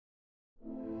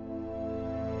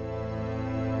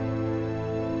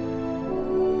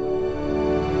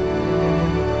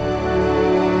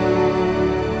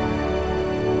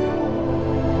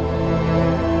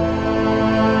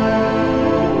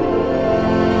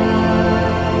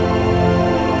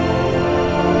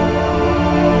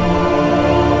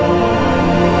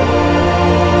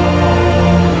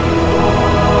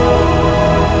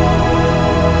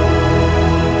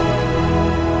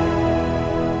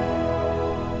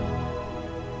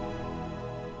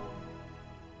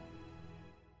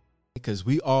because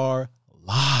we are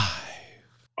live.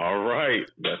 All right,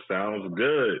 that sounds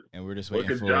good. And we're just waiting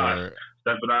Look at for Josh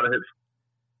stepping out of his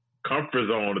comfort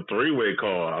zone, a three-way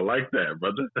call. I like that,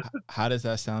 brother. How does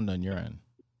that sound on your end?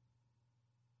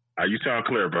 You sound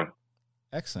clear, bro.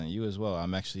 Excellent. You as well.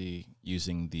 I'm actually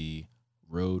using the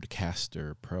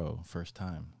Rodecaster Pro first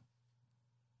time.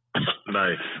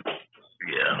 Nice.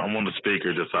 Yeah, I'm on the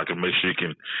speaker just so I can make sure you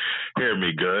can hear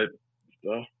me good.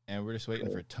 So, and we're just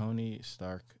waiting for Tony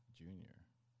Stark Jr.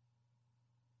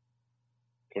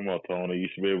 Come on, Tony. You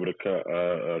should be able to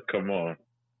come on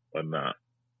or not.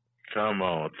 Come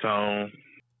on, Tone.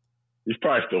 He's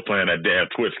probably still playing that damn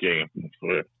Twitch game.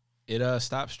 It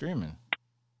stopped streaming.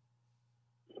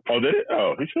 Oh, did it?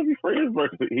 Oh, he should be free. His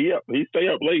birthday. He stay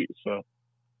up late, so.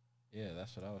 Yeah,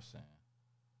 that's what I was saying.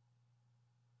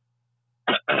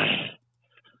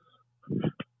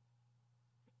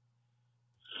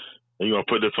 You gonna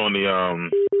put this on the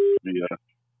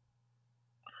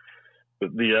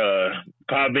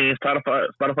Podbean, Spotify,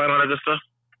 and all that good stuff?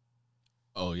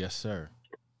 Oh yes, sir.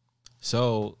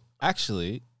 So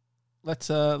actually, let's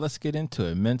get into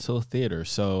it. Mental theater.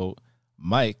 So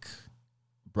Mike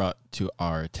brought to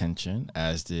our attention,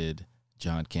 as did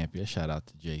John Campia, shout out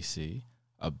to JC,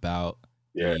 about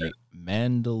the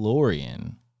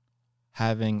Mandalorian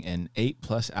having an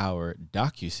 8+ hour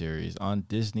docuseries on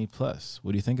Disney Plus.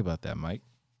 What do you think about that, Mike?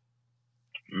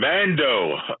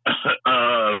 Mando.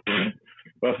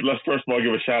 Let's first of all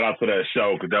give a shout out to that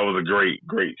show, because that was a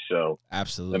great show.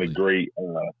 Absolutely.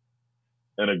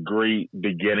 And a great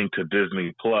beginning to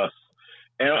Disney Plus.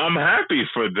 And I'm happy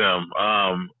for them.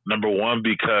 Number one,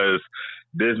 because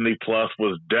Disney Plus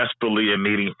was desperately in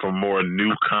needing for more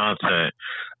new content.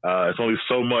 It's only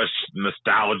so much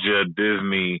nostalgia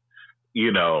Disney,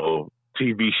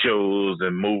 TV shows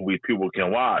and movies people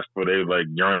can watch, but they're like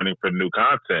yearning for new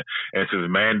content. And since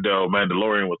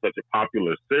Mandalorian was such a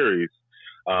popular series,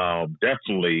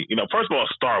 definitely, first of all,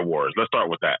 Star Wars. Let's start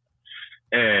with that.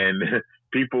 And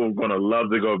people are gonna love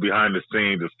to go behind the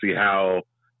scenes to see how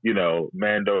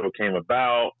Mando came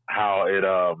about, how it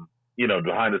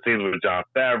behind the scenes with Jon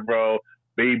Favreau,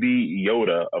 Baby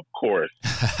Yoda, of course,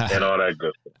 and all that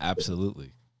good stuff.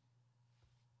 Absolutely.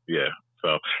 Yeah.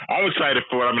 So I'm excited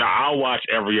for it. I mean, I'll watch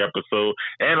every episode.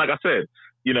 And like I said,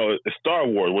 it's Star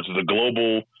Wars, which is a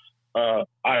global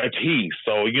IP.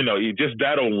 So, just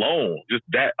that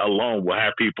alone will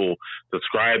have people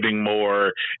subscribing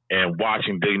more and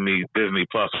watching Disney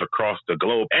Plus across the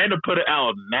globe. And to put it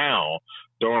out now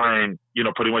during,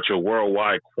 pretty much a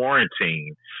worldwide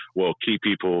quarantine will keep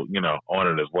people, on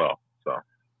it as well. So.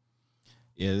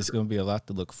 Yeah, there's going to be a lot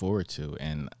to look forward to.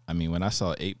 And, I mean, when I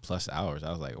saw 8+ hours,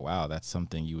 I was like, wow, that's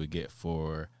something you would get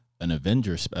for an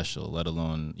Avengers special, let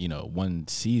alone, one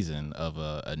season of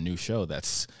a new show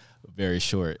that's very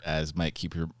short, as Mike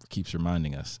keeps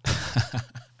reminding us.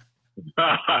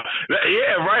 Yeah,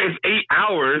 right. It's 8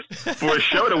 hours for a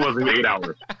show that wasn't 8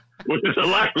 hours, which is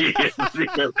hilarious.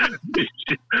 Because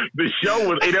the show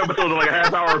was 8 episodes of like a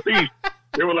half hour piece.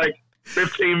 They were like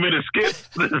 15-minute skips.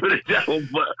 But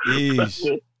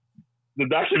the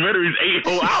documentary is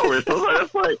 8 whole hours. So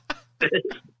that's like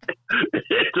it's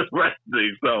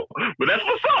interesting. So, but that's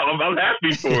what's up. I'm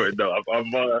happy for it though.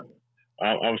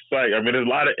 I'm psyched. I mean, there's a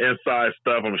lot of inside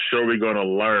stuff I'm sure we're gonna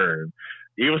learn.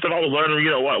 Even stuff I was learning,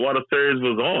 while the series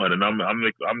was on, and I'm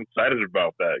excited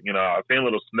about that. I've seen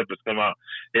little snippets come out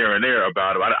here and there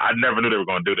about it. I never knew they were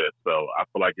going to do this, so I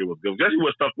feel like it was good. Especially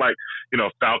with stuff like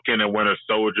Falcon and Winter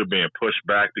Soldier being pushed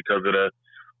back because of the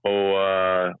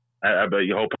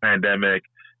whole pandemic,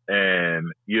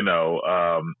 and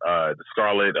the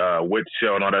Scarlet Witch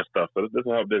show and all that stuff. So this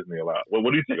will help Disney a lot. What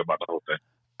do you think about the whole thing?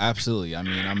 Absolutely. I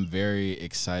mean, I'm very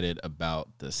excited about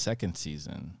the second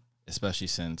season, especially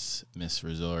since Miss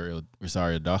Rosario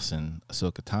Dawson,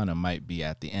 Ahsoka Tano, might be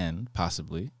at the end,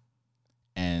 possibly.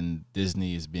 And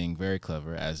Disney is being very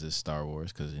clever, as is Star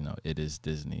Wars, because, it is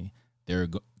Disney. They're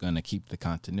going to keep the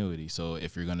continuity. So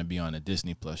if you're going to be on a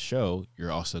Disney Plus show,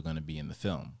 you're also going to be in the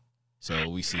film. So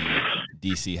we see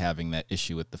DC having that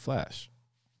issue with The Flash.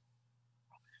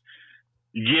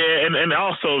 Yeah, and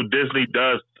also Disney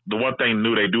does. The one thing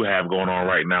new they do have going on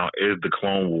right now is the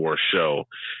Clone Wars show,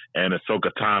 and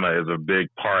Ahsoka Tano is a big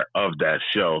part of that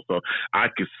show. So I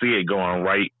could see it going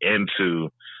right into,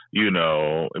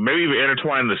 maybe even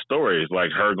intertwining the stories,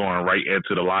 like her going right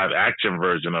into the live action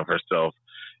version of herself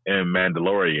in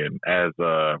Mandalorian as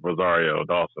Rosario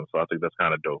Dawson. So I think that's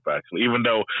kind of dope, actually. Even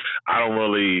though I don't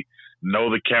really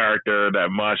know the character that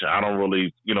much, I don't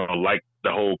really, like the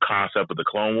whole concept of the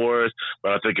Clone Wars,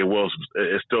 but I think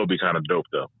it still be kind of dope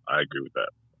though. I agree with that.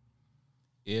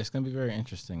 Yeah, it's gonna be very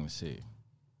interesting to see.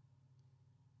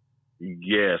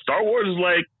 Yeah, Star Wars is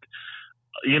like,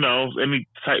 any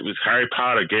type of Harry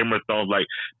Potter, Game of Thrones. Like,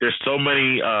 there's so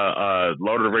many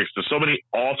Lord of the Rings. There's so many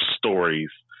off stories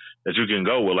that you can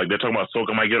go with. Like, they're talking about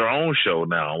Ahsoka might get her own show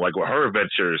now, like with her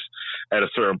adventures at a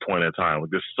certain point in time.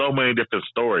 Like, there's so many different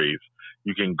stories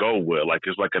you can go with. Like,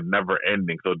 it's like a never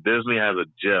ending. So Disney has a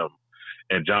gem,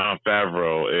 and Jon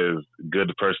Favreau is a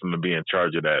good person to be in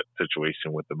charge of that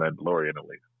situation with the Mandalorian, at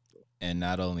least. And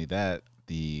not only that,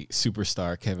 the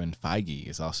superstar Kevin Feige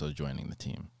is also joining the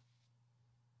team.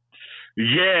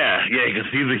 Yeah,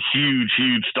 because he's a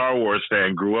huge Star Wars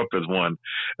fan. Grew up as one,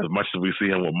 as much as we see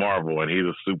him with Marvel, and he's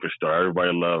a superstar.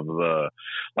 Everybody loves.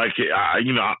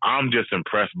 I'm just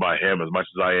impressed by him as much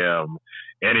as I am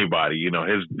anybody.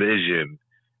 His vision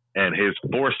and his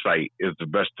foresight is the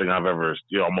best thing I've ever,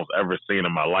 almost ever seen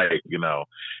in my life.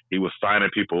 He was signing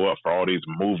people up for all these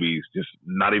movies, just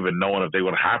not even knowing if they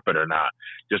would happen or not,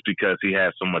 just because he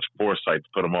had so much foresight to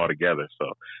put them all together.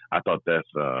 So I thought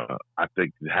I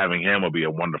think having him will be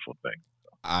a wonderful thing.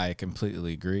 I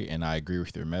completely agree, and I agree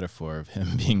with your metaphor of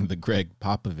him being the Greg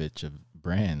Popovich of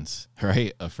brands,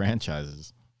 right? Of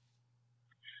franchises.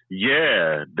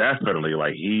 Yeah, definitely.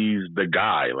 Like, he's the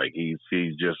guy. Like, he's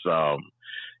just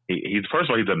he's first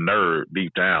of all, he's a nerd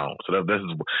deep down. So this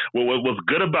is what's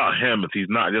good about him is he's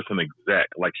not just an exec.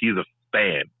 Like, he's a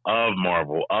fan of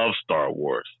Marvel, of Star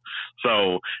Wars.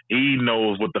 So he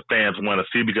knows what the fans want to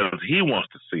see because he wants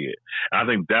to see it. And I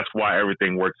think that's why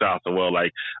everything works out so well.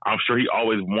 Like, I'm sure he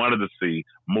always wanted to see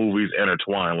movies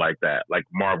intertwined like that, like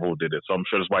Marvel did it. So I'm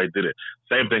sure that's why he did it.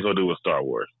 Same thing he'll do with Star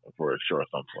Wars for sure at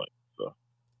some point. So.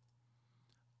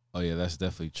 Oh yeah, that's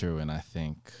definitely true. And I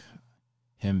think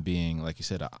him being, like you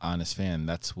said, an honest fan,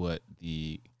 that's what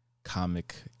the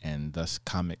comic and thus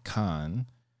Comic-Con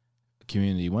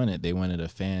community wanted. They wanted a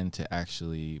fan to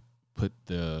actually put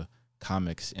the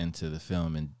comics into the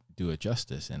film and do it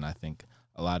justice. And I think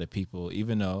a lot of people,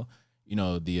 even though,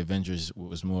 the Avengers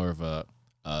was more of a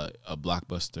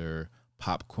blockbuster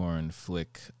popcorn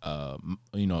flick,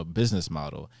 business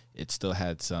model, it still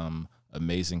had some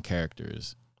amazing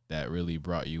characters that really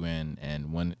brought you in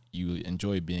and when you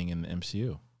enjoy being in the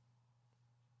MCU.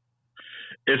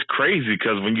 It's crazy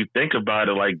because when you think about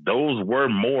it, like, those were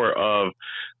more of,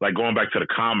 like, going back to the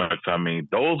comics, I mean,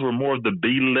 those were more of the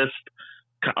B-list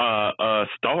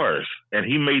stars, and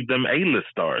he made them A-list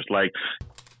stars. Like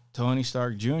Tony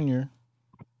Stark Jr.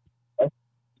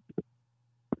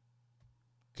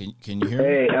 Can you hear me?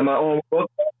 Hey, am I on?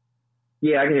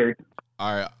 Yeah, I can hear you.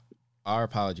 All right. Our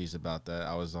apologies about that.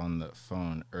 I was on the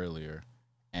phone earlier,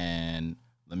 and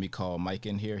let me call Mike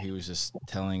in here. He was just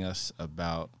telling us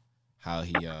about how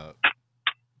he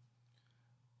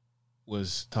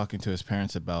was talking to his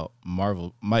parents about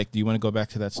Marvel. Mike, do you want to go back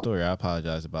to that story? I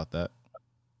apologize about that.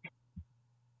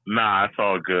 Nah, it's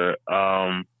all good.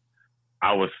 I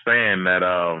was saying that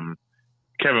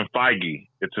Kevin Feige,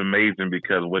 it's amazing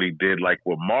because what he did, like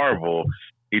with Marvel,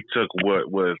 he took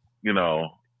what was,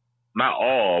 not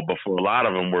all, but for a lot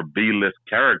of them were B-list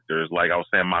characters. Like I was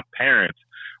saying, my parents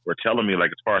were telling me,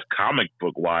 like, as far as comic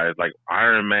book wise, like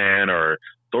Iron Man or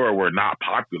Thor were not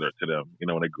popular to them,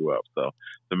 when they grew up. So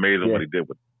it's amazing what he did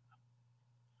with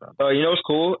them. So. What's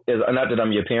cool is, not that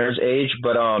I'm your parents' age,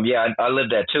 but I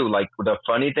lived that too. Like, the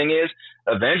funny thing is,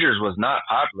 Avengers was not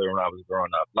popular when I was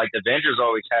growing up. Like, the Avengers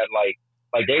always had like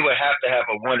they would have to have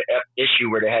a one issue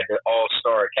where they had the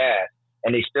all-star cast,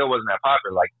 and they still wasn't that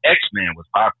popular. Like, X-Men was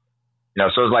popular.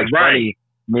 So it's like funny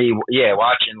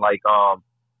watching like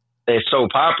it's so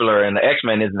popular and the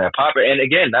X-Men isn't that popular. And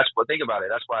again, think about it.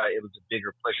 That's why it was a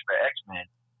bigger push for X-Men,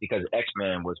 because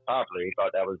X-Men was popular. He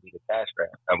thought that would be the cash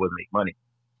grab, that would make money.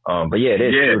 But yeah, it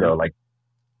is true though. Like,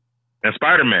 and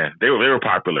Spider-Man, they were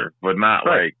popular, but not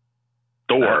like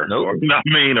Thor. Nope. Or, you know what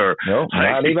I mean? Or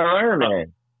not even Iron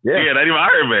Man. Yeah, not even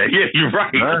Iron Man. Yeah, you're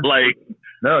right. Like.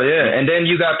 No, yeah. And then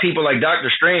you got people like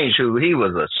Doctor Strange, who he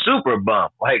was a super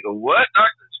bump. Like, what?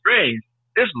 Doctor Strange?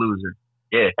 This loser.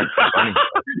 Yeah. Funny.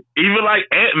 Even like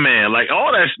Ant-Man, like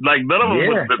all that, like none of them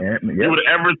you would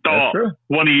have ever thought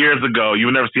 20 years ago you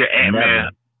would never see an Ant-Man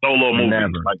solo movie.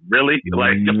 Never. Like, really?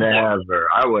 Like, never.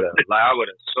 I would have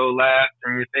so laughed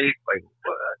in your face. Like,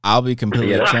 what? I'll be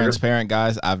completely transparent,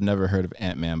 guys. I've never heard of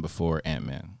Ant-Man before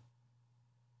Ant-Man.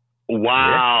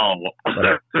 Wow.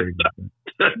 Yeah.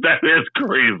 That is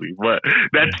crazy, but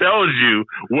that tells you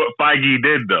what Feige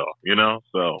did, though.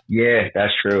 So yeah,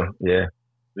 that's true. Yeah.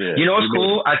 What's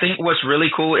cool? I think what's really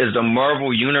cool is the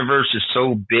Marvel universe is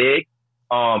so big.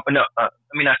 Let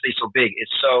me not say so big.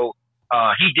 It's so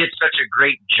he did such a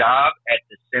great job at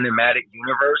the cinematic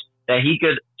universe that he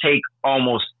could take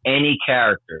almost any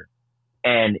character,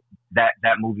 and that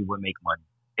movie would make money.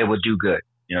 It would do good.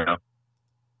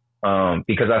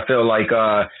 Because I feel like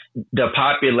the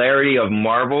popularity of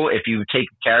Marvel, if you take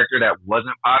a character that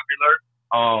wasn't popular,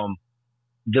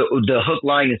 the hook,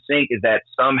 line, and sink is that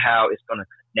somehow it's going to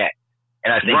connect.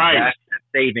 And I think that's the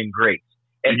saving grace.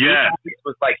 If these movies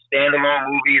was like standalone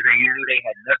movies and you knew they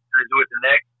had nothing to do with the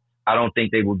next, I don't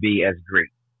think they would be as great.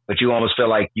 But you almost feel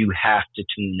like you have to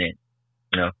tune in.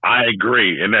 You know? I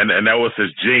agree, and that was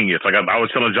his genius. Like I was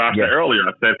telling Josh earlier,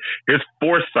 I said his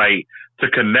foresight to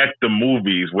connect the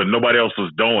movies when nobody else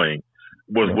was doing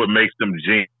was what makes them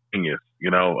genius.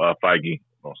 You know, Feige.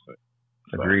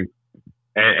 Agreed.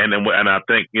 And I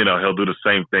think he'll do the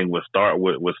same thing with Star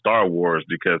Wars,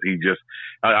 because he just.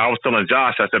 I was telling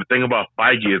Josh, I said the thing about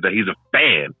Feige is that he's a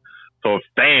fan. So a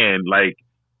fan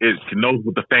knows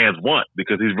what the fans want,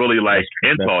 because he's really like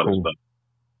into all this stuff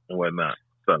and whatnot.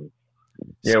 So.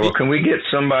 Yeah, well, can we get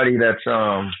somebody that's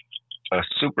a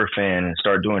super fan and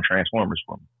start doing Transformers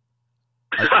for me?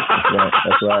 That's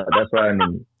what I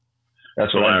need.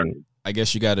 That's what I need. I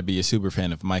guess you got to be a super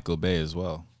fan of Michael Bay as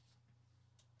well.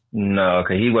 No,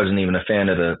 because he wasn't even a fan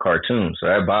of the cartoon, so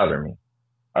that bothered me.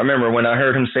 I remember when I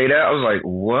heard him say that, I was like,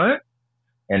 "What?"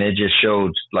 And it just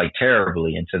showed like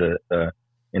terribly into the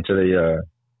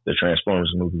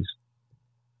Transformers movies.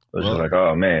 It was just like,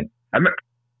 "Oh man."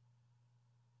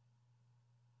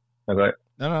 Okay.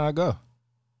 No, go.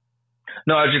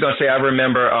 No, I was just gonna say I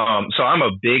remember. So I'm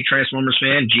a big Transformers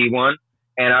fan, G1,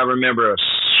 and I remember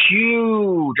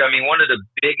one of the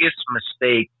biggest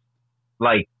mistakes,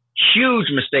 like huge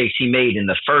mistakes he made in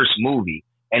the first movie,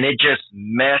 and it just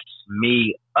messed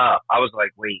me up. I was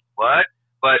like, wait, what?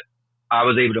 But I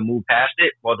was able to move past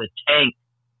it. Well, the tank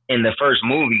in the first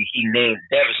movie he named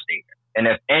Devastator, and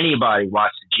if anybody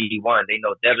watched the G1, they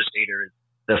know Devastator is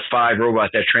the 5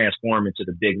 robots that transform into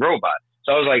the big robot.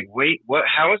 So I was like, wait, what?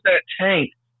 How is that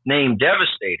tank named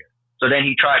Devastator? So then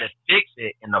he tried to fix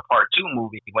it in the Part 2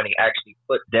 movie when he actually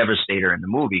put Devastator in the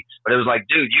movie. But it was like,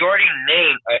 dude, you already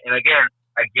named, and again,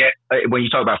 I get, when you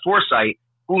talk about foresight,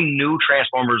 who knew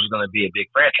Transformers was going to be a big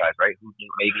franchise, right? Who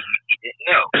knew? Maybe he didn't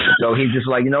know. So he's just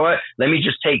like, you know what? Let me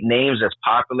just take names that's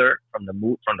popular from the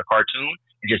cartoon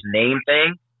and just name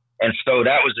things. And so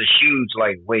that was a huge,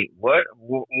 like, wait, what?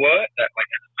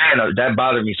 That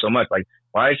bothered me so much. Like,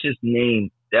 why is his name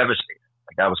Devastator?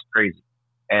 Like, that was crazy.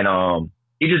 And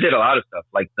he just did a lot of stuff.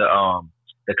 Like the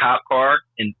cop car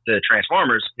in the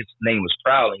Transformers, his name was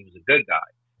Prowler. He was a good guy.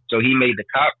 So he made the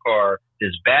cop car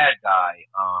this bad guy.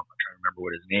 I'm trying to remember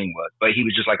what his name was, but he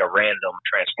was just like a random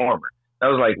Transformer. I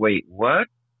was like, wait, what?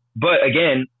 But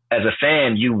again, as a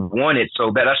fan, you want it so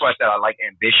bad. That's why I said I like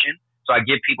ambition. So I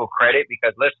give people credit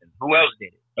because, listen, who else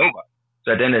did it? Nobody.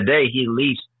 So at the end of the day, he at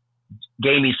least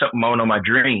gave me something on my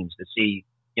dreams to see,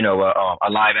 a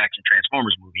live action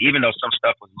Transformers movie, even though some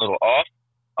stuff was a little off.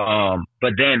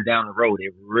 But then down the road,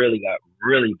 it really got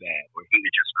really bad where he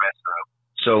would just mess up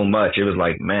so much. It was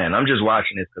like, man, I'm just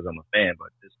watching this because I'm a fan, but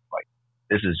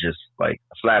this is just like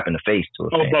a slap in the face to a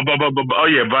fan. By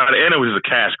the end it was just a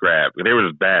cash grab. They were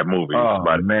just bad movies. Oh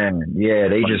man, yeah,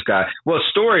 they just got. Well,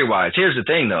 story wise, here's the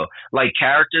thing though, like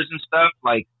characters and stuff.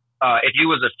 Like if you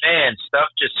was a fan, stuff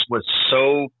just was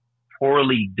so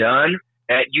poorly done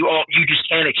that you just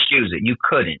can't excuse it. You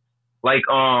couldn't. Like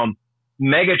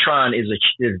Megatron is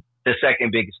the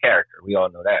second biggest character. We all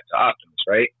know that, to Optimus,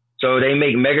 right? So they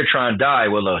make Megatron die.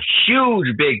 Well, a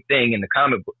huge big thing in the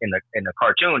comic book, in the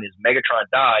cartoon, is Megatron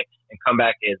die and come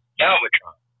back as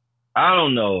Galvatron. I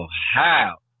don't know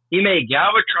how he made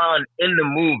Galvatron in the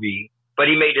movie, but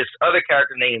he made this other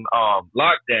character named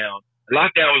Lockdown.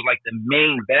 Lockdown was like the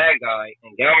main bad guy,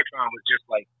 and Galvatron was just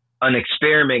like an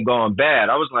experiment gone bad.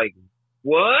 I was like,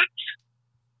 what?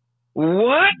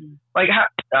 Like, how?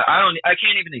 I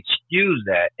can't even excuse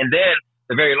that. And then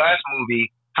the very last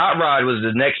movie, Hot Rod was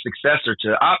the next successor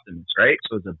to Optimus, right?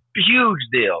 So it's a huge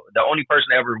deal. The only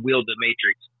person to ever wield the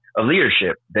matrix of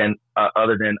leadership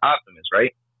other than Optimus,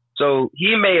 right? So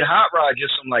he made Hot Rod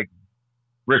just some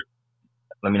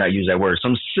let me not use that word,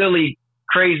 some silly,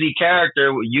 crazy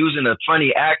character using a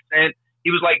funny accent.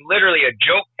 He was like literally a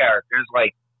joke character. It's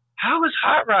like, how is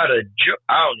Hot Rod a joke?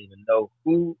 I don't even know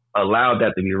who allowed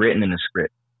that to be written in the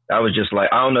script. I was just like,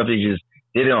 I don't know if he just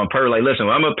did it on purpose. Like, listen,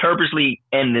 I'm going to purposely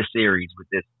end this series with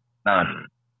this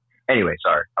nonsense. Anyway,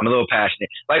 sorry. I'm a little passionate.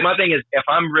 Like, my thing is, if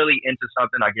I'm really into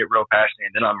something, I get real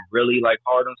passionate, and then I'm really, like,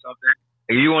 hard on something.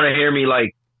 If you want to hear me,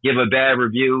 like, give a bad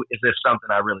review, it's just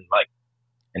something I really like.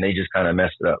 And they just kind of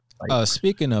messed it up. Like,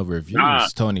 speaking of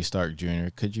reviews, Tony Stark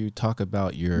Jr., could you talk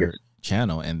about your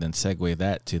channel and then segue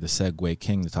that to the Segue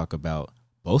King to talk about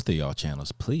both of y'all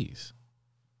channels, please?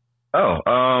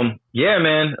 Yeah,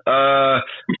 man.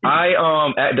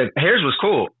 Here's what's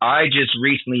cool. I just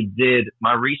recently did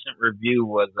my recent review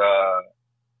was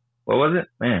what was it,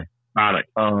 man? Sonic.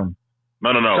 Um,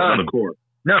 No, Sonic. the core.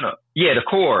 No, yeah, the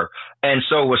core. And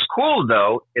so what's cool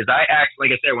though is I actually,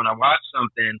 like I said, when I watch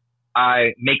something,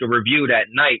 I make a review that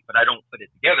night, but I don't put it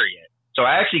together yet. So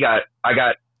I got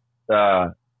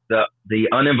the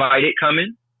Uninvited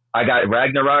coming. I got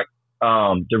Ragnarok,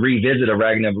 the revisit of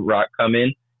Ragnarok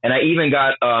coming. And I even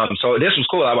got, so this was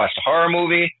cool. I watched a horror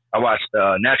movie. I watched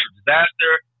Natural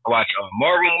Disaster. I watched a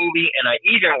Marvel movie. And I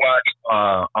even watched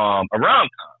a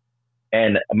rom-com.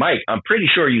 And Mike, I'm pretty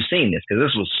sure you've seen this because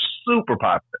this was super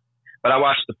popular. But I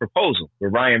watched The Proposal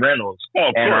with Ryan Reynolds. Oh,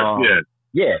 of course,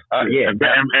 yeah. And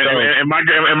my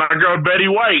girl Betty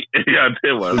White. Yeah,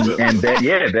 it was.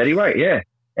 Betty White, yeah.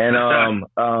 And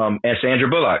Sandra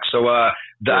Bullock. So I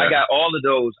got all of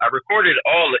those. I recorded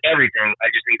everything.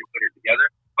 I just need to put it together.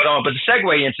 But the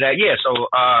segue into that, yeah. So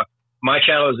my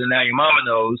channel is Now Your Mama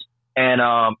Knows, and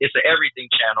it's an everything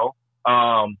channel.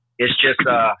 It's just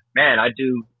man, I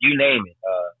do you name it.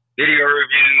 Video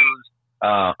reviews,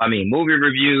 movie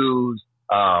reviews,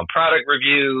 product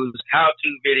reviews,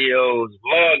 how-to videos,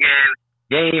 vlogging,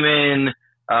 gaming,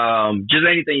 just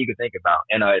anything you can think about.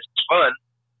 And it's fun.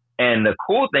 And the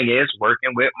cool thing is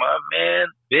working with my man,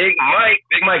 Big Mike.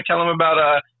 Big Mike, tell him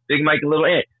about Big Mike and Little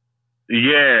Ant.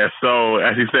 Yeah, so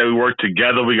as he said, we work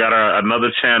together. We got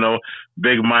another channel,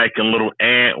 Big Mike and Little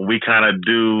Ant. We kind of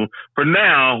do, for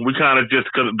now, we kind of just,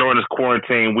 cause during this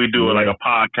quarantine, we do like a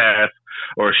podcast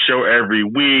or a show every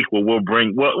week where we'll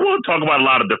talk about a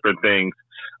lot of different things.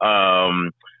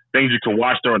 Things you can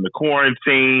watch during the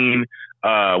quarantine,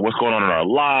 what's going on in our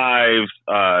lives,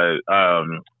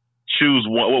 choose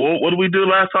one. What did we do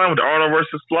last time with the Arnold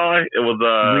versus Sly? It was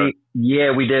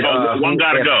we did. One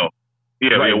gotta go.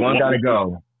 Yeah, right, one gotta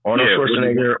go. Arnold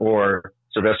Schwarzenegger or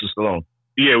Sylvester Stallone.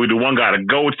 Yeah, we do one gotta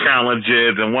go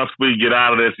challenges, and once we get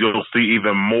out of this, you'll see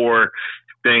even more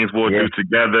things we'll do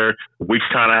together. We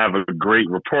kind of have a great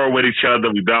rapport with each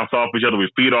other. We bounce off each other. We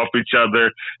feed off each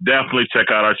other. Definitely check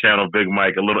out our channel, Big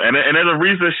Mike. And there's a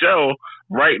recent show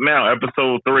right now,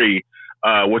 episode 3,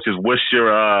 which is what's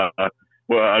your a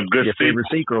good your favorite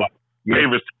sequel.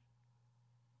 Favorite.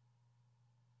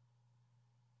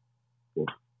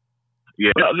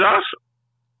 Yeah, Josh.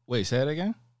 Wait, say it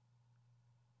again.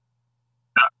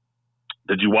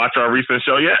 Did you watch our recent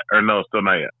show yet, or no? Still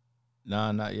not yet.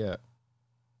 No, not yet.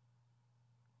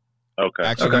 Okay.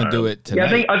 Actually, gonna do it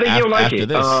tonight. Yeah, I think you'll like after it.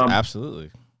 This, absolutely.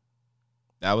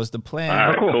 That was the plan. All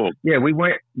right, cool. Yeah, we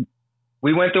went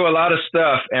through a lot of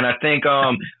stuff, and I think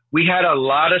we had a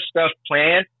lot of stuff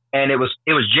planned, and it was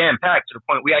jam packed to the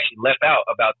point we actually left out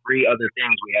about 3 other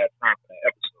things we had planned for that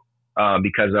episode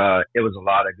because it was a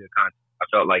lot of good content. I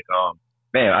felt like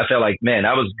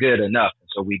that was good enough, and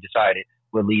so we decided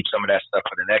we'll leave some of that stuff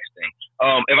for the next thing.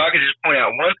 If I could just point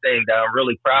out one thing that I'm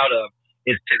really proud of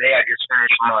is today I just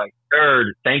finished my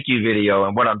 3rd thank you video,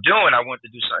 and what I'm doing, I want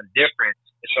to do something different.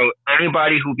 So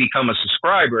anybody who become a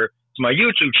subscriber to my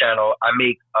YouTube channel, I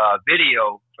make a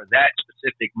video for that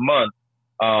specific month,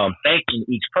 thanking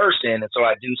each person, and so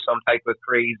I do some type of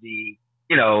crazy,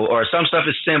 or some stuff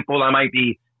is simple. I might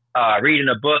be reading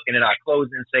a book, and then I close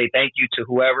and say thank you to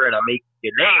whoever, and I make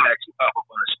your name actually pop up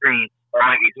on the screen, or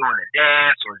I might be doing a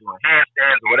dance or doing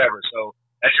handstands or whatever. So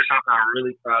that's just something I'm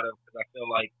really proud of because I feel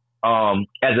like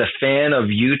as a fan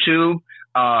of YouTube,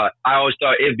 I always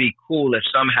thought it'd be cool if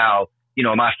somehow,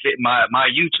 my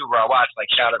YouTuber I watch like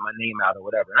shouted my name out or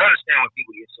whatever. And I understand when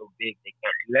people get so big they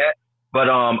can't do that, but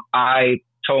I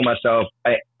told myself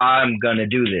I'm gonna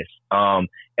do this.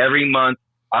 Every month,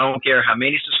 I don't care how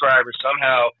many subscribers,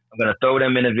 somehow I'm going to throw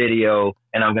them in a video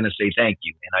and I'm going to say thank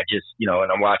you. And I just, and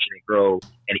I'm watching it grow.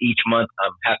 And each month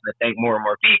I'm having to thank more and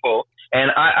more people.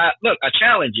 And I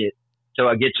challenge it till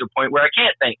I get to a point where I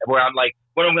can't thank, where I'm like,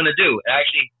 what am I going to do? And I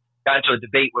actually got into a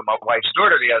debate with my wife's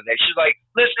daughter the other day. She's like,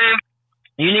 listen,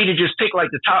 you need to just pick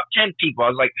like the top 10 people.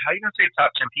 I was like, how are you going to say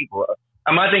top 10 people?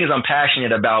 My thing is I'm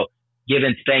passionate about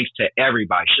giving thanks to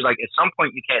everybody. She's like, at some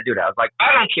point you can't do that. I was like,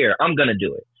 I don't care. I'm going to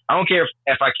do it. I don't care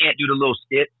if I can't do the little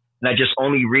skit and I just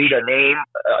only read a name,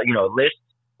 list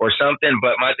or something.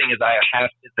 But my thing is I have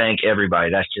to thank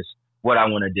everybody. That's just what I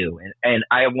want to do. And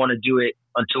I want to do it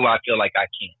until I feel like I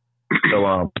can.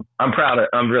 So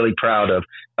I'm really proud of,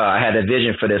 I had a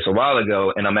vision for this a while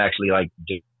ago and I'm actually like,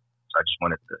 dude, I just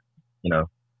wanted to,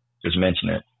 just mention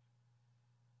it.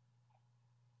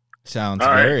 Sounds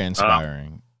very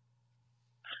inspiring.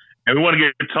 And we want to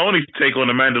get Tony's take on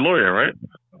the Mandalorian, right?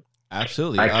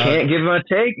 Absolutely. I can't give him a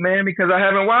take, man, because I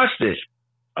haven't watched it.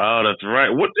 Oh, that's right.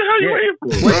 What the hell are you waiting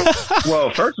for? Well,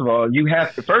 first of all, you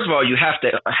have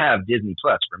to have Disney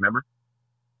Plus. Remember?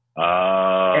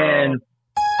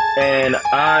 And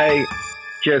I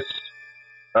just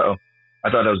I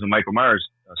thought that was the Michael Myers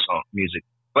song music.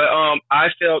 But I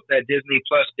felt that Disney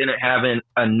Plus didn't have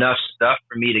enough stuff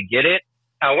for me to get it.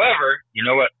 However, you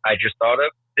know what I just thought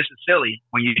of? This is silly.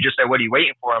 When you just said, "What are you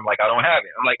waiting for?" I'm like, I don't have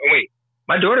it. I'm like, oh wait,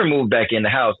 my daughter moved back in the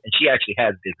house and she actually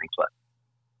has Disney Plus.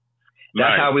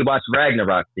 That's how we watched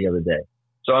Ragnarok the other day.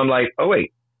 So I'm like, oh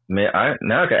wait, man,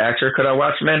 now I can ask her, could I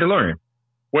watch Mandalorian?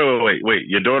 Wait.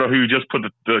 Your daughter who you just put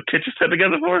the kitchen set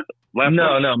together for?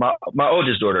 No, my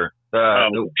oldest daughter.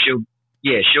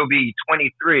 She'll be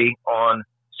 23 on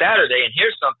Saturday. And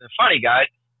here's something funny, guys.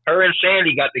 Her and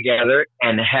Sandy got together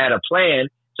and had a plan.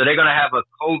 So they're gonna have a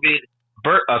COVID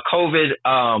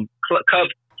club.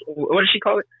 What does she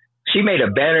call it? She made a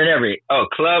banner and everything. Oh,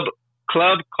 Club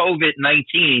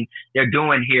COVID-19. They're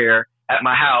doing here at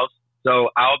my house. So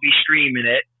I'll be streaming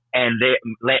it. And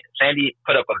Sandy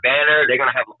put up a banner. They're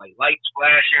gonna have like lights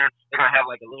flashing. They're gonna have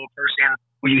like a little person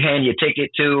who you hand your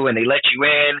ticket to, and they let you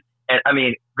in. And I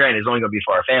mean, granted, it's only gonna be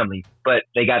for our family, but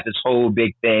they got this whole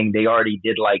big thing. They already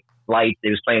did like lights. They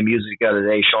was playing music the other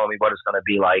day, showing me what it's gonna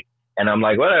be like. And I'm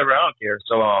like, whatever, I don't care.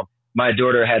 So my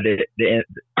daughter had the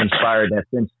inspired that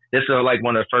since this is like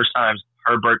one of the first times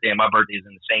her birthday and my birthday is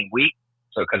in the same week.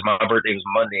 So because my birthday was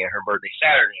Monday and her birthday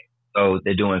Saturday, so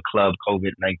they're doing Club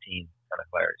COVID-19. Kind of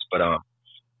hilarious,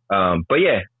 but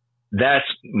yeah, that's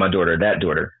my daughter. That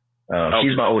daughter,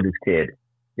 she's my oldest kid.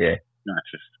 Yeah.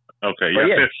 Gotcha. Okay.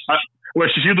 Yeah. Well,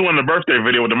 she's doing the birthday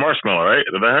video with the marshmallow, right?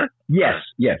 Is that her? Yes.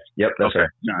 Yep. That's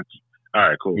her. Gotcha. All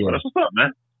right. Cool. Yeah. Well, that's what's up,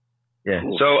 man. Yeah.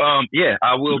 Cool. So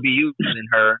I will be using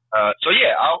her. So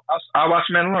yeah, I'll watch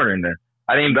Mandalorian then.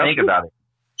 I didn't even think about it.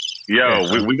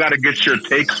 Yo, we got to get your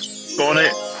take on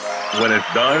it. When it's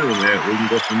done, we can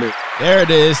go from there. There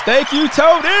it is. Thank you,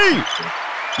 Tony.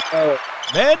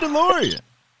 Mandalorian.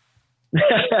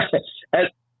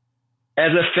 As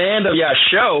a fan of your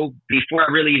show, before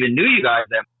I really even knew you guys,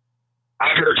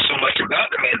 I heard so much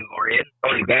about the Mandalorian.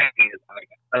 Only bad thing is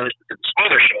I listened to the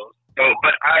other shows. So,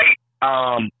 but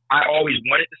I always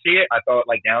wanted to see it. I thought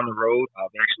like down the road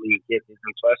I'll eventually get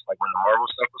Disney Plus, like when the Marvel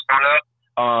stuff was coming up.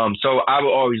 So I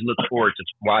would always look forward to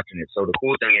watching it. So the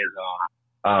cool thing is,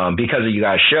 because of you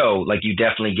guys' show, like you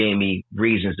definitely gave me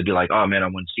reasons to be like, oh man, I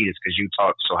want to see this because you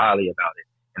talked so highly about it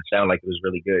and sounded like it was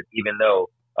really good. Even though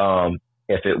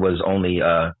if it was only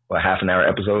half an hour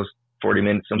episodes, 40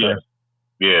 minutes sometimes.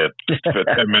 Yeah,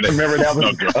 10 minutes. Remember that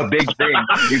was a big thing.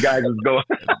 You guys was going.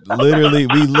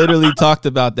 We literally talked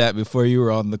about that before you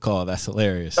were on the call. That's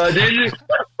hilarious. Did you?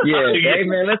 Yeah. Hey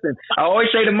man, listen. I always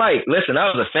say to Mike, listen, I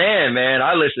was a fan, man.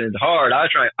 I listened hard. I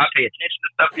pay attention to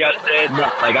stuff y'all said.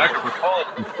 Like I can recall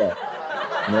some stuff.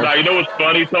 Now you know what's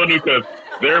funny, Tony? Because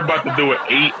they're about to do an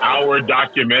 8-hour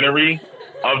documentary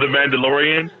of the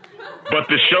Mandalorian, but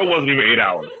the show wasn't even 8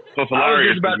 hours. So it's hilarious. I was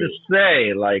just about to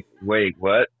say, like, wait,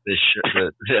 what? The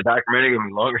documentary gonna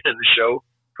be longer than the show?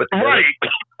 Right.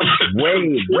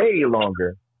 way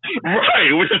longer.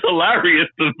 Right, which is hilarious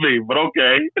to me, but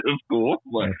okay, it's cool.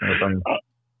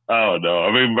 Oh no,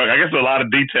 I mean, I guess a lot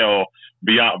of detail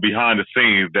behind the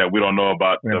scenes that we don't know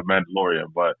about the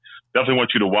Mandalorian, but definitely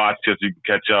want you to watch it so you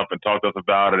can catch up and talk to us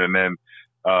about it, and then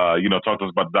talk to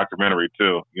us about the documentary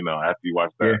too. After you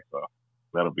watch that, so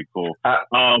that'll be cool.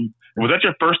 Was that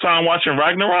your first time watching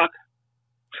Ragnarok?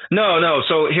 No.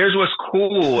 So here's what's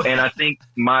cool, and I think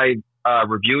my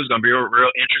review is gonna be real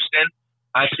interesting.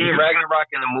 I seen Ragnarok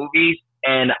in the movies,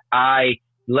 and I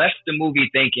left the movie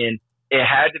thinking it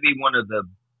had to be one of the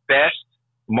best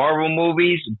Marvel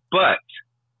movies, but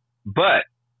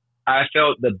I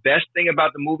felt the best thing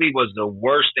about the movie was the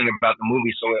worst thing about the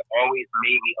movie, so it always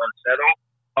made me unsettled.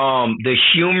 The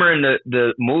humor in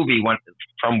the movie,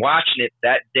 from watching it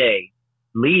that day,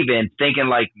 leaving, thinking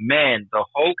like, man, the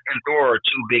Hulk and Thor are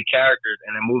two big characters,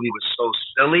 and the movie was so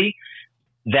silly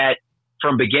that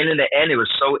from beginning to end, it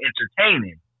was so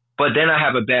entertaining. But then I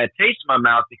have a bad taste in my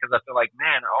mouth because I feel like,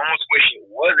 man, I almost wish it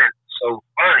wasn't so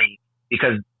funny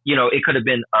because, it could have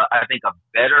been, I think, a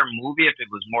better movie if it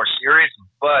was more serious.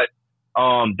 But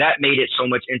that made it so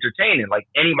much entertaining. Like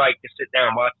anybody could sit down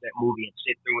and watch that movie and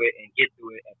sit through it and get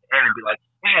through it at the end and be like,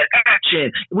 man, action.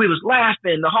 We was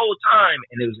laughing the whole time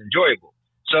and it was enjoyable.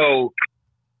 So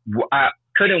I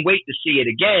couldn't wait to see it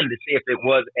again to see if it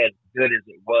was as good as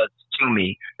it was to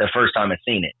me the first time I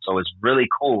seen it. So it's really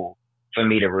cool for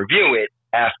me to review it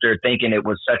after thinking it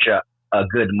was such a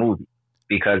good movie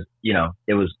because, it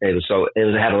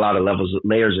had a lot of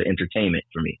layers of entertainment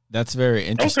for me. That's very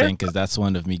interesting because that's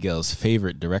one of Miguel's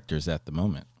favorite directors at the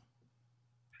moment.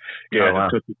 Yeah. Oh, wow.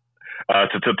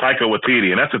 to Taika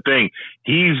Waititi, and that's the thing.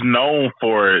 He's known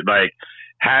for like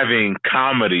having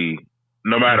comedy,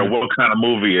 no matter what kind of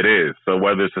movie it is. So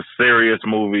whether it's a serious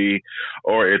movie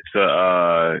or it's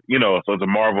a so it's a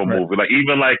Marvel movie, like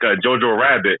even like Jojo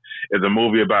Rabbit is a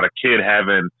movie about a kid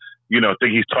having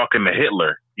think he's talking to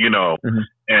Hitler,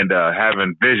 and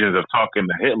having visions of talking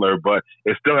to Hitler, but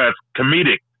it still has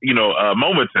comedic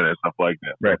moments in it, stuff like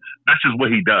that. Right. That's just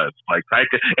what he does. Like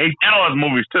Taika, and all his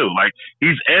movies too. Like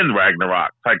he's in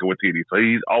Ragnarok, Taika Waititi, so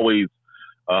he's always.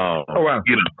 Oh wow!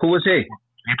 Who was he?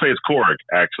 He plays Korg,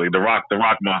 actually, the rock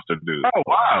monster dude. Oh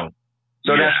wow!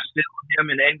 So that's still him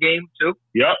in Endgame too.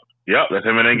 Yep, that's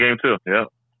him in Endgame too. Yep,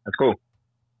 that's cool.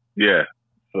 Yeah.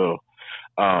 So,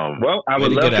 well, I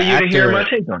would love for you to hear my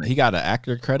take on it. He got an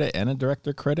actor credit and a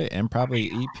director credit and probably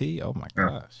EP. Oh my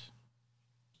gosh!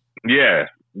 Yeah.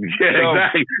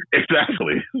 Yeah,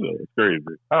 exactly. It's crazy.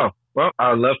 Oh, well,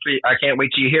 I'd love for you. I can't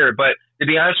wait till you hear it. But to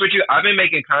be honest with you, I've been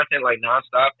making content like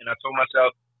nonstop, and I told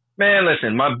myself, man,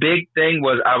 listen, my big thing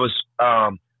was I've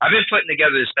been putting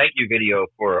together this thank you video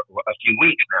for a few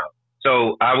weeks now.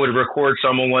 So I would record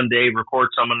someone one day,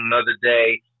 record someone another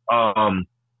day, and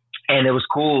it was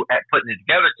cool at putting it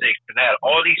together today because I had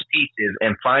all these pieces,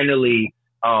 and finally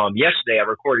yesterday I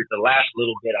recorded the last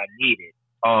little bit I needed.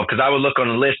 Because I would look on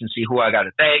the list and see who I got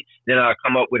to thank. Then I'll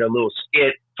come up with a little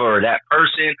skit for that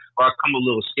person, or I'll come up with a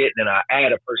little skit, then I'll add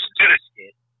a person to the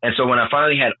skit. And so when I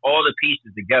finally had all the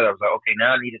pieces together, I was like, okay,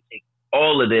 now I need to take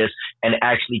all of this and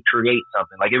actually create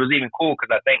something. Like, it was even cool because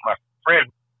I thanked my friend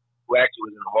who actually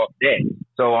was in the Walking Dead.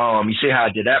 So you see how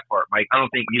I did that part, Mike? I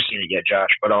don't think you've seen it yet,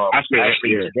 Josh. But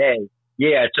actually today,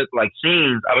 I took like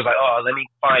scenes. I was like, oh, let me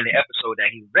find the episode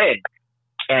that he was in.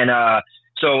 And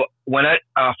so when I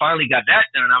finally got that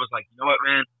done, I was like, you know what,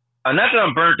 man? Not that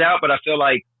I'm burnt out, but I feel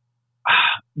like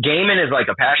gaming is like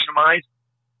a passion of mine.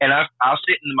 And I'll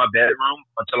sit in my bedroom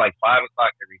until like 5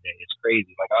 o'clock every day. It's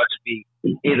crazy. Like I'll just be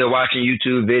either watching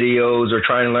YouTube videos or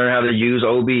trying to learn how to use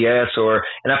OBS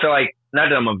and I feel like, not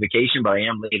that I'm on vacation, but I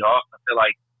am laid off. I feel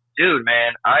like, dude,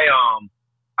 man, I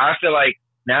feel like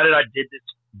now that I did this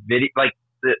video, like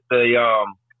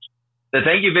the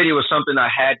thank you video was something I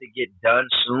had to get done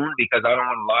soon because I don't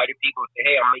want to lie to people and say,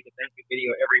 hey, I'll make a thank you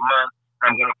video every month.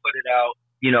 I'm going to put it out,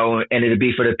 and it'll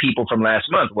be for the people from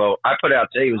last month. Well, I put it out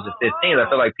today. It was the 15th.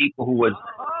 I feel like people who was,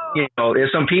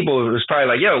 there's some people who was probably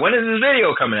like, yo, when is this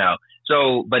video coming out?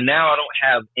 So, but now I don't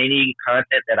have any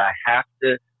content that I have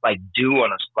to like do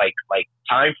on a like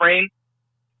time frame.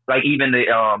 Like even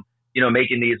the,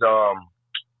 making these,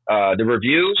 the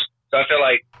reviews. So I feel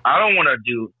like I don't want to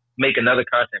make another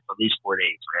content for at least 4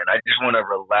 days, man. I just want to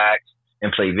relax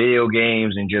and play video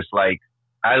games and just like,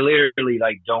 I literally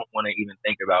like don't want to even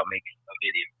think about making a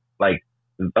video. Like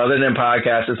other than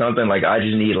podcasts or something, like I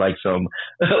just need like some,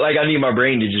 like I need my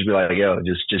brain to just be like, yo,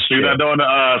 just. You're not doing the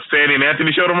Sandy and Anthony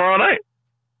show tomorrow night?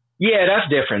 Yeah, that's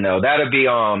different though. That'll be,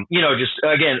 just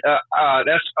again,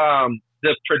 that's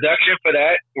the production for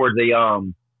that or the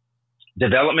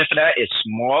development for that is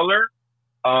smaller.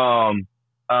 So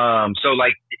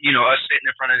like, us sitting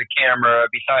in front of the camera,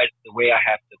 besides the way I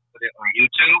have to put it on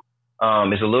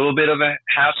YouTube, is a little bit of a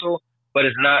hassle, but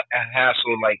it's not a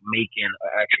hassle like making an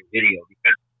actual video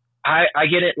because I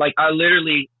get it. Like I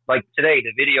literally, like today,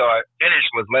 the video I finished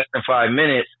was less than 5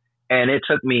 minutes and it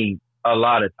took me a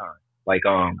lot of time. Like,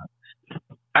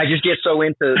 I just get so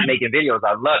into making videos.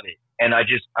 I love it. And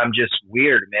I'm just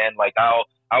weird, man. Like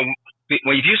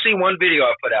if you see one video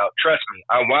I put out, trust me,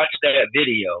 I watched that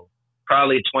video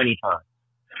probably 20 times.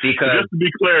 Because just to be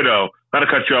clear, though, not to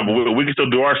cut you off, but we can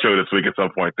still do our show this week at some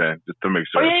point. Then, just to make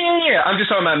sure. Oh, yeah. I'm just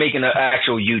talking about making an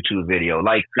actual YouTube video.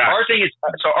 Like our thing is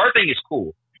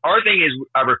cool. Our thing is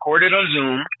I record it on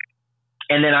Zoom,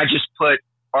 and then I just put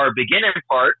our beginning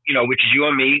part, which is you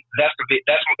and me. That's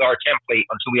our template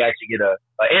until we actually get a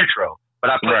intro. But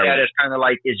I put that as kind of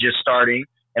like it's just starting,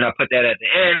 and I put that at the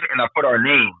end, and I put our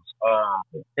names.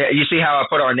 You see how I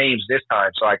put our names this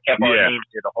time, so I kept our names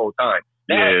here the whole time.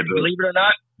 That, believe it or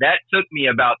not, that took me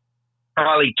about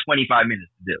probably 25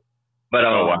 minutes to do. But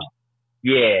that's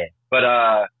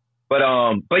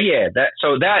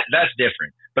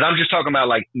different. But I'm just talking about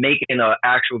like making an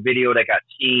actual video that got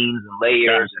scenes and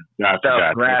layers and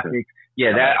stuff, graphics.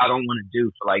 Yeah, that I don't want to do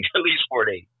for like at least 4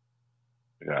 days.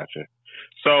 Gotcha.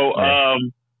 So,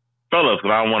 fellas,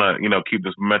 because I don't want to, keep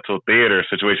this mental theater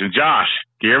situation. Josh,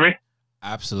 can you hear me?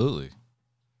 Absolutely.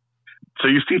 So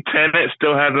you see Tenet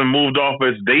still hasn't moved off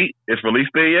its date, its release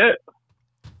date yet?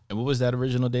 And what was that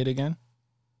original date again?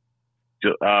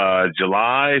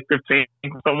 July 15th,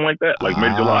 something like that, like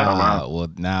mid-July. Well,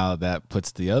 now that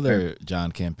puts the other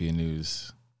John Campion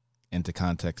news into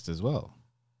context as well.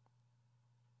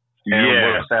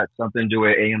 Yeah. what's that? Something to do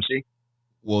with AMC?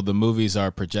 Well, the movies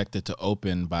are projected to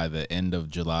open by the end of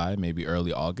July, maybe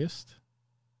early August.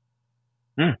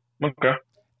 Okay.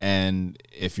 And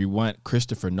if you want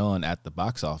Christopher Nolan at the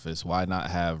box office, why not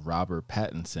have Robert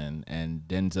Pattinson and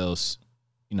Denzel's,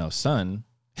 son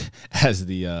as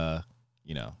the,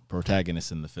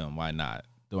 protagonist in the film? Why not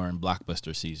during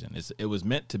blockbuster season? It was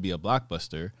meant to be a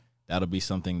blockbuster. That'll be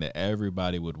something that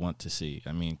everybody would want to see.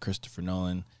 I mean, Christopher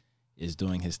Nolan is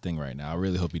doing his thing right now. I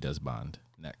really hope he does Bond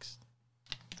next.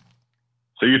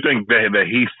 So you think that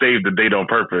he saved the date on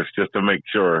purpose just to make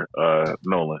sure,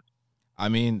 Nolan? I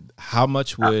mean, how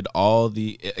much would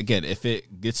again, if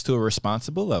it gets to a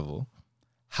responsible level,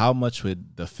 how much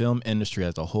would the film industry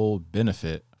as a whole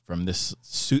benefit from this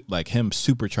like him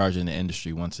supercharging the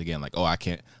industry once again? Like, I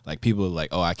can't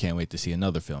wait to see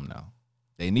another film now.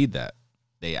 They need that.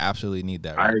 They absolutely need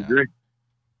that. I agree.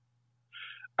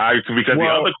 Because the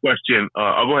other question,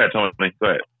 go ahead, Tony. Go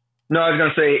ahead. No, I was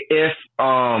going to say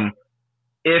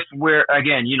if we're,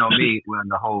 again, me, when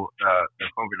the whole the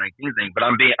COVID-19 thing, but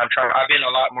I've been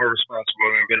a lot more responsible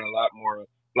and been a lot more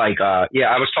like, I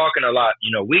was talking a lot,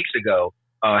 weeks ago,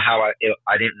 how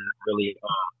I didn't really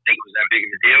think it was that big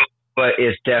of a deal, but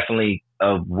it's definitely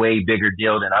a way bigger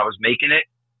deal than I was making it.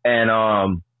 And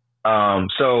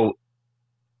so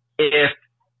if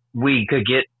we could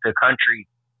get the country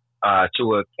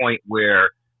to a point where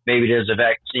maybe there's a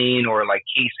vaccine or like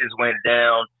cases went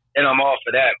down, and I'm all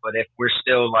for that. But if we're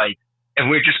still if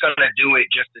we're just going to do it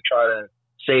just to try to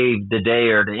save the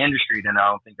day or the industry, then I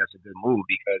don't think that's a good move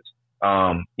because,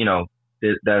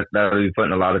 that'll be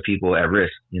putting a lot of people at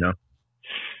risk,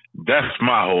 That's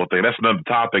my whole thing. That's another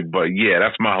topic, but yeah,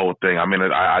 that's my whole thing. I mean,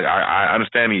 I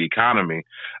understand the economy.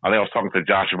 I think I was talking to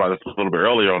Josh about this a little bit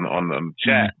earlier on the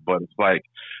chat, but it's like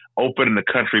opening the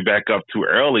country back up too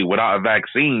early without a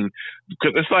vaccine,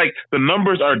 because it's like the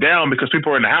numbers are down because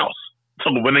people are in the house. So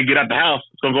when they get out the house,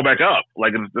 it's gonna go back up.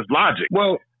 Like it's logic.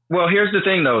 Well, here's the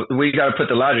thing though. We got to put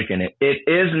the logic in it. It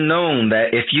is known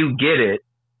that if you get it,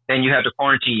 then you have to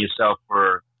quarantine yourself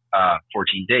for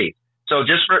 14 days. So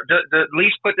just for at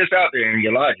least put this out there in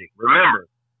your logic. Remember,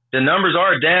 the numbers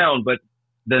are down, but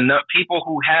people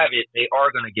who have it, they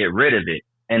are going to get rid of it.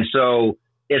 And so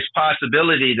it's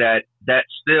possibility that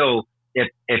still,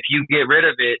 if you get rid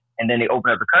of it and then they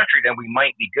open up the country, then we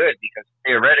might be good because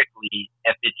theoretically,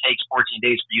 if it takes 14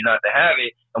 days for you not to have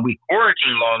it and we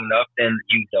quarantine long enough, then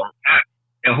you don't have it.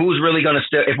 And who's really going to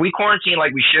if we quarantine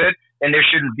like we should, then there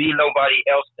shouldn't be nobody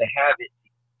else to have it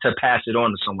to pass it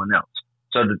on to someone else.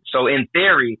 So in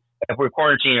theory, if we're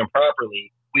quarantining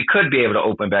properly, we could be able to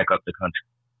open back up the country,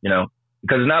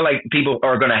 because it's not like people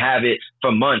are going to have it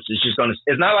for months.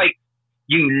 It's not like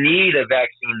you need a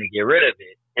vaccine to get rid of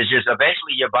it. It's just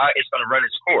eventually your body, it's going to run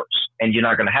its course and you're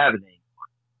not going to have it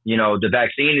anymore. The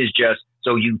vaccine is just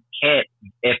so you can't,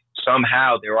 if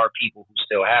somehow there are people who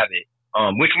still have it,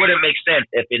 which wouldn't make sense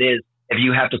if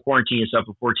you have to quarantine yourself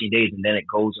for 14 days and then it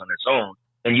goes on its own,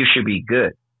 then you should be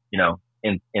good,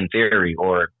 in theory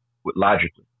or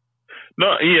logically.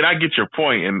 No, Ian, I get your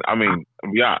point, and I mean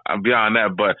beyond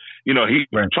that, but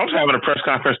Trump's having a press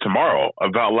conference tomorrow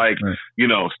about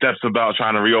steps about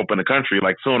trying to reopen the country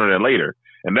like sooner than later,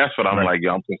 and that's what I'm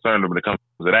I'm concerned when it comes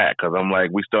to that because I'm like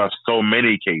we still have so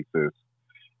many cases,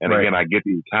 and again I get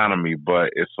the economy, but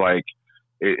it's like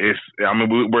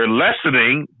we're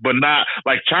lessening, but not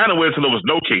like China waited until there was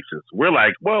no cases. We're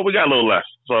like, well, we got a little less,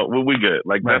 so we good.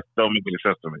 Like that don't make any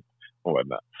sense to me or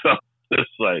whatnot. So. It's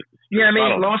like,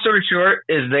 long story short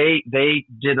is they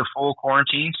did a full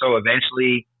quarantine. So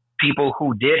eventually people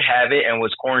who did have it and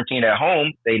was quarantined at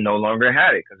home, they no longer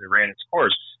had it because it ran its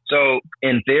course. So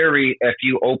in theory, if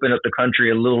you open up the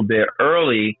country a little bit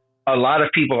early, a lot of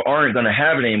people aren't going to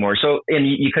have it anymore. So,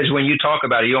 because when you talk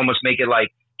about it, you almost make it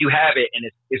like you have it and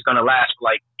it's going to last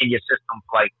like in your system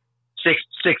for like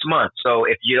six months. So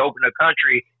if you open the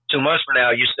country 2 months from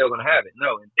now, you're still going to have it.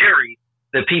 No, in theory,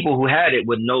 the people who had it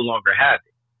would no longer have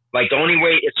it. Like the only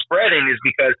way it's spreading is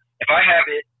because if I have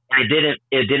it and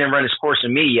it didn't run its course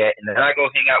in me yet, and then I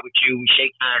go hang out with you, we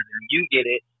shake hands, and you get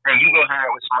it, and you go hang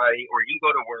out with somebody, or you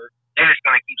go to work, then it's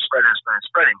gonna keep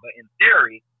spreading. But in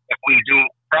theory, if we do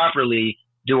properly,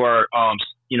 do our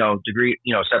degree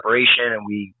separation, and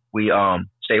we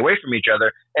stay away from each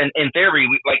other, and in theory,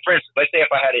 for instance, let's say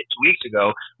if I had it 2 weeks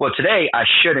ago, well today I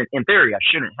shouldn't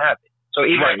have it. So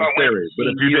even if I went,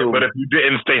 but if you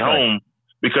didn't stay home,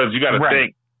 because you got to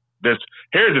think this.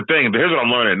 Here's the thing. Here's what I'm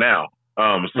learning now.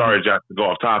 Sorry, Josh, to go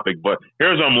off topic, but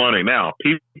here's what I'm learning now.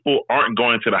 People aren't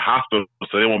going to the hospital,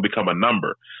 so they won't become a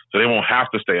number, so they won't have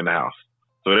to stay in the house.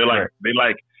 So they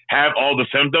have all the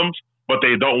symptoms, but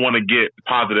they don't want to get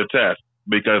positive tests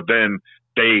because then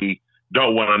they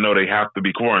don't want to know they have to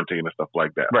be quarantined and stuff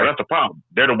like that. Right. So that's the problem.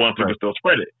 They're the ones who can still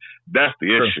spread it. That's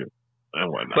the issue and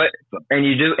whatnot. But and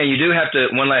you do have to,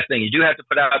 one last thing, you do have to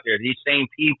put out there, these same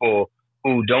people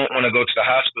who don't want to go to the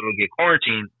hospital and get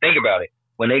quarantined, think about it.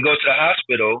 When they go to the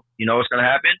hospital, you know what's going to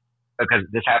happen? Because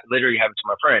this literally happened to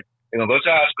my friend. They're going to go to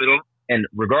the hospital, and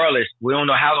regardless, we don't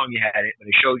know how long you had it, but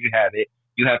it shows you have it.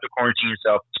 You have to quarantine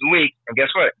yourself 2 weeks. And guess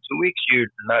what? 2 weeks, you're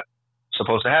not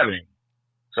supposed to have it anymore.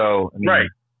 So, I mean, right.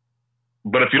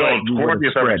 But if you don't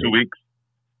quarantine yourself for 2 weeks,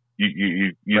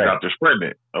 you're out there spreading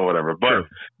it or whatever. But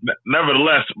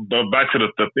nevertheless, back to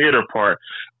the theater part.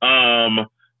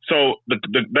 So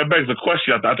that begs the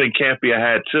question I think Campia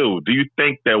had too. Do you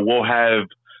think that we'll have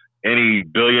any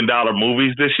billion-dollar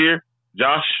movies this year,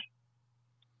 Josh?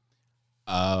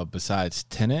 Besides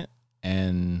Tenet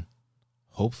and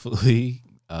hopefully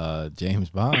James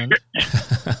Bond.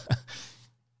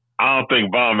 I don't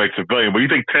think Bond makes $1 billion, but you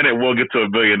think Tenet will get to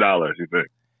 $1 billion, you think?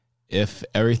 If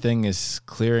everything is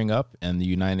clearing up in the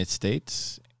United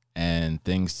States and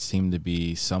things seem to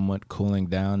be somewhat cooling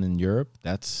down in Europe,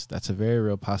 that's a very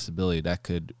real possibility that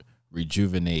could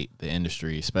rejuvenate the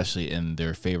industry, especially in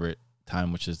their favorite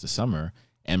time, which is the summer,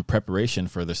 and preparation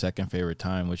for their second favorite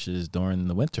time, which is during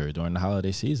the winter, during the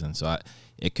holiday season. So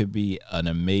it could be an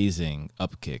amazing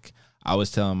upkick. I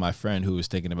was telling my friend who was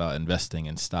thinking about investing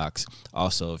in stocks,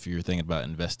 also, if you're thinking about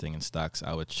investing in stocks,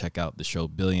 I would check out the show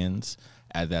Billions,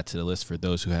 add that to the list for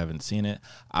those who haven't seen it.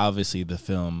 Obviously, the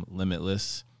film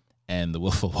Limitless and The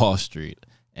Wolf of Wall Street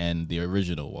and the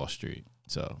original Wall Street.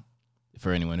 So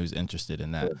for anyone who's interested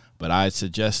in that. But I'd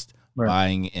suggest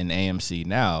buying an AMC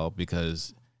now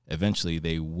because eventually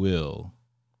they will.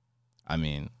 I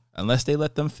mean, unless they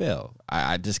let them fail.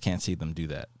 I just can't see them do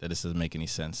that. That just doesn't make any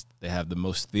sense. They have the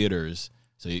most theaters,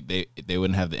 so they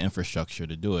wouldn't have the infrastructure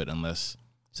to do it unless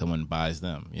someone buys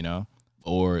them, you know?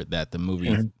 Or that the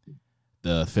movie,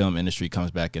 the film industry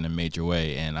comes back in a major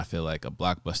way, and I feel like a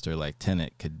blockbuster like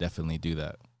Tenet could definitely do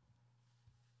that.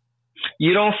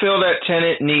 You don't feel that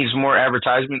Tenet needs more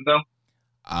advertisement, though?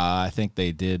 I think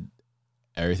they did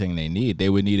everything they need. They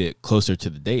would need it closer to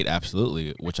the date,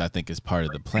 absolutely, which I think is part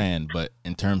of the plan. But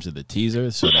in terms of the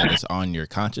teaser, so that it's on your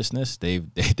consciousness, they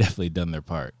definitely done their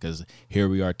part because here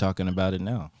we are talking about it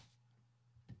now.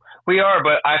 We are,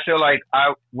 but I feel like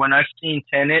when I seen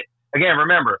Tenet, again,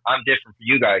 remember, I'm different from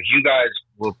you guys. You guys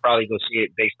will probably go see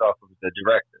it based off of the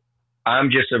director. I'm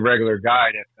just a regular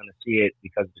guy that's going to see it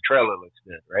because the trailer looks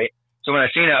good, right? So when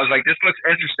I seen it, I was like, this looks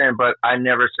interesting, but I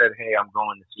never said, hey, I'm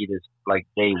going to see this like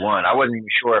day one. I wasn't even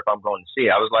sure if I'm going to see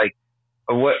it. I was like,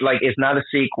 what? Like, it's not a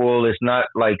sequel. It's not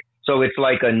like, so it's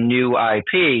like a new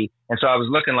IP. And so I was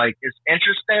looking like, it's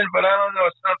interesting, but I don't know,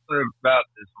 something about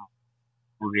this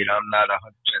movie that I'm not 100%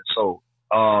 sold.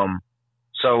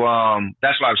 So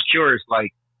that's why I was curious. Like,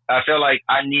 I feel like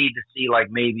I need to see like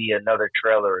maybe another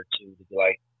trailer or two to be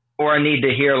like, or I need to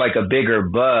hear like a bigger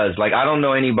buzz. Like, I don't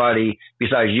know anybody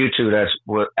besides you two that's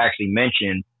will actually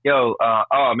mention, oh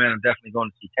man, I'm definitely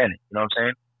going to see Tenet. You know what I'm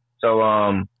saying?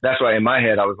 So that's why in my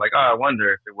head I was like, I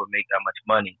wonder if it would make that much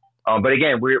money. But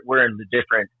again, we're in the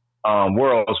different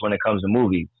worlds when it comes to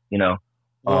movies. You know.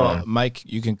 Well, Mike,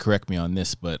 you can correct me on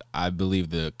this, but I believe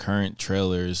the current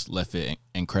trailers left it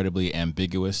incredibly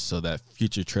ambiguous, so that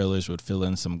future trailers would fill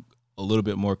in a little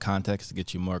bit more context to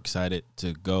get you more excited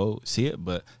to go see it.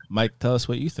 But Mike, tell us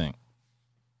what you think.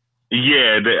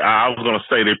 Yeah, I was going to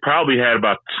say they probably had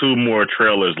about 2 more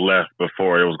trailers left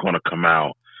before it was going to come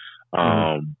out.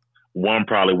 One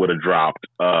probably would have dropped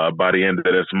by the end of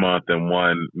this month and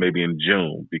one maybe in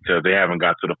June because they haven't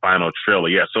got to the final trailer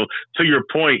yet. So to your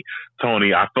point,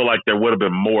 Tony, I feel like there would have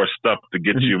been more stuff to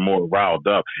get you more riled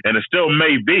up. And it still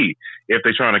may be if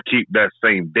they're trying to keep that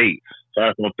same date. So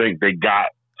I don't think they got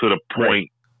to the point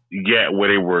yet where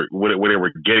they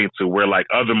were getting to, where like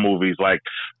other movies like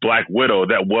Black Widow,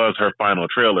 that was her final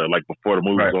trailer, like before the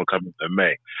movie was going to come into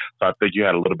May. So I think you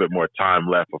had a little bit more time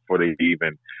left before they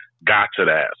even got to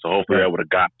that. So hopefully that would have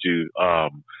got you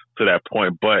to that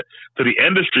point. But to the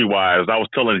industry wise, I was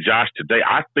telling Josh today,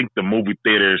 I think the movie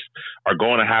theaters are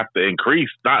going to have to increase,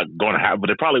 not going to have, but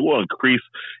they probably will increase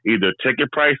either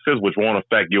ticket prices, which won't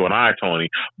affect you and I, Tony,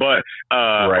 but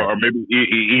or maybe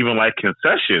even like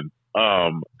concessions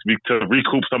to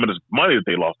recoup some of this money that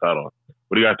they lost out on.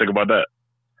 What do you guys think about that?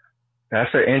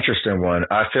 That's an interesting one.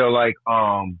 I feel like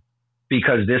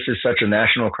because this is such a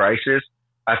national crisis,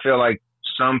 I feel like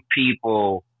some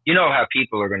people, you know how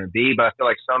people are going to be, but I feel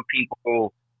like some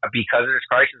people, because of this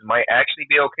crisis, might actually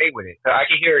be okay with it. I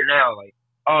can hear it now, like,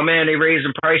 oh man, they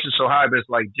raising prices so high, but it's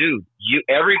like, dude,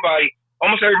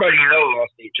 almost everybody you know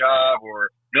lost their job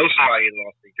or know somebody that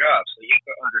lost their job, so you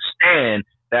can understand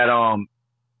that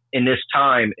in this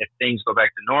time, if things go back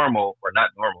to normal, or not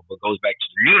normal, but goes back to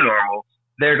the new normal,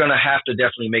 they're going to have to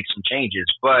definitely make some changes.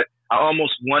 But I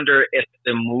almost wonder if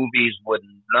the movies would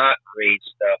not grade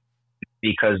stuff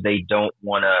because they don't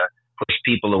want to push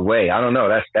people away. I don't know.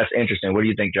 That's interesting. What do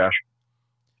you think, Josh?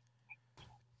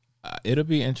 It'll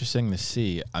be interesting to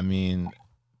see. I mean,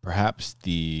 perhaps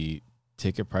the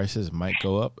ticket prices might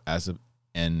go up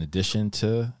in addition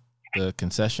to the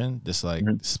concession, just like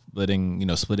splitting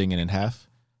it in half.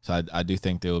 So I do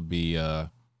think there will be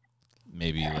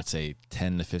maybe, let's say,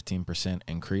 10 to 15%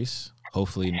 increase.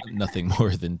 Hopefully nothing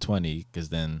more than 20, because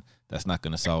then that's not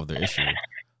going to solve their issue.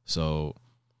 So,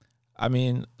 I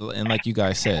mean, and like you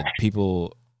guys said,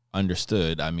 people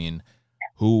understood. I mean,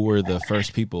 who were the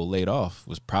first people laid off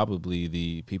was probably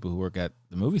the people who work at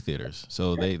the movie theaters.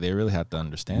 So they really had to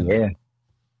understand that.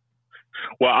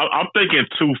 Well, I'm thinking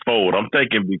twofold. I'm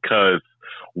thinking because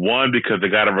they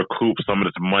got to recoup some of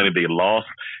this money they lost,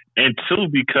 and two,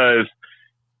 because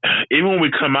even when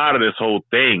we come out of this whole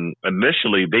thing,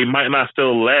 initially, they might not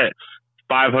still let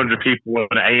 500 people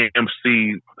in an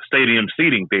AMC stadium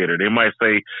seating theater. They might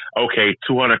say, okay,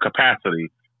 200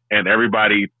 capacity and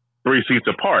everybody 3 seats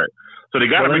apart. So they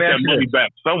got to make that money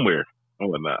back somewhere and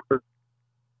whatnot.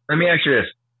 Let me ask you this.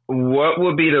 What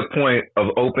would be the point of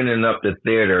opening up the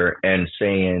theater and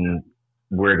saying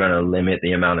we're going to limit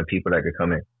the amount of people that could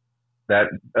come in? That,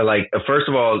 like, first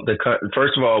of all,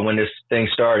 when this thing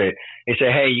started, they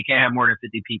said, hey, you can't have more than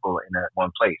 50 people in that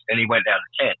one place. Then he went down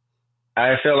to 10.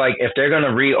 I feel like if they're going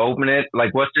to reopen it,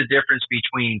 like, what's the difference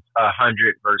between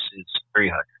 100 versus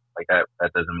 300? Like,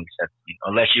 that doesn't make sense to me.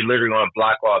 Unless you literally want to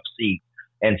block off seats.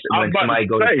 And when somebody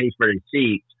goes to pay for the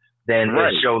seats, then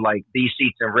let's show, like, these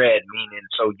seats in red, meaning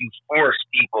so you force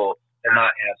people to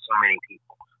not have so many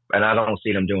people. And I don't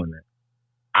see them doing that.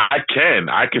 I can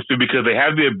see, because they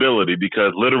have the ability,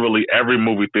 because literally every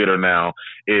movie theater now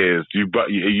is you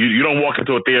don't walk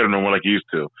into a theater no more like you used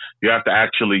to. You have to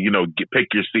actually, pick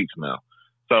your seats now.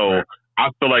 So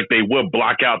I feel like they would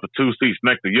block out the 2 seats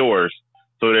next to yours.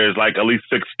 So there's like at least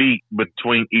 6 feet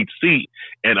between each seat,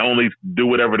 and only do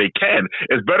whatever they can.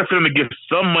 It's better for them to get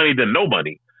some money than no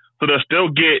money. So they'll still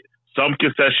get some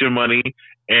concession money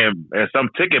and some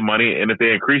ticket money, and if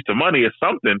they increase the money, it's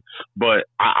something. But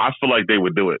I feel like they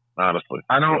would do it, honestly.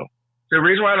 I don't. The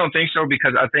reason why I don't think so,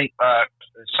 because I think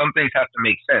some things have to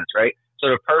make sense, right? So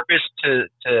the purpose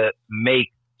to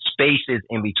make spaces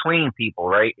in between people,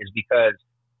 right, is because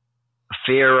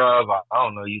fear of, I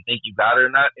don't know, you think you got it or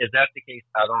not. If that's the case,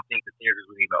 I don't think the theaters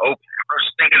would even open. First,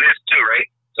 think of this too, right?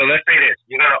 So let's say this.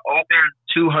 You're going to open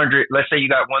 200. Let's say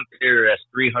you got one theater that's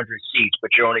 300 seats,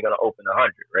 but you're only going to open 100,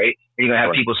 right? And you're going to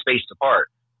have people spaced apart.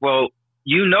 Well,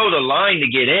 the line to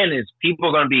get in is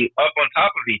people are going to be up on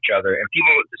top of each other, and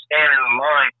people to stand in the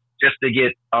line just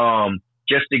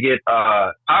to get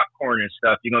popcorn and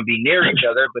stuff. You're going to be near each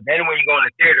other, but then when you go in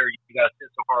the theater, you got to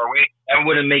sit so far away. That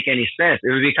wouldn't make any sense.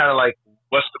 It would be kind of like,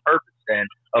 what's the purpose then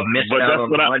of missing out on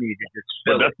the money to just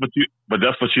fill it? But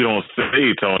that's what you don't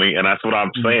see, Tony, and that's what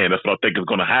I'm saying. That's what I think is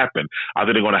going to happen. I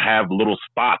think they're going to have little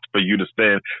spots for you to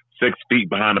stand 6 feet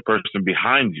behind the person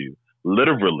behind you,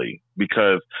 literally,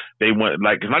 because they want,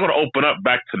 like, it's not going to open up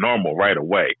back to normal right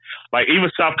away. Like,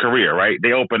 even South Korea, right?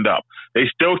 They opened up. They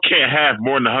still can't have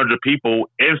more than 100 people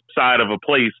inside of a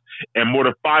place and more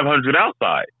than 500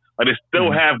 outside. Like, they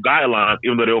still have guidelines,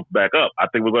 even though they open back up. I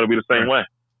think we're going to be the same way.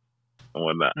 And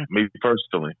whatnot. Me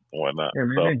personally, and whatnot. Yeah,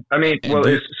 so. I mean, well,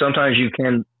 sometimes you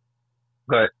can.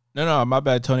 Go ahead. No, my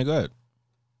bad, Tony. Go ahead.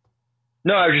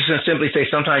 No, I was just going to simply say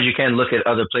sometimes you can look at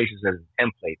other places as a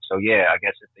template. So, yeah, I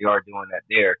guess if they are doing that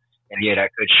there, and yeah,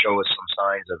 that could show us some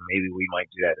signs of maybe we might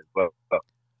do that as well.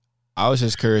 I was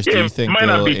just curious, do you think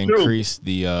they'll increase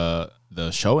the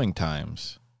showing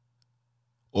times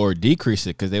or decrease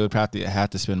it, because they would have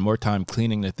to spend more time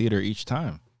cleaning the theater each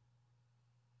time?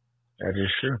 That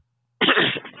is true.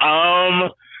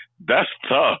 That's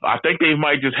tough. I think they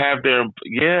might just have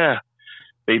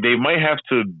they might have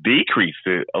to decrease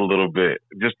it a little bit,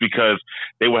 just because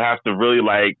they would have to really,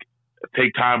 like,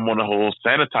 take time on the whole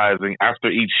sanitizing after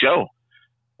each show.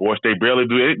 Or if they barely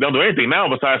don't do anything now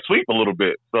besides sweep a little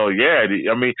bit. So yeah,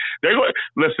 I mean, they're going.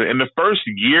 Listen, in the first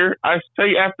year, I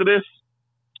say after this,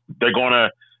 they're gonna,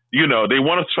 they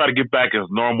want to try to get back as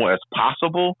normal as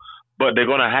possible, but they're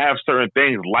gonna have certain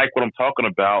things like what I'm talking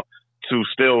about to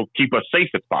still keep us safe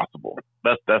as possible.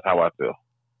 That's how I feel.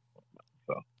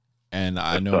 So, and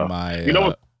I know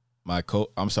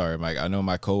I'm sorry, Mike. I know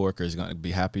my coworker is going to be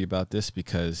happy about this,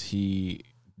 because he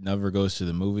never goes to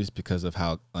the movies because of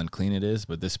how unclean it is.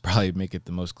 But this probably make it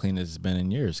the most clean it's been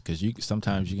in years, because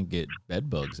sometimes you can get bed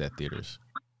bugs at theaters.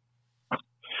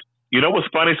 You know what's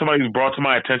funny? Somebody brought to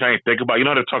my attention. I didn't think about. You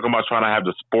know they're talking about trying to have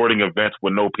the sporting events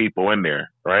with no people in there,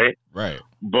 right? Right.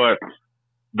 But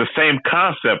the same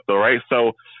concept, though, right?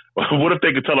 So, what if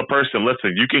they could tell a person,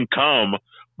 listen, you can come,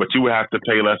 but you would have to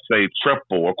pay, let's say,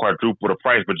 triple or quadruple the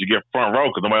price, but you get front row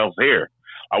because nobody else is here.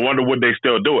 I wonder would they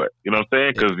still do it? You know what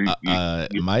I'm saying?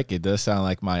 Because Mike, it does sound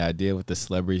like my idea with the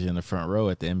celebrities in the front row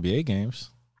at the NBA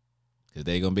games, because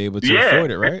they're gonna be able to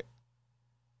afford it, right?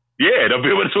 Yeah, they'll be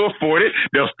able to afford it.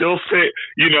 They'll still sit,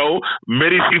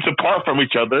 many seats apart from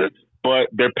each other, but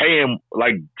they're paying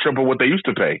like triple what they used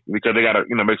to pay because they gotta,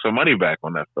 make some money back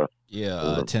on that stuff.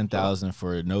 Yeah, 10,000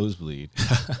 for a nosebleed.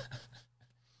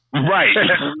 Right.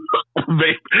 But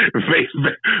it's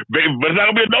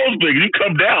not gonna be a nosebleed. You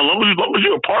come down, as long as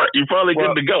you're apart, you're probably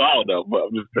good to go. I don't know. But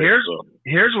I'm just saying,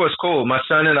 here's what's cool. My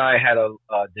son and I had a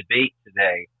debate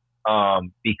today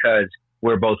because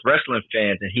we're both wrestling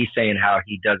fans, and he's saying how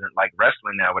he doesn't like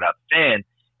wrestling now without the fans,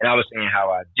 and I was saying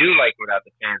how I do like without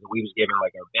the fans, and we was giving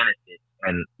like our benefits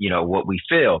and what we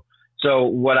feel. So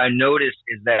what I noticed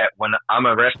is that when I'm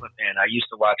a wrestling fan, I used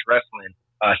to watch wrestling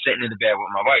sitting in the bed with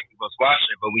my wife. We both watching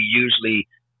it, but we usually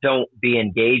don't be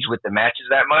engaged with the matches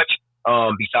that much.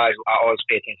 Besides, I always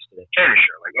pay attention to the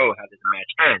finisher, like, oh, how did the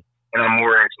match end? And I'm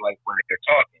more into like when they're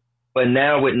talking. But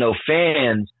now with no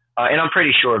fans, and I'm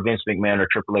pretty sure Vince McMahon or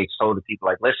Triple H told the people,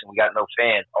 like, listen, we got no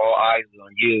fans. All eyes are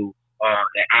on you.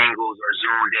 The angles are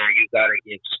zoomed in. You got to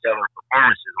give stellar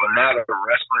performances. Well, now the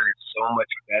wrestling is so much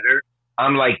better.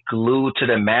 I'm like glued to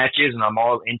the matches, and I'm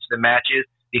all into the matches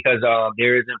because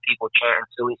there isn't people chanting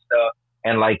silly stuff.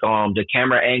 And like the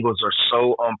camera angles are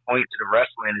so on point to the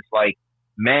wrestling. It's like,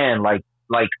 man,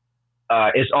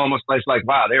 it's almost like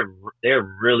wow, they're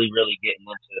really getting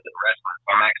into the wrestling. So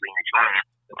I'm actually enjoying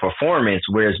the performance.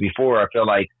 Whereas before, I feel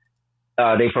like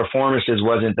their performances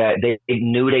wasn't that they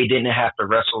knew they didn't have to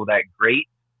wrestle that great.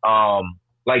 All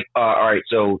right,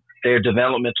 so their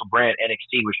developmental brand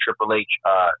NXT, which Triple H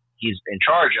he's in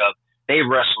charge of. They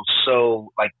wrestle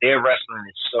so their wrestling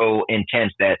is so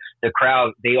intense that the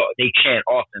crowd they chant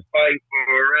often fight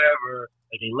forever,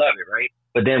 like they love it, right?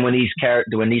 But then when these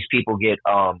people get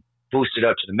boosted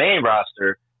up to the main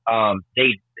roster,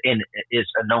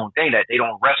 it's a known thing that they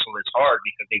don't wrestle as hard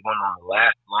because they want to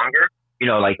last longer.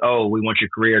 We want your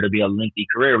career to be a lengthy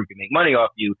career. We can make money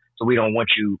off you, so we don't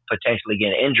want you potentially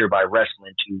getting injured by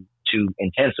wrestling too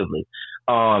intensively.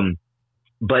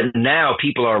 But now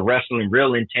people are wrestling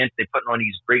real intense. They're putting on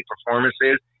these great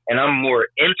performances, and I'm more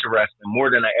into wrestling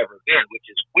more than I ever been, which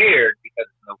is weird because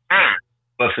it's no fans.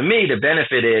 But for me, the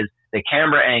benefit is the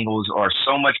camera angles are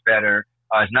so much better.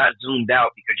 It's not zoomed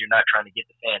out because you're not trying to get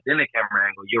the fans in the camera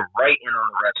angle. You're right in on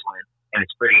the wrestling, and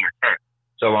it's pretty intense.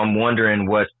 So I'm wondering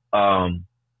what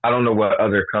I don't know what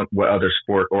other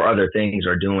sport or other things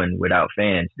are doing without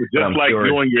fans. Just like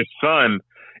you and your son.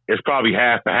 It's probably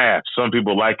half and half. Some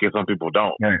people like it, some people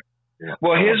don't. Yeah.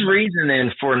 Well, his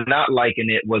reasoning for not liking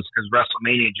it was because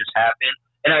WrestleMania just happened,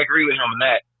 and I agree with him on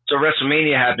that. So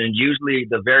WrestleMania happened. Usually,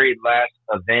 the very last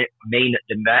event,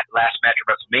 last match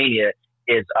of WrestleMania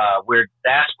is where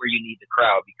you need the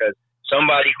crowd because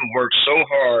somebody who worked so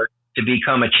hard to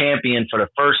become a champion for the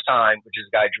first time, which is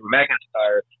the guy Drew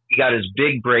McIntyre, he got his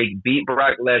big break, beat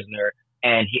Brock Lesnar,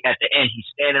 and at the end he's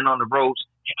standing on the ropes,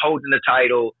 holding the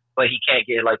title. But he can't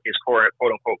get like his quote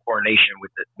unquote coronation with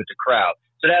the crowd.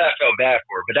 So that I felt bad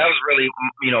for. But that was really,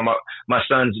 my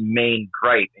son's main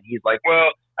gripe. And he's like,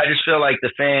 well, I just feel like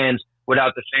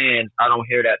without the fans, I don't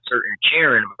hear that certain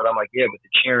cheering. But I'm like, yeah, but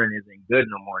the cheering isn't good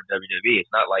no more in WWE.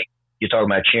 It's not like you're talking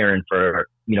about cheering for,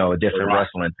 a different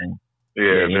wrestling thing.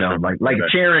 Yeah, like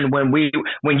cheering when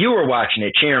you were watching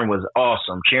it, cheering was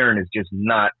awesome. Cheering is just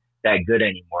not that good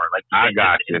anymore. Like I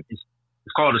got you.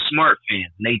 It's called a smart fan.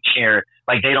 And they cheer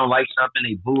like they don't like something,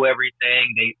 they boo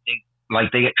everything. They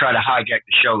try to hijack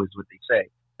the show is what they say.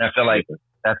 And I feel like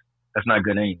that's not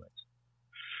good anyways.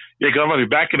 Yeah, because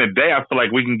back in the day, I feel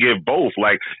like we can get both.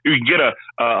 Like you can get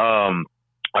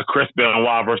a Chris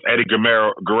Benoit versus Eddie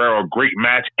Guerrero great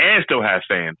match and still have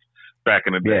fans back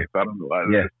in the day. So I don't know.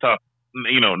 It's tough.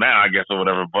 Now I guess or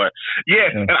whatever, but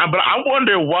but I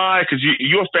wonder why, because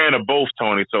you're a fan of both,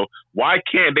 Tony. So why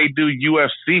can't they do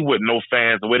UFC with no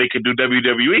fans the way they could do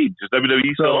WWE? Just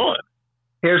WWE still on.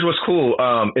 Here's what's cool.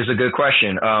 It's a good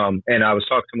question. And I was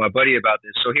talking to my buddy about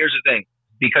this. So here's the thing,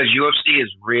 because UFC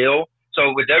is real.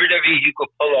 So with WWE, you could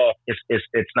pull off.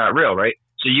 It's not real, right?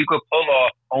 So you could pull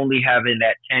off only having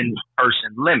that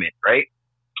 10-person limit, right,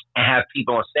 and have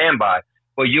people on standby.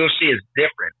 But UFC is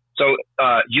different. So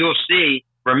UFC,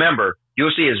 remember,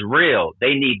 UFC is real.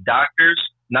 They need doctors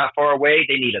not far away.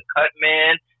 They need a cut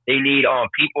man. They need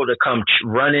people to come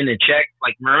run in and check.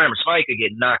 Like, remember, somebody could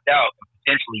get knocked out and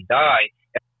potentially die.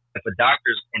 if the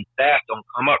doctors and staff don't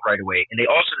come up right away. And they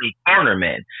also need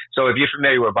cornermen. So if you're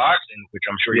familiar with boxing, which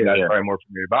I'm sure you guys are probably more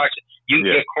familiar with boxing,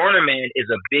 your cornerman is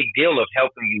a big deal of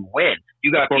helping you win.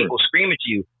 You got people screaming to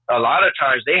you. A lot of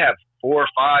times they have 4,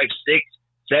 5, 6,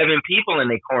 7 people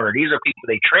in their corner. These are people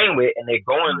they train with, and they're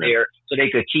going there so they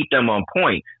could keep them on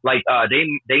point. Like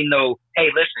they know,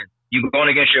 hey, listen, you going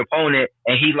against your opponent,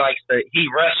 and he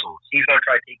wrestles. He's gonna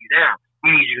try to take you down.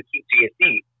 We need you to keep to your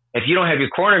feet. If you don't have your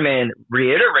cornerman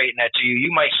reiterating that to you,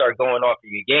 you might start going off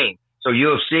of your game. So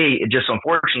UFC, just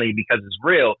unfortunately, because it's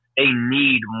real, they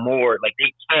need more. Like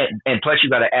they can't, and plus you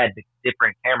got to add the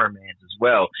different cameramans as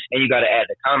well, and you got to add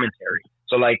the commentary.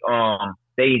 So like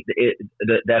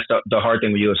that's the hard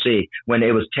thing with UFC. When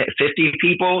it was 50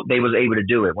 people, they was able to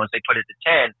do it. Once they put it to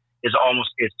 10, it's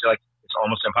almost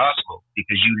impossible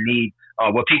because you need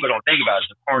what people don't think about is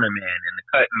the cornerman and the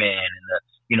cut man and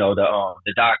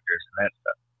the doctors and that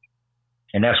stuff.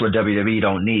 And that's what WWE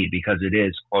don't need because it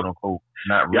is quote unquote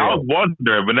not real. Yeah, I was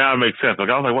wondering, but now it makes sense. Like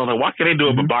I was like, well, why can they do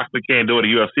it, but boxing can't do it, the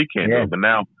UFC can't do it? But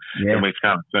now it makes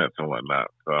kind of sense and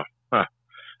whatnot. So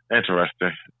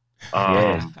interesting.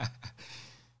 Because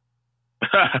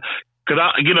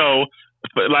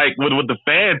like with the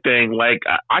fan thing, like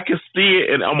I can see it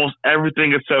in almost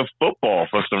everything except football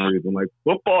for some reason. Like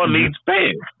football needs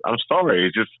fans. I'm sorry,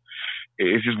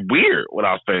 it's just weird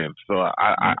without fans. So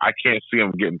I can't see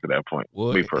them getting to that point.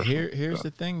 Well, here's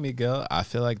the thing, Miguel. I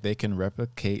feel like they can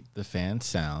replicate the fan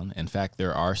sound. In fact,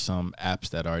 there are some apps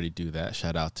that already do that.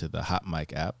 Shout out to the Hot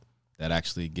Mic app that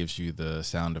actually gives you the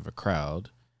sound of a crowd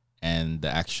and the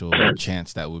actual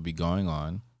chants that would be going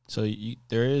on. So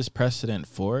there is precedent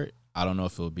for it. I don't know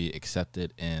if it will be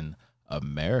accepted in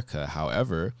America.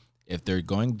 However, if they're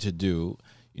going to do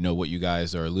what you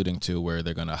guys are alluding to, where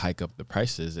they're going to hike up the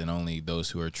prices and only those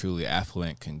who are truly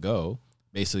affluent can go,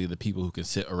 basically the people who can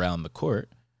sit around the court,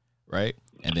 right?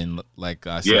 And then, like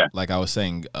I said, like I was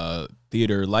saying,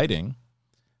 theater lighting,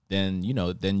 then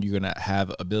you're going to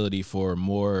have ability for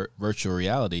more virtual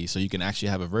reality, so you can actually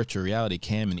have a virtual reality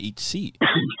cam in each seat.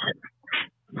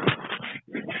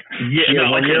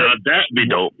 That'd be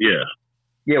dope.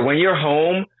 Yeah, when you're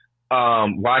home,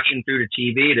 watching through the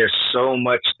TV, there's so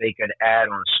much they could add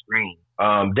on screen.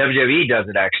 WWE does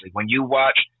it actually. When you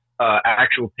watch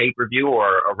actual pay-per-view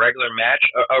or a regular match,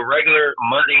 a regular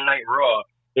Monday Night Raw,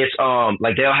 it's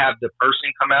like they'll have the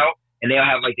person come out and they'll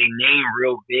have like their name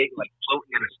real big, like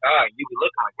floating in the sky. You be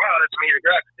looking like, wow, that's Major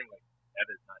Graphics. Thing like that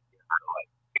is not like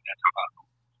that's impossible.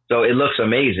 So it looks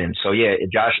amazing. So yeah,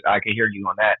 Josh, I can hear you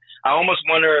on that. I almost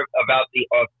wonder about the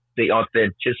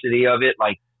authenticity of it,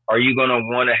 like. Are you going to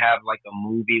want to have like a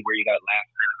movie where you got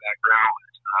laughing in the background and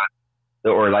it's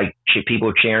not, or like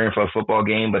people cheering for a football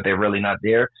game, but they're really not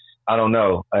there? I don't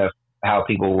know how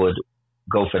people would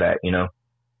go for that,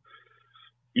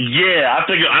 Yeah, I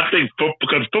think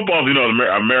because football,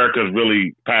 America is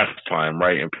really pastime,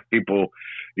 right? And people,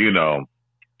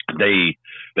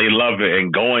 they love it,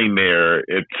 and going there,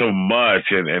 it's so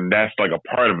much, and that's like a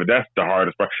part of it. That's the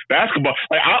hardest part. Basketball,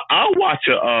 like I'll watch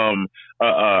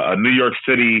a New York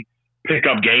City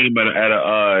pickup game at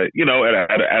a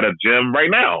gym right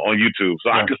now on YouTube, so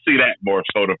I can see that more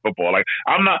so than football. Like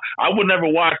I would never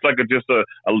watch like just a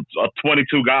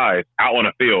 22 guys out on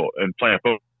a field and playing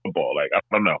football. Like I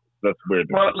don't know, that's weird.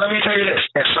 Well, let me tell you this: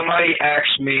 if somebody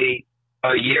asked me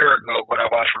a year ago when I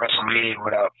watched WrestleMania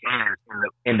without fans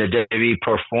in the WWE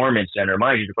Performance Center.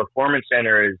 Mind you, the Performance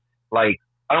Center is like,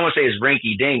 I don't want to say it's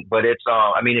rinky dink, but it's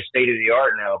it's state of the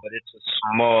art now, but it's a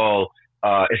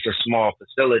small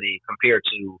facility compared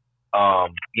to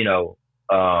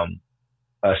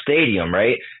a stadium,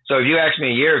 right? So if you asked me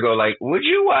a year ago, like, would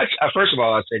you watch? First of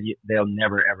all, I said they'll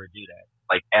never ever do that,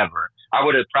 like ever. I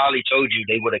would have probably told you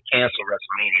they would have canceled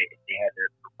WrestleMania if they had their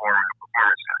Performance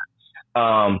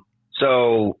Center.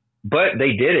 But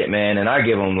they did it, man, and I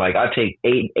give them I take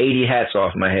 80 hats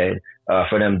off my head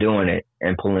for them doing it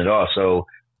and pulling it off. So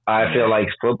I feel like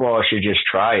football should just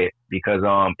try it because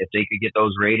if they could get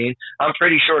those ratings, I'm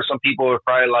pretty sure some people are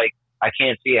probably like, I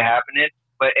can't see it happening.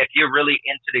 But if you're really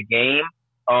into the game,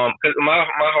 because my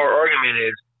whole argument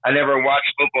is I never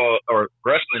watched football or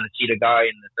wrestling to see the guy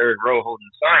in the third row holding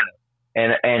the sign up.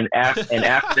 And after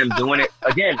them doing it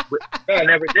again, I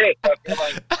never did. So I feel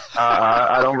like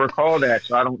I don't recall that,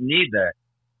 so I don't need that.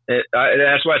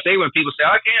 That's why I say when people say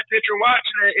I can't picture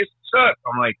watching it, it sucks.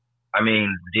 I'm like,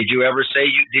 did you ever say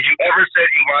you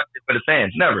watched it for the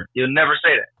fans? Never. You'll never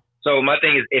say that. So my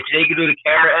thing is, if they could do the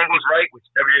camera angles right, which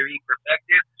WWE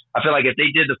perfected, I feel like if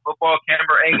they did the football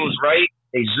camera angles right,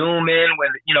 they zoom in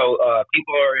when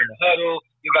people are in the huddle,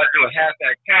 you're about to do a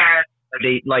halfback pass.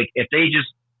 If they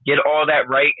just get all that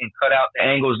right and cut out the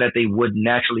angles that they would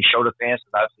naturally show to fans,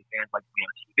 because obviously fans like to be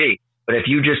on TV. But if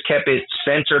you just kept it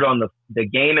centered on the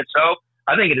game itself,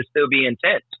 I think it'd still be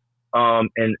intense. And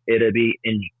it'd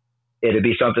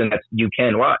be something that you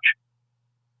can watch.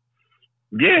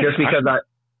 Yeah. Just because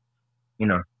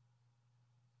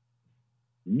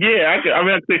Yeah, I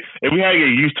think if we had to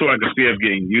get used to it, I could see us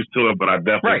getting used to it. But I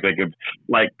definitely think it's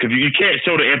because you can't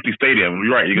show the empty stadium.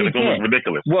 You're right. You're going to look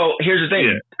ridiculous. Well, here's the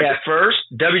thing. Yeah. At first,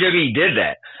 WWE did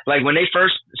that. Like when they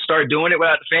first started doing it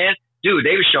without the fans, dude,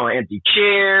 they were showing empty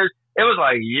chairs. It was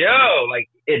like, yo, like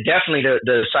it definitely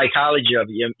the psychology of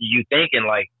you thinking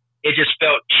like it just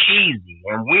felt cheesy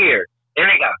and weird. Then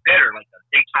it got better. Like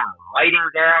they turned the lighting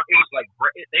down. It was like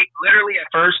they literally at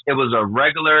first it was a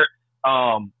regular.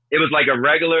 It was like a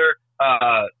regular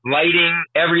lighting,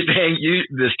 everything.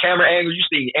 This camera angle, you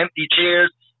see empty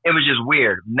chairs. It was just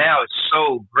weird. Now it's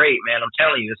so great, man. I'm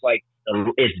telling you, it's like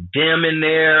it's dim in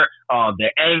there. The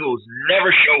angles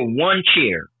never show one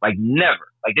chair, like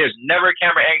never. Like there's never a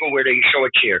camera angle where they show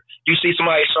a chair. You see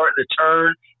somebody starting to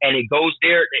turn and it goes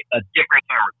there, a different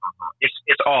camera comes on.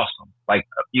 It's awesome. Like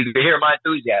you can hear my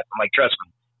enthusiasm. Like trust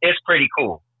me, it's pretty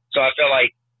cool. So I feel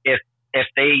like if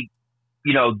they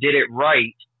did it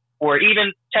right. Or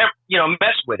even,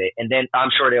 mess with it, and then I'm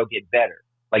sure they'll get better.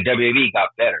 Like WWE got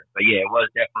better, but yeah, it was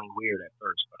definitely weird at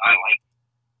first, but I like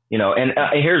it. And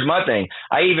here's my thing.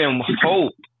 I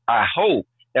hope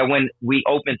that when we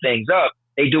open things up,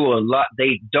 they do a lot.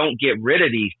 They don't get rid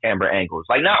of these camera angles.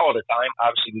 Like not all the time.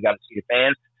 Obviously, we got to see the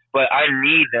fans, but I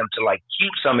need them to like keep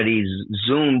some of these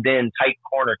zoomed in tight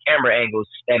corner camera angles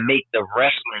that make the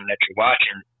wrestling that you're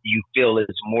watching you feel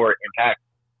is more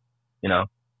impactful.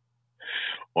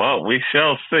 Well, we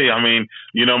shall see. I mean,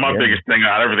 my biggest thing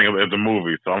out of everything is the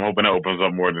movie, so I'm hoping it opens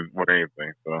up more than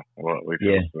anything. So, we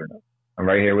shall see. I'm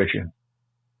right here with you.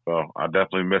 So, I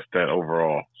definitely missed that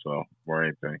overall. So, more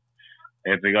anything.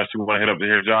 Anything else you want to hit up to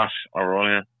here, Josh? Or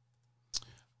Roland?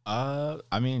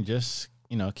 I mean, just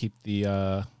keep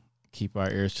our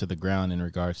ears to the ground in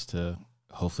regards to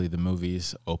hopefully the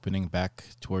movies opening back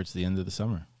towards the end of the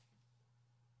summer.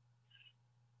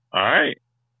 All right.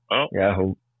 Oh. Yeah, I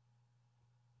hope.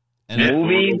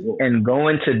 Movies and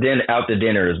going out to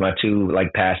dinner is my two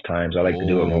pastimes. I like to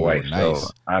do it with my wife, nice.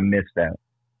 So I miss that.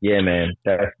 Yeah, man.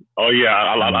 I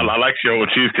like your old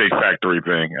Cheesecake Factory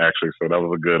thing actually. So that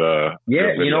was a good.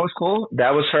 You know what's cool?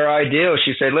 That was her ideal.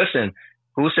 She said, "Listen,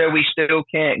 who said we still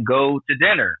can't go to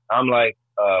dinner?" I'm like,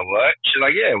 "What?" She's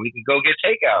like, "Yeah, we can go get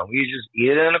takeout. We just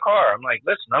eat it in the car." I'm like,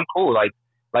 "Listen, I'm cool.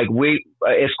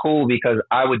 It's cool because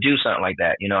I would do something like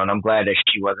that, and I'm glad that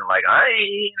she wasn't like, I ain't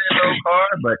eating in no car.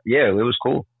 But yeah, it was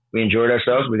cool. We enjoyed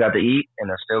ourselves. We got to eat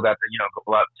and I still got to,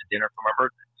 go out to dinner for my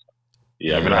birthday.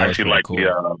 Yeah, I mean, I actually like cool.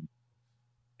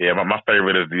 My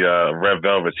favorite is the red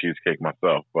velvet cheesecake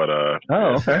myself. But oh,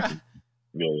 okay.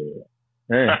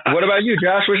 Yeah. What about you,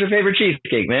 Josh? What's your favorite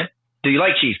cheesecake, man? Do you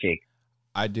like cheesecake?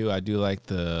 I do like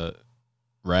the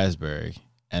raspberry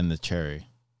and the cherry.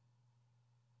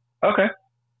 Okay.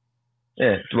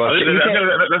 Yeah, well,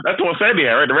 that's the one Sandy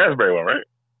had, right? The raspberry one, right?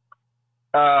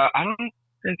 I don't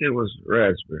think it was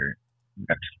raspberry.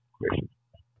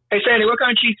 Hey, Sandy, what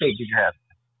kind of cheesecake did you have?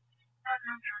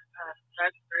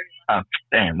 Raspberry. Oh,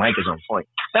 damn, Mike is on point.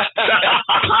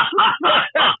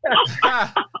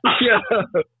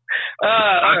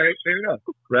 All right, fair enough.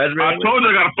 Raspberry. I told you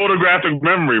I got a photographic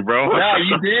memory, bro. No,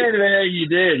 you did, man. You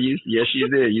did. Yes, you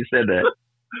did. You said that.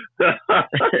 If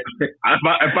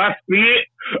I see it,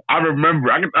 I remember.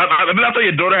 Did I tell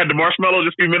your daughter had the marshmallow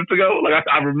just a few minutes ago?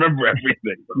 I remember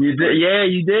everything. You did, yeah,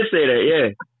 you did say that,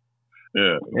 yeah.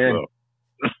 Yeah. So,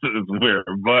 it's weird,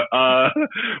 but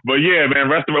yeah, man.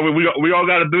 Rest of it, we all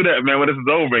got to do that, man. When this is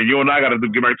over, you and I got to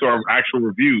get back to our actual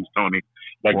reviews, Tony.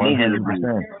 100%. Movie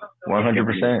reviews.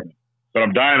 100%. But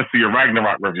I'm dying to see a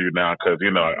Ragnarok review now because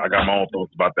I got my own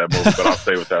thoughts about that movie. But I'll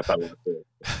stay with that.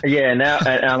 Yeah, now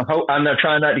I'm not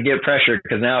trying not to get pressured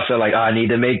because now I feel like I need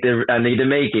to make it,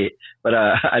 but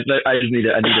I need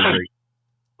a break.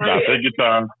 Nah, take your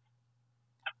time.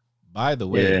 By the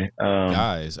way,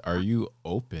 guys, are you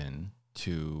open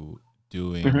to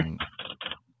doing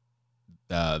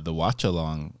the watch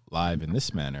along live in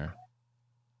this manner?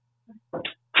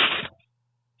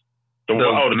 The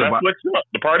Netflix,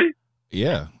 the party?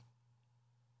 Yeah.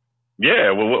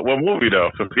 Yeah. Well, what movie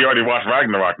though? Since he already watched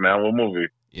Ragnarok, now what movie?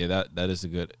 Yeah, that is a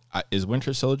good. Is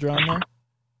Winter Soldier on there?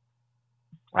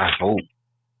 I hope.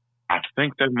 I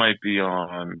think that might be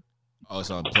on. Oh, it's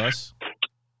on Plus.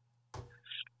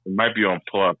 It might be on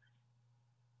Plus.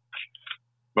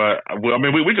 But I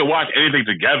mean, we could watch anything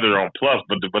together on Plus,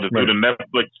 but to do the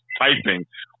Netflix type thing,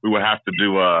 we would have to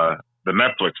do the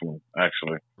Netflix one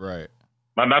actually. Right.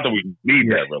 Not that we need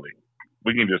that really.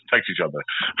 We can just text each other,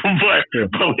 but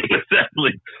we can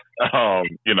definitely,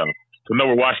 to know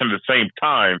we're watching at the same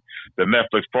time the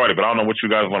Netflix party. But I don't know what you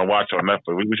guys want to watch on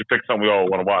Netflix. We should pick something we all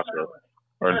want to watch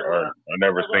or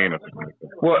never seen.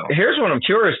 Well, here's what I'm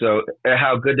curious though, at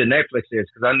how good the Netflix is,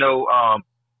 because I know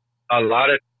a lot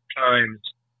of times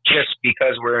just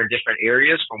because we're in different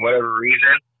areas for whatever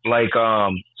reason, like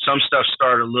some stuff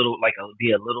start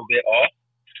be a little bit off.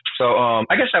 So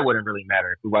I guess that wouldn't really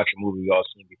matter if we watch a movie we all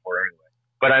seen before anyway.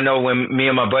 But I know when me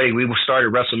and my buddy, we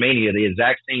started WrestleMania the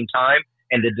exact same time,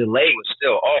 and the delay was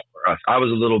still off for us. I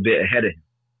was a little bit ahead of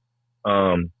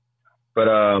him.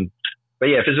 But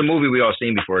yeah, if it's a movie we all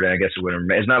seen before, then I guess it wouldn't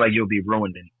matter. It's not like you'll be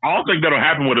ruined it. I don't think that'll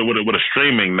happen with a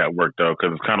streaming network though,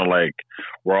 because it's kind of like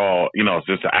we're all, it's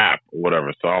just an app or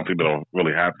whatever. So I don't think that'll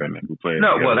really happen if we play it.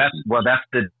 No, that's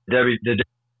the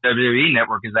WWE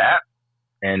network is the app,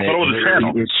 and No,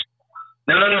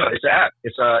 it's an app.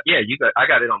 It's I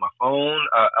got it on my phone,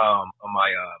 on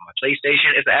my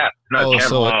PlayStation. It's an app. It's not a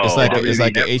channel. So it's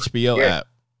like an HBO app.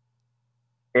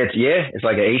 It's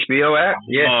like an HBO app.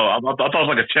 Yeah. Oh, I thought it was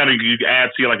like a channel you could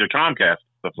add to like your Comcast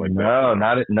stuff like that.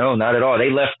 Not at all.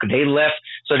 They left.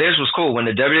 So this was cool when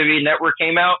the WWE Network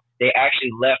came out. They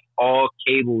actually left all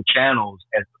cable channels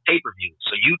as pay-per-view.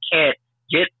 So you can't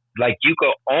get you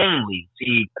could only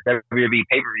see WWE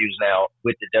pay-per-views now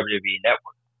with the WWE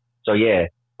Network. So yeah.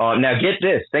 Now get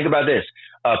this. Think about this.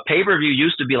 Pay-per-view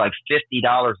used to be like $50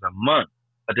 a month,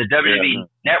 but the WWE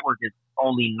Network is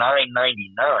only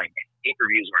 $9.99.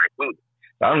 Pay-per-views were included.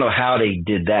 So I don't know how they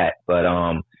did that, but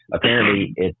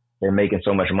apparently they're making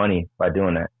so much money by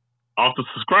doing that. Off the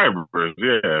subscribers,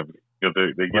 yeah, because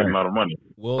they're getting a lot of money.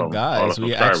 Well, guys,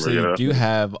 we actually do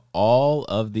have all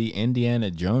of the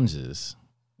Indiana Joneses,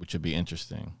 which would be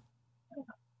interesting.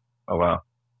 Oh wow!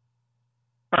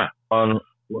 Huh. On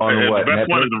what?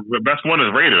 The best one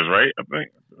is Raiders, right? I think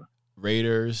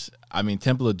Raiders. I mean,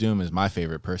 Temple of Doom is my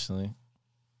favorite personally.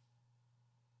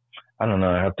 I don't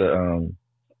know. I have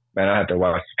to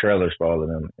watch the trailers for all of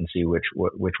them and see which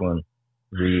one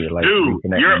really like. Dude,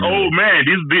 you're an old man.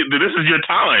 This is your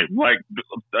time, like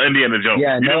Indiana Jones.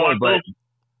 Yeah, no, but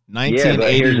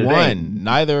 1981.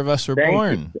 Neither of us were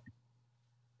born.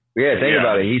 Yeah, think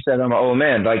about it. He said I'm an old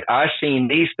man. Like I seen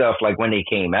these stuff like when they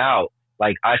came out.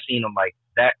 Like I seen them like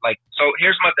that. Like so.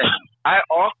 Here's my thing. I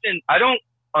don't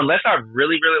unless I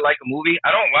really like a movie.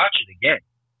 I don't watch it again.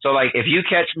 So, like, if you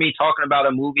catch me talking about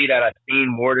a movie that I've seen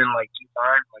more than, 2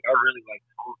 times, I really like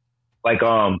the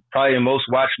movie. Probably the most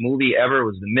watched movie ever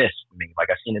was The Mist for me.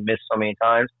 I've seen The Mist so many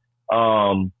times.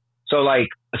 So,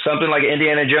 something like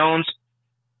Indiana Jones,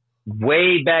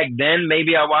 way back then,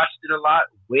 maybe I watched it a lot,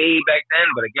 way back then.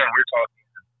 But, again, we're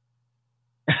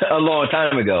talking a long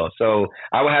time ago. So,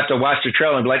 I would have to watch the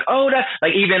trailer and be like, oh, that's,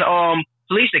 even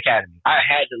Police Academy.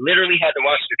 I literally had to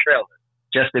watch the trailer.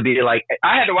 Just to be I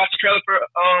had to watch the trailer for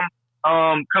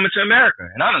Coming to America,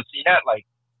 and I done seen that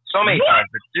so many times.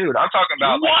 But dude, I'm talking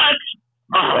about what?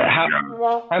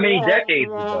 How many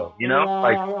decades ago?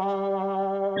 I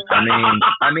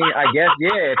guess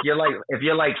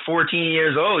I guess 14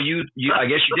 years old, I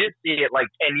guess you did see it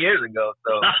 10 years ago.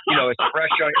 So it's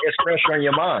fresh on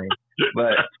your mind.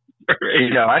 But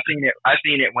I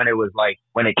seen it when it was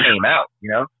when it came out.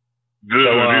 Dude,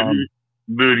 so,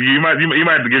 dude, you might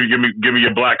have to give me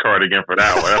your black card again for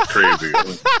that one. That's crazy.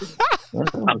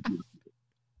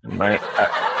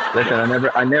 Listen,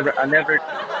 I never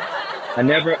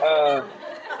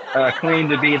claimed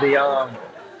to be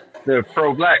the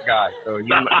pro black guy. So I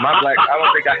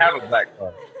don't think I have a black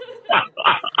card.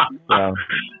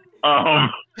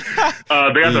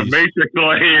 They got The Matrix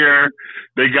on here.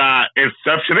 They got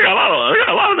Inception. They got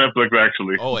a lot of Netflix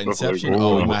actually. Oh, Inception.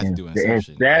 We might have to do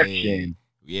Inception. Inception. Hey.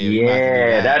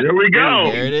 There we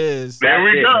go. There it is. There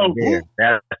we go.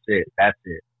 That's it.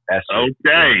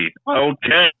 Okay.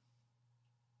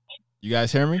 You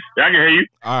guys hear me? Yeah, I can hear you.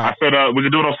 All right. I said we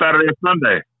can do it on Saturday and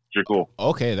Sunday. You're cool.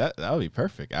 Okay, that would be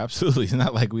perfect. Absolutely. It's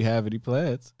not like we have any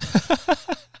plans.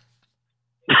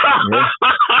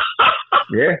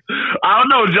 Yeah. I don't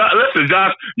know, Josh. Listen,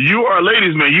 Josh, you are a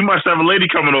ladies' man. You must have a lady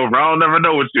coming over. I don't never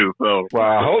know with you. So. Well,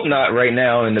 I hope not right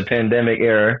now in the pandemic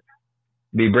era.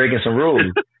 Be breaking some rules.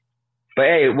 But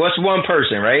hey, what's one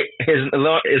person, right? It's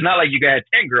not like you got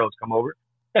 10 girls come over.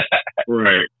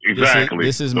 Right, exactly.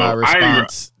 This is my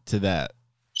response to that.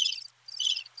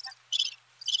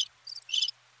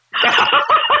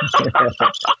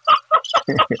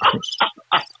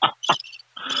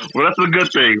 Well, that's a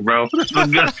good thing, bro. That's a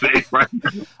good thing, right?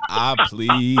 I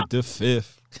plead the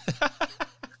fifth.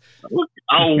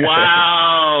 Oh,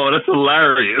 wow. That's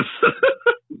hilarious.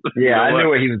 Yeah, I knew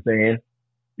what he was saying.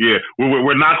 Yeah,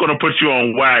 we're not going to put you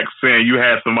on wax saying you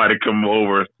had somebody come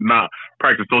over, not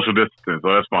practice social distancing.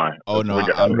 So that's fine. Oh no,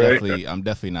 I'm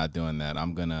definitely not doing that.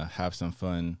 I'm gonna have some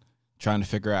fun trying to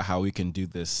figure out how we can do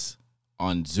this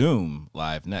on Zoom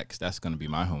live next. That's gonna be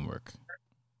my homework.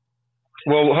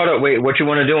 Well, hold up, wait. What you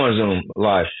want to do on Zoom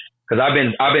live? Because I've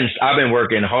been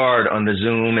working hard on the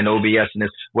Zoom and OBS and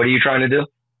this. What are you trying to do?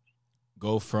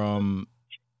 Go from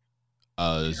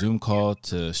a Zoom call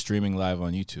to streaming live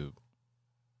on YouTube.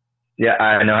 Yeah,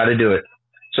 I know how to do it.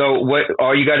 So what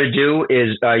all you got to do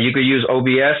is you could use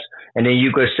OBS, and then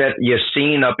you could set your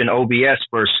scene up in OBS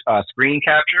for screen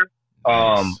capture.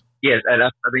 Nice. Yes, and I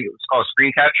think it's called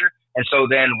screen capture. And so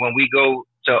then when we go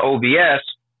to OBS,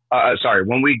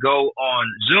 when we go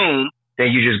on Zoom,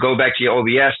 then you just go back to your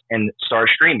OBS and start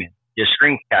streaming your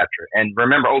screen capture. And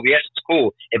remember, OBS is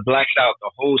cool. It blacks out the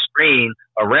whole screen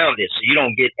around it, so you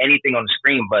don't get anything on the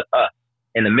screen but us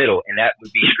in the middle, and that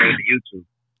would be streamed to YouTube.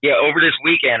 Yeah, over this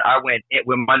weekend, I went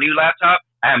with my new laptop.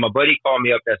 I had my buddy call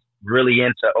me up that's really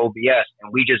into OBS,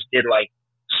 and we just did like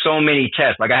so many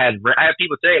tests. Like I had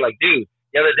people say, like, dude,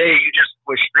 the other day you just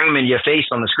were streaming your face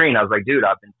on the screen. I was like, dude,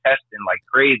 I've been testing like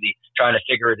crazy trying to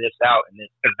figure this out, and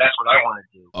because that's what I want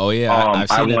to do. Oh yeah, I've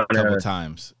seen it a couple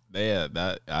times. Yeah,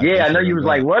 I know you was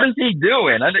like, what is he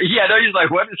doing? I know you was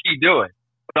like, what is he doing?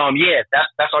 Yeah,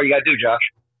 that's all you gotta do, Josh.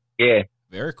 Yeah,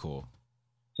 very cool.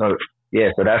 So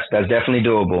that's definitely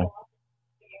doable.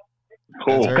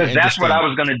 Cool, because that's what I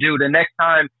was gonna do. The next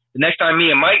time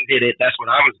me and Mike did it, that's what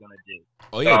I was gonna do.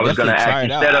 Oh yeah, so I was gonna try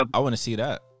it out. I want to see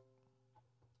that.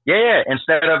 Yeah,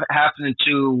 instead of having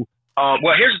to,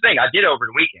 well, here's the thing. I did it over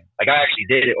the weekend. Like I actually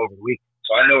did it over the weekend,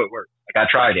 so I know it worked. Like I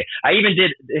tried it. I even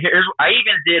did,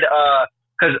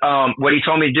 because what he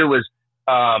told me to do was,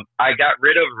 I got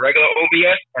rid of regular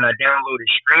OBS and I downloaded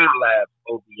Streamlabs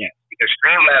OBS, because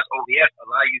Streamlabs OBS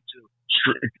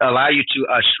allow you to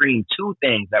stream two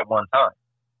things at one time.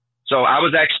 So I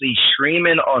was actually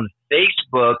streaming on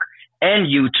Facebook and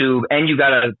YouTube, and you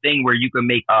got a thing where you can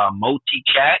make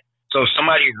multi-chat. So if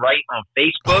somebody write on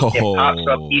Facebook, it pops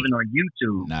up even on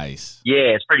YouTube. Nice.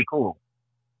 Yeah, it's pretty cool.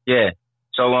 Yeah.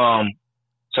 So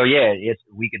yeah, it's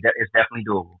definitely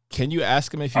doable. Can you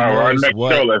ask him if he knows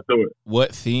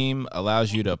what theme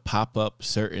allows you to pop up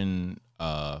certain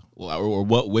or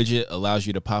what widget allows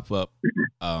you to pop up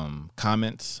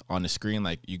comments on the screen?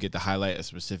 Like you get to highlight a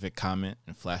specific comment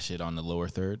and flash it on the lower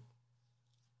third.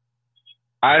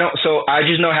 I don't. So I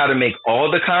just know how to make all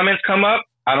the comments come up.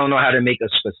 I don't know how to make a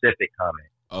specific comment.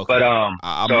 Okay. But I'm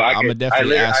gonna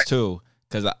definitely ask too,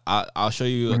 because I'll show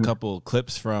you a couple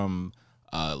clips from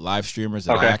live streamers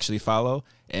that I actually follow,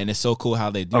 and it's so cool how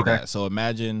they do that. So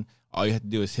imagine all you have to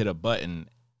do is hit a button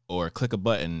or click a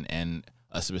button, and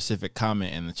a specific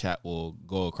comment in the chat will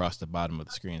go across the bottom of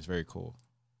the screen. It's very cool.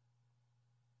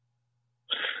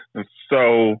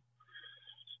 So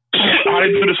how do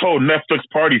you do this whole Netflix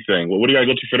party thing? What do you gotta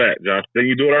go to for that, Josh? Didn't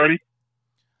you do it already?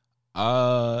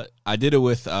 I did it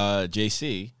with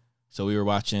JC. So we were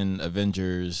watching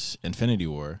Avengers Infinity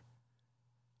War.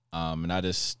 And I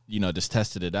just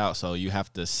tested it out. So you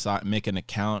have to make an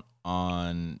account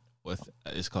on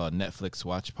it's called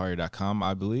NetflixWatchParty.com,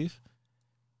 I believe.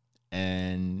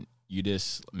 And you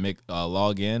just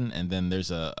log in, and then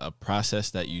there's a process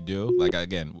that you do. Like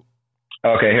again.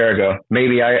 Okay, here I go.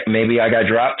 Maybe I got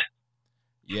dropped.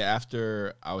 Yeah,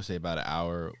 after I would say about an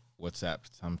hour, WhatsApp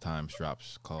sometimes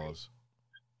drops calls.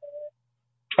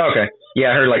 Okay. Yeah,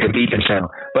 I heard like a beeping sound.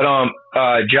 But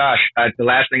Josh, the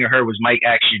last thing I heard was Mike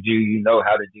asked you, do you know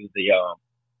how to do the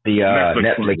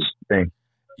Netflix thing?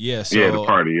 Yeah, so the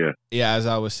party, yeah. As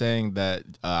I was saying, that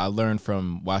I learned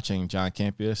from watching John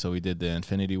Campia. So we did the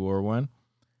Infinity War one.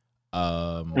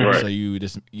 So you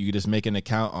just make an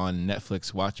account on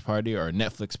Netflix Watch Party or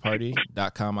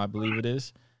NetflixParty.com, I believe it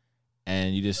is,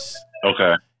 and you just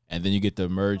and then you get to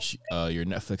merge your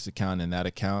Netflix account and that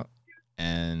account,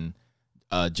 and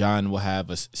John will have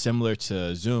similar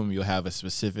to Zoom. You'll have a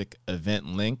specific event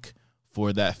link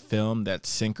for that film that's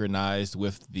synchronized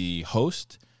with the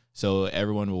host, so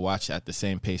everyone will watch at the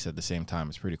same pace at the same time.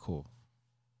 It's pretty cool.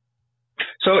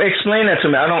 So explain that to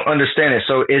me. I don't understand it.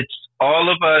 So it's all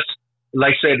of us,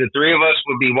 like say the three of us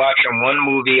would be watching one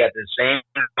movie at the same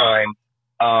time.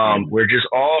 We're just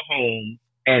all home,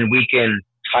 and we can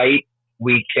type,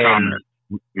 we can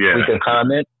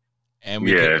comment. And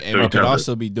we could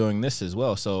also be doing this as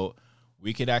well. So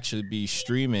we could actually be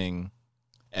streaming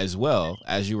as well,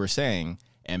 as you were saying,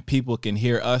 and people can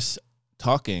hear us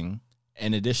talking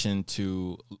in addition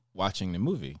to watching the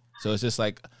movie. So it's just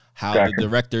like how the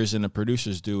directors and the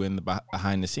producers do in the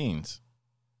behind the scenes.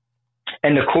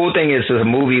 And the cool thing is, it's a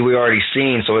movie we already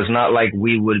seen, so it's not like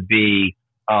we would be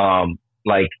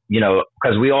like,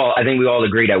 because I think we all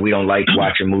agree that we don't like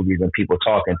watching movies and people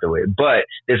talking through it. But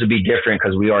this would be different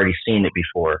because we already seen it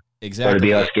before. Exactly. So it'd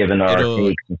be us giving our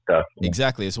takes and stuff.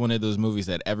 Exactly. It's one of those movies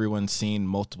that everyone's seen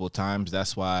multiple times.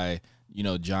 That's why,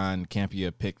 John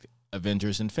Campea picked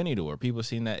Avengers Infinity War. People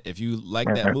seen that. If you like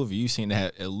that movie, you've seen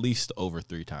that at least over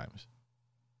 3 times.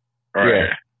 Right.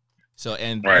 Yeah. So,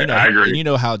 and right, I agree. And you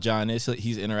know how John is.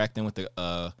 He's interacting with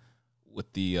the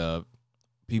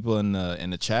people in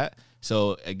the chat.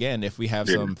 So again, if we have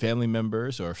some family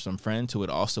members or some friends who would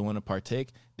also want to partake,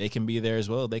 they can be there as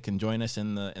well. They can join us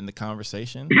in the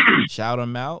conversation. Shout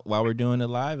them out while we're doing it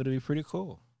live. It'll be pretty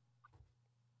cool.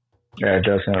 Yeah, it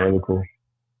does sound really cool.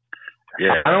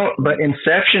 Yeah. But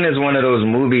Inception is one of those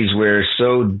movies where it's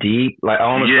so deep. Like I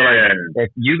almost feel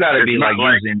like you got to be like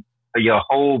using your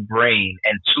whole brain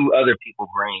and 2 other people's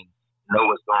brains to know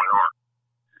what's going on.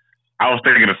 I was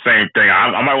thinking the same thing.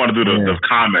 I might want to do the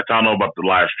comments. I don't know about the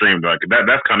live stream. Like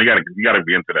that's kind of you got to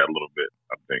be into that a little bit.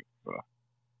 I think. So.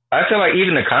 I feel like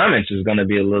even the comments is going to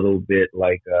be a little bit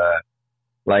like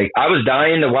I was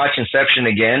dying to watch Inception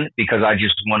again because I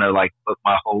just want to like put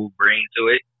my whole brain to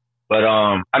it. But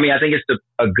I mean, I think it's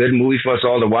a good movie for us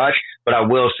all to watch. But I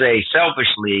will say,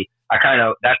 selfishly,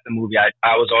 that's the movie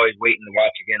I was always waiting to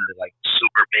watch again to like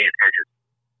super pay attention.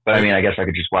 But I mean, I guess I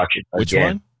could just watch it again. Which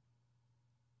one?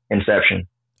 Inception.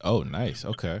 Oh, nice.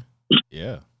 Okay.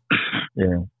 Yeah.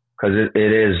 Yeah, because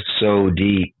it is so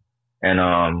deep, and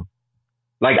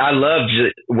like I loved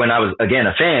when I was again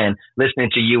a fan listening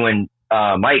to you and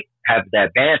Mike have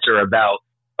that banter about,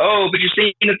 oh, but you're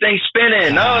seeing the thing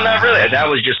spinning. No, not really. That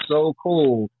was just so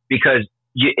cool because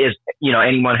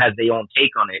anyone has their own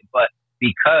take on it, but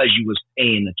because you was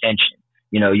paying attention,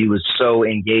 you was so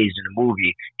engaged in the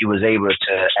movie, you was able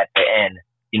to at the end,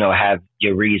 have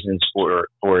your reasons for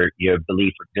your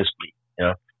belief or disbelief.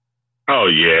 Oh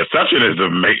yeah, Inception is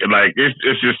amazing. Like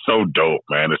it's just so dope,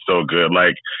 man. It's so good.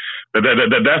 Like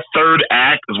that third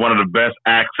act is one of the best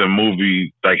acts in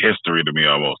movie like history to me.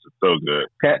 Almost, it's so good.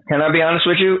 Can I be honest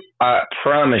with you? I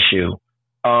promise you,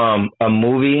 a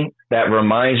movie that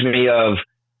reminds me of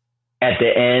at the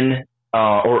end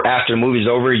or after the movie's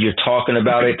over, you're talking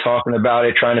about it,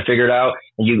 trying to figure it out,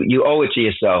 and you owe it to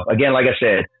yourself. Again, like I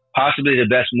said, possibly the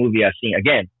best movie I've seen.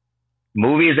 Again,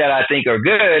 movies that I think are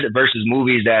good versus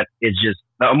movies that is just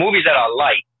movies that I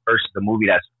like versus the movie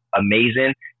that's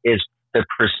amazing is The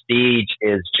Prestige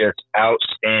is just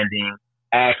outstanding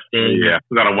acting. Yeah,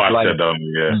 we gotta watch that though.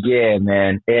 Yeah,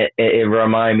 man. It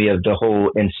reminded me of the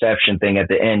whole Inception thing at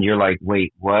the end. You're like,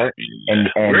 wait, what? Yeah.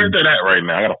 And where's that at right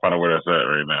now? I gotta find out where that's at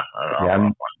right now.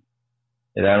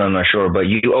 I'm not sure, but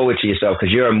you owe it to yourself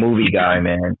because you're a movie guy,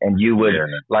 man, and you would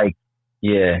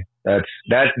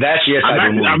that's your type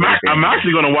of movie. I'm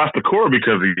actually going to watch The Core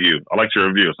because of you. I liked your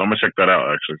review, so I'm going to check that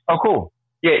out, actually. Oh, cool.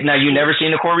 Yeah, now you never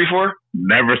seen The Core before?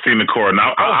 Never seen The Core.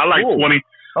 Now, I like cool. 20. Okay.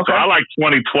 So I like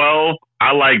 2012.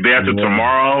 I like Day After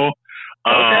Tomorrow.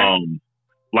 Okay.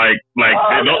 Let me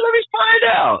find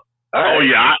out. Right. Oh,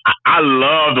 yeah. I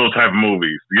love those type of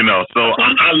movies, So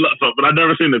but I've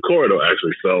never seen The Core, though,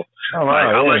 actually. So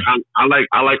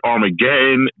I like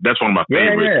Armageddon. That's one of my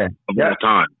favorites of all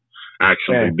time.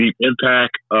 Actually, Deep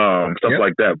Impact, stuff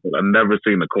like that. But I've never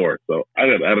seen The Core, so I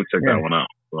gotta check that one out.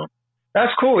 So.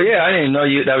 That's cool. Yeah, I didn't know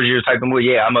that was your type of movie.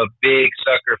 Yeah, I'm a big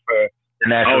sucker for the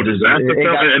natural disaster.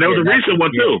 And there was a recent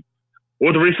one too.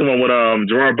 What was the recent one with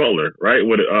Gerard Butler, right?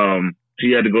 With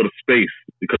he had to go to space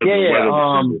because of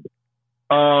the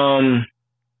weather.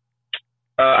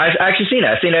 I've actually seen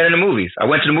that. I've seen that in the movies. I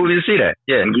went to the movies to see that.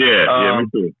 Yeah. Yeah, me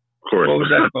too. Of course. What was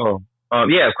that called?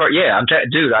 Yeah, of course. Yeah,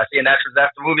 dude. I see a natural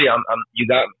disaster movie. You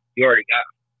got me. You already got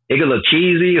me. It could look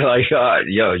cheesy, like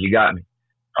you got me.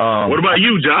 What about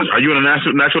you, Josh? Are you in a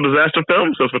natural disaster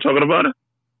film? Since we're talking about it.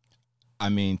 I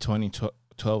mean,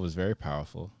 2012 was very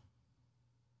powerful.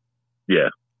 Yeah.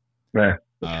 Yeah.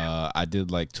 I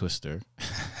did like Twister.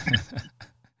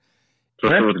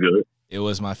 Twister was good. It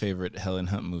was my favorite Helen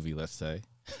Hunt movie. Let's say.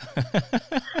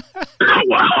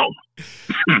 Wow.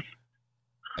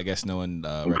 I guess no one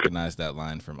recognized that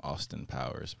line from Austin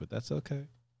Powers, but that's okay.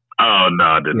 Oh, no,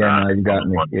 I did not. No, you got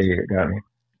me. Yeah, you got me.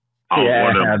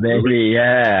 Yeah, baby,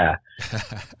 yeah.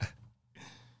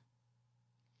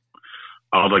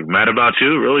 I was like, mad about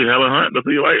you? Really? Helen Hunt? That's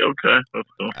what you like? Okay. That's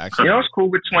cool. Actually, what's cool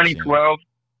with 2012?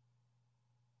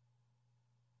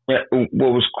 Yeah,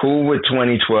 what was cool with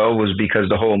 2012 was because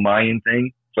the whole Mayan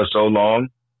thing for so long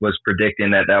was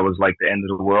predicting that was like the end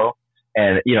of the world.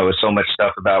 And, there's so much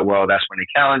stuff about, well, that's when the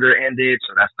calendar ended,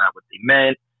 so that's not what they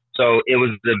meant. So it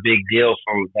was a big deal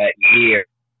for that year.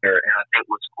 And I think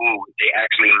what's cool, they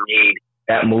actually made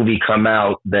that movie come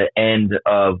out the end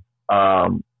of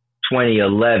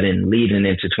 2011 leading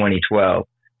into 2012.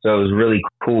 So it was really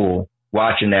cool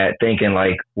watching that, thinking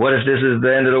like, what if this is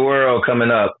the end of the world coming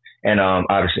up? And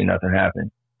obviously nothing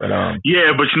happened. But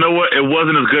yeah, but you know what? It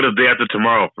wasn't as good as Day After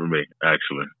Tomorrow for me,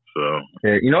 actually. So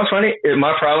yeah, you know what's funny?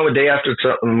 My problem with Day After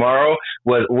Tomorrow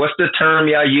was, what's the term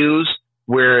y'all use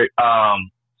where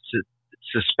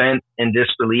suspend in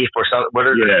disbelief or something? What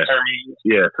is the term you use?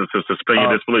 Yeah, to suspend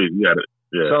your disbelief. You got it.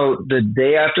 Yeah. So the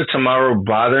Day After Tomorrow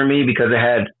bothered me because it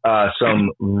had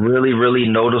some really, really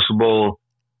noticeable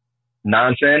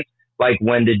nonsense. Like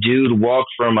when the dude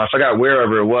walked from, I forgot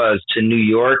wherever it was, to New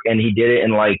York, and he did it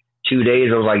in like 2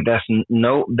 days. I was like, that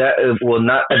will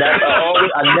not,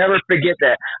 I never forget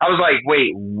that. I was like,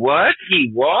 wait, what?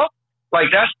 He walked?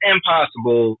 Like, that's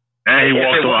impossible. And he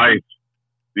walked on ice.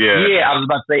 Yeah. Yeah, I was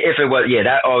about to say, if it was, yeah,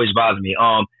 that always bothered me.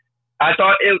 I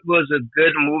thought it was a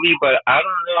good movie, but I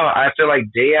don't know. I feel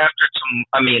like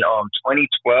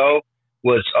 2012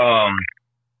 was,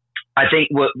 I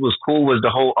think what was cool was the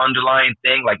whole underlying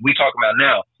thing. Like we talk about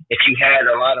now, if you had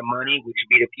a lot of money, would you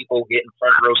be the people getting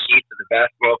front row seats to the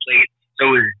basketball players?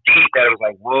 So it was deep that it was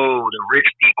like, whoa, the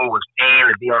rich people was paying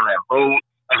to be on that boat.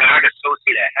 I mean, I could so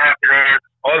see that happening.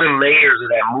 All the layers of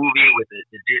that movie with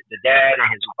the dad and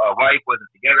his wife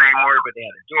wasn't together anymore, but they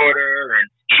had a daughter, and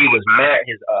she was mad.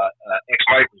 His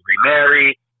ex-wife was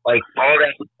remarried. Like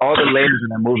all the layers in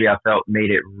that movie, I felt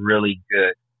made it really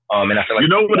good. And I feel like, you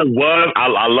know what it was?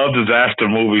 I love disaster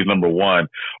movies, number one,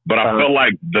 but I felt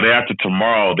like The Day After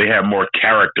Tomorrow, they had more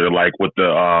character, like with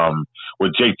the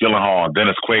with Jake Gyllenhaal and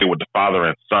Dennis Quaid with the father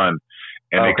and son,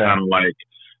 and they kind of like,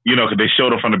 you know, because they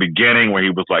showed him from the beginning where he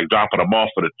was like dropping them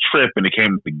off for the trip, and they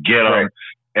came to get him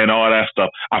and all that stuff.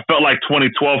 I felt like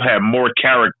 2012 had more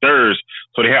characters,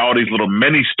 so they had all these little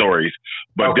mini stories,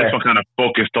 but this one kind of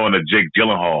focused on the Jake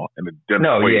Gyllenhaal and the Dennis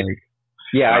Quaid.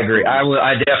 Yeah, I agree.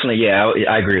 I definitely,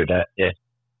 I agree with that. Yeah.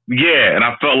 Yeah, and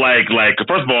I felt like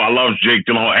first of all, I love Jake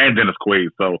Gyllenhaal and Dennis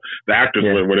Quaid, so the actors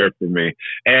were there for me.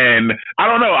 And I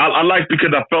don't know, I like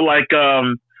because I felt like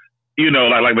you know,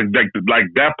 like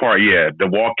that part, the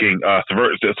walking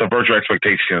subvert your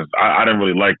expectations. I didn't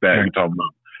really like that. You're talking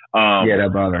about.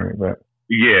 That bothered me, but.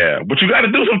 Yeah, but you got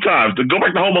to do sometimes to go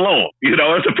back to Home Alone. You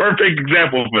know, it's a perfect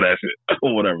example for that shit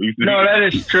or whatever. No, that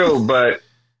is true, but.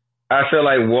 I feel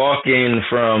like walking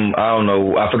from, I don't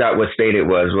know, I forgot what state it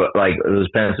was, like it was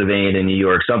Pennsylvania to New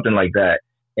York, something like that.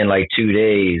 In like 2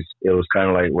 days, it was kind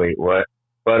of like, wait, what?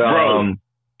 But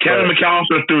Kevin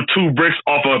McAllister threw 2 bricks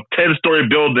off a 10-story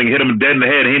building, hit him dead in the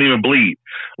head, and he didn't even bleed.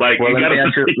 Like, well, let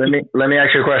me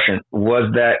ask you a question.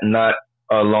 Was that not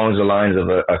along the lines of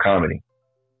a comedy?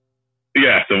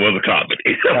 Yes, it was a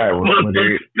comedy. All right, well,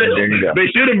 there you go. They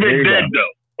should have been dead,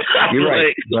 though. You're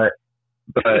right,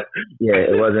 but yeah,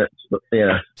 it wasn't.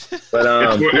 Yeah, but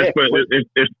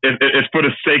it's for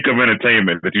the sake of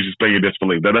entertainment that you suspend your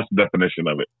disbelief. That's the definition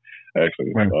of it,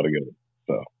 actually, altogether.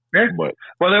 So, but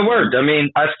well, it worked. I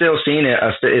mean, I still seen it.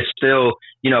 It's still,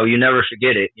 you know, you never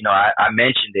forget it. You know, I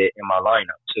mentioned it in my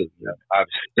lineup too. You know,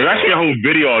 obviously. There's actually a whole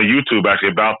video on YouTube actually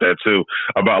about that too,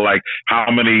 about like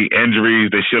how many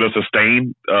injuries they should have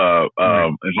sustained in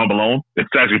Home Alone.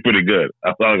 It's actually pretty good.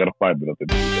 I thought I gotta find it.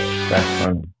 That's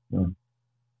funny.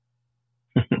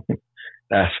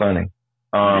 That's funny.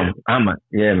 Man.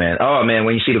 Oh man,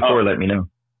 when you see the 4, let me know.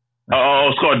 Oh,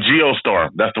 it's called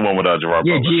Geostorm. That's the one with Gerard.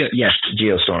 Yeah,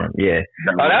 Geostorm. Yeah.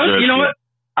 That was, you know what?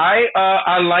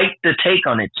 I like the take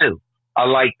on it too. I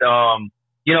like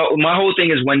you know, my whole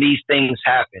thing is when these things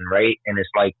happen, right? And it's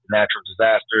like natural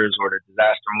disasters or the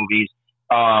disaster movies.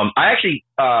 I actually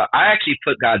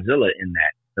put Godzilla in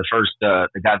that. The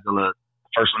Godzilla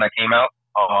first one that came out.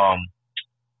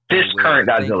 This current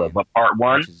Godzilla, but part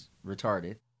 1. Which is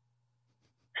retarded.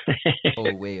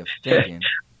 Whole way of thinking,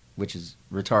 which is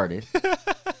retarded.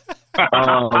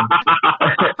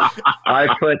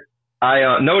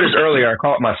 I noticed earlier I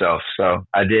caught myself, so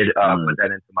I did put that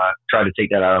into try to take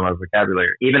that out of my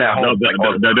vocabulary. Even at home.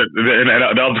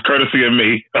 That was courtesy of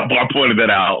me. I pointed that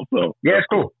out. So. Yeah, it's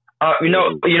cool. You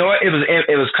know what?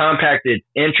 It was compacted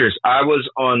interest. I was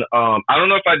on. I don't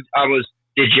know if I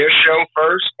did your show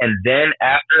first, and then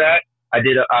after that, I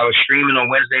was streaming on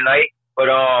Wednesday night. But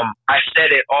I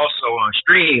said it also on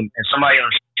stream, and somebody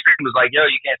on stream was like, "Yo,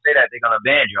 you can't say that. They're gonna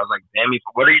ban you." I was like, "Ban me?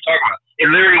 What are you talking about?" It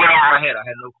literally went over my head. I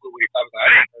had no clue what you're talking about.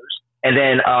 I didn't first. And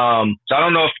then, so I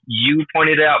don't know if you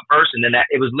pointed it out first, and then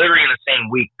it was literally in the same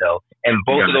week though, and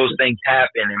both of those things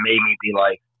happened and made me be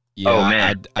like, "Oh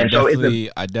man!" I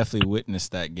definitely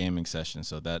witnessed that gaming session.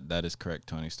 So that is correct,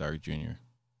 Tony Stark Jr.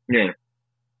 Yeah.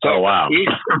 So, wow.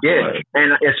 Yeah.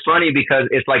 And it's funny because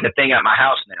it's like a thing at my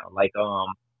house now. Like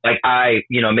I,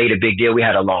 made a big deal. We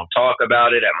had a long talk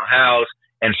about it at my house.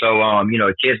 And so,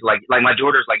 kids like my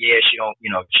daughter's like, yeah, she don't,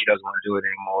 she doesn't want to do it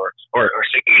anymore, or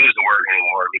she can use the word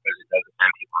anymore because it does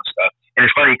offend people and stuff. And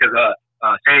it's funny because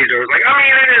Sandy's daughter was like, I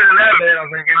mean, it isn't that bad. I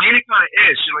was like, I mean, it kind of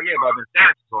is. She's like, yeah, but I've been saying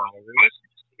it so long. I was like, listen,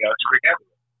 you got to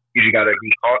vocabulary. You just got to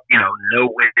be caught, know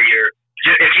when you're.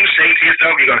 If you say to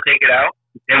yourself, you're gonna take it out.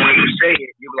 Then when you say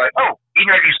it, you'll be like, oh,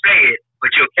 even if you say it,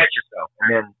 but you'll catch yourself, and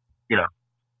then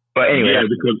But anyway, yeah,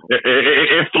 because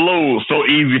it flows so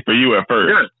easy for you at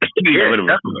first. Yeah,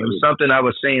 definitely. It was something I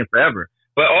was saying forever.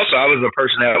 But also, I was a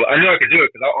person that I knew I could do it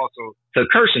because I also took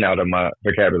cursing out of my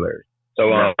vocabulary.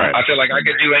 So I feel like I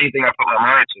could do anything I put my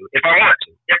mind to if I want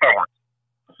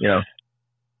to.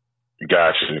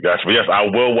 Gotcha. But yes, I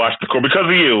will watch the core because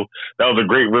of you. That was a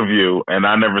great review, and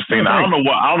I never seen it. I don't know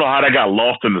how that got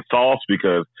lost in the sauce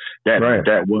because that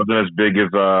wasn't as big as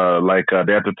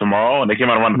Day After Tomorrow, and they came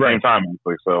out around the same time,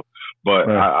 actually. So, but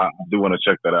I do want to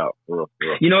check that out. For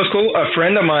real. It's cool. A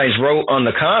friend of mine wrote on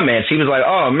the comments. He was like,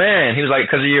 "Oh man," he was like,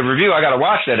 "Because of your review, I got to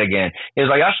watch that again." He was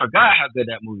like, "I forgot how good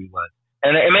that movie was,"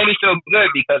 and it made me feel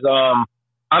good because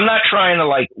I'm not trying to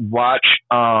watch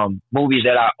movies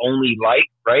that I only like,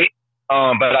 right?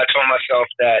 But I told myself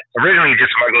that originally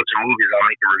just when I go to movies, I'll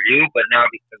make a review. But now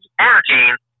because of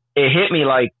quarantine, it hit me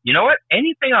like, you know what?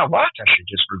 Anything I watch, I should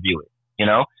just review it,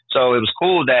 So it was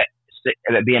cool that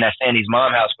being at Sandy's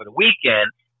mom's house for the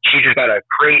weekend, she just got a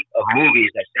crate of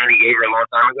movies that Sandy gave her a long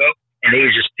time ago. And they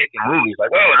were just picking movies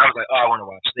like, and I was like, I want to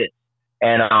watch this.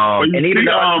 And, even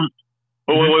though...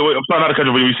 Wait, I'm sorry not to cut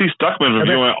you, but you see Stuckman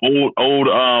reviewing old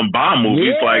Bond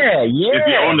movies,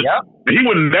 he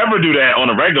would never do that on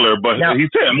a regular, but he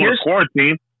said, I'm on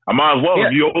quarantine, I might as well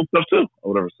review old stuff too,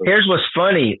 or whatever. So. Here's what's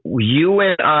funny. You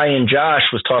and I and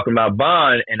Josh was talking about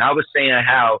Bond, and I was saying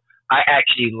how I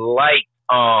actually liked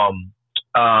Die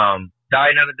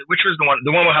Another Day, which was the one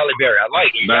with Halle Berry. I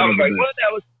liked it. I was like, what?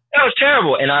 That was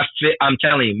terrible. And I'm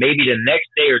telling you, maybe the next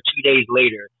day or 2 days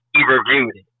later, he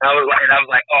reviewed it. I was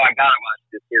like, oh, I gotta watch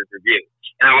his review.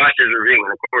 And I watched his review,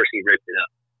 and of course he ripped it up.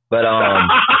 But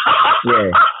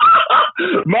yeah.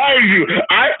 Mind you,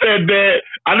 I said that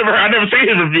I never seen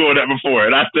his review of that before,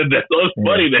 and I said that so it's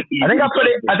funny that I think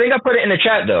I put it in the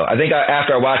chat though. I think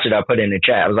after I watched it, I put it in the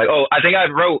chat. I was like, oh, I think I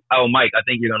wrote, oh, Mike, I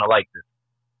think you're gonna like this.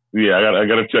 Yeah, I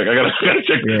gotta check. I gotta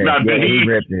check.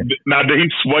 Now, did he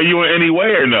sway you in any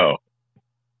way or no?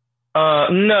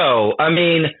 No. I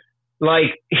mean,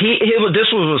 this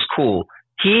was cool.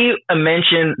 He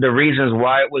mentioned the reasons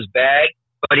why it was bad,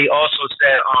 but he also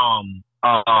said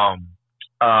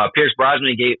Pierce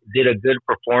Brosnan did a good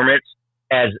performance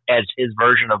as his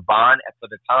version of Bond for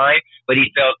the time, but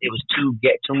he felt it was too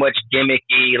much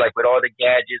gimmicky, with all the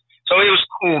gadgets. So it was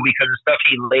cool because the stuff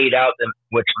he laid out,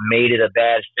 which made it a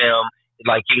bad film.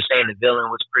 Like he was saying, the villain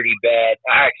was pretty bad.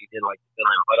 I actually did like the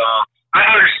villain, but I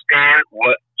understand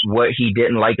what he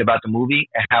didn't like about the movie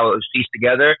and how it was pieced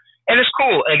together, and it's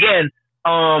cool. Again.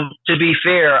 To be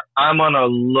fair, I'm on a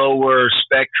lower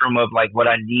spectrum of what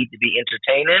I need to be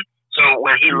entertaining. So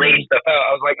when he laid stuff out,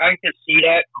 I was like, I could see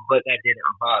that, but that didn't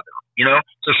bother me,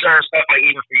 So certain stuff,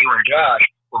 even for you and Josh,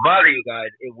 will bother you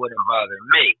guys. It wouldn't bother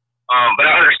me. But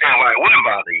I understand why it wouldn't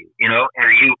bother you,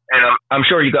 and I'm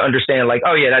sure you can understand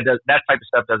that type of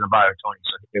stuff doesn't bother Tony,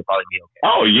 so he'll probably be okay.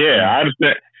 Oh yeah, I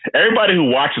understand. Everybody who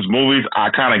watches movies, I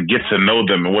kind of get to know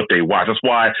them and what they watch. That's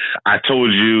why I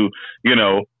told you,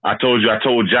 I told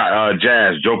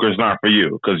Jazz, Joker's not for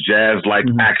you because Jazz likes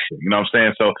action. You know what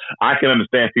I'm saying? So I can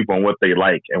understand people and what they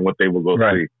like and what they will go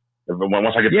see.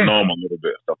 Once I get to know them a little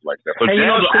bit, stuff like that. So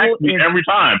Jazz will ask me every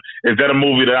time, is that a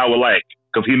movie that I would like?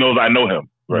 Because he knows I know him.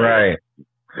 Right.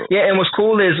 Yeah, and what's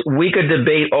cool is we could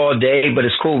debate all day, but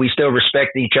it's cool. We still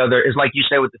respect each other. It's like you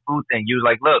said with the food thing. You was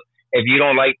like, look, if you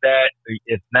don't like that,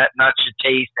 it's not your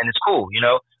taste, and it's cool,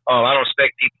 I don't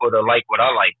expect people to like what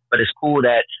I like, but it's cool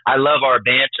that I love our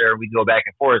banter. We go back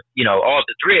and forth, all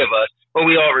the three of us, but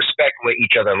we all respect what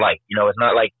each other like. It's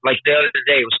not like the other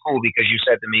day, it was cool because you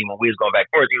said to me when we was going back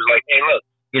and forth, you was like, hey, look,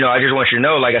 I just want you to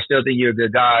know, I still think you're a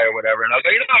good guy or whatever. And I was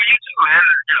like, you too, man.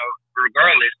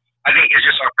 Regardless, I think it's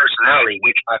just our personality,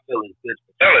 which I feel is good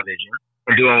for television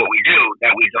and doing what we do,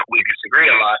 that we disagree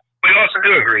a lot. We also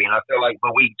do agree, and I feel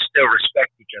but we still respect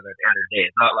each other at the end of the day.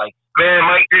 It's not like, man,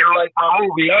 Mike didn't like my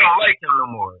movie, I don't like him no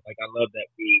more. I love that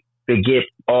we get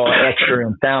all extra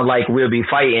and sound like we'll be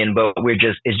fighting, but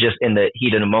it's just in the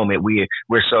heat of the moment. We're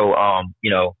so,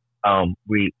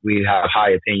 we have high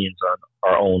opinions on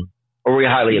our own, or we're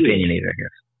highly opinionated, I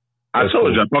guess. I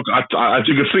told you, as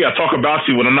you can see, I talk about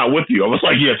you when I'm not with you. I was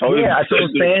like, yes. I told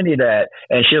Sandy that,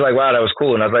 and she was like, wow, that was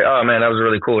cool. And I was like, oh, man, that was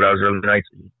really cool. That was really nice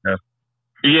of you.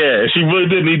 Yeah, she really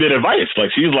did need that advice.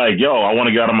 She's like, yo, I want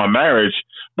to get out of my marriage,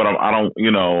 but I don't,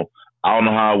 I don't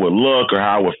know how it would look or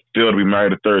how it would feel to be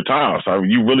married a third time. So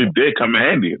you really did come in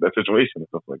handy in that situation and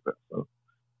stuff like that. So.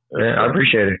 Yeah, I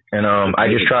appreciate it. And I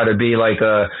just try to be like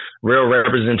a real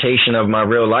representation of my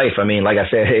real life. I mean, like I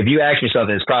said, if you ask me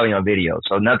something, it's probably on video.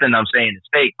 So nothing I'm saying is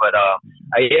fake. But I'm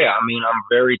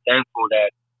very thankful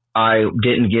that I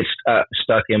didn't get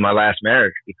stuck in my last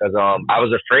marriage because I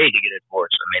was afraid to get a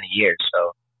divorce for many years.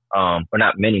 So, or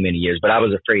not many years, but I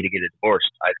was afraid to get a divorce.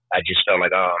 I just felt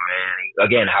like, oh man,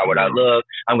 again, how would I look?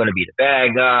 I'm going to be the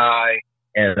bad guy.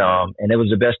 And it was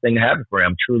the best thing to happen for me.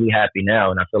 I'm truly happy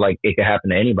now, and I feel like it could happen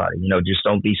to anybody. You know, just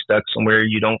don't be stuck somewhere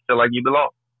you don't feel like you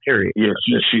belong. Period. Yeah,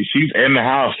 she's in the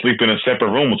house sleeping in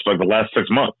separate rooms for like the last 6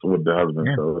 months with the husband.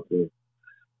 Yeah. So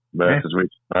that's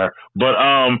But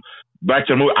back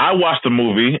to the movie. I watched the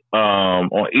movie on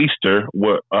Easter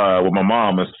with my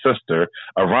mom and sister,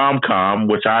 a rom-com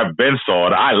which I've been saw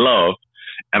that I love,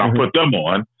 and I put them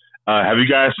on. Have you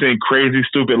guys seen Crazy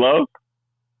Stupid Love?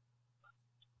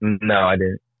 No, I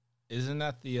didn't. Isn't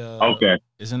that the okay?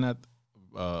 Isn't that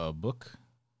a book?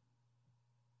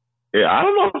 Yeah, I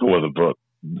don't know if it was a book.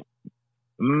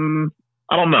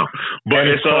 I don't know, but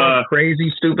it's Crazy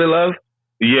Stupid Love.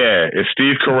 Yeah, it's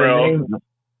Steve Carell,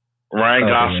 Ryan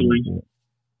Gosling.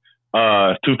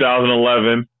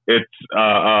 2011. It's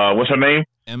what's her name?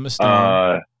 Emma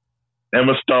Stone.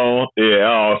 Emma Stone.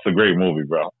 Yeah, it's a great movie,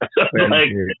 bro. And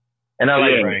I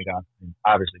like Ryan Gosling,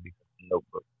 obviously because of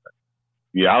Notebook.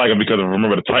 Yeah, I like him because of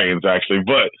Remember the Titans, actually.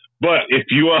 But if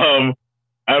you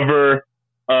ever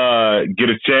get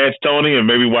a chance, Tony, and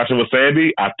maybe watch it with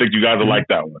Sandy, I think you guys will like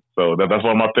that one. So that's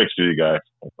one of my picks for you guys.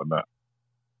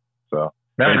 So,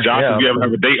 and Josh, if you ever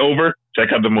have a date over,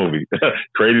 check out the movie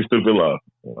Crazy Stupid Love.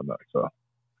 So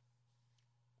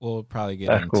we'll probably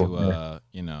get into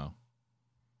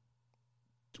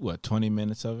 20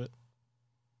 minutes of it.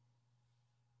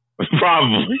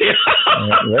 Probably.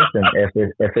 Listen, if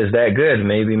it's that good,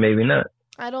 maybe not.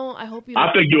 I hope you don't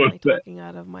I think you like talking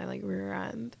out of my rear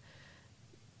end.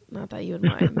 Not that you would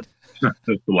mind.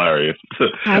 It's hilarious.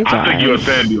 I think you and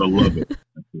Sandy will love it.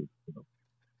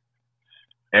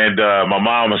 And my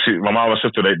mom and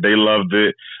sister, they loved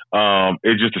it.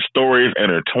 It's just the stories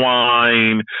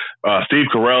intertwine. Steve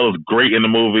Carell is great in the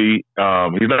movie.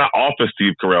 He's not office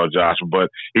Steve Carell, Josh, but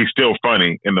he's still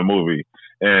funny in the movie.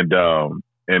 And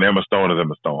Emma Stone is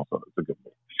Emma Stone, so it's a good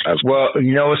movie. Well,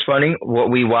 you know what's funny? What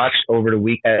we watched over the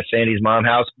week at Sandy's mom's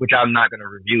house, which I'm not going to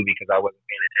review because I wasn't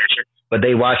paying attention, but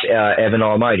they watched Evan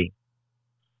Almighty.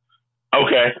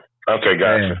 Okay,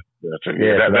 gotcha.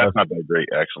 That's not that great,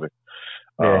 actually.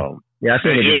 I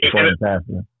think it before and past.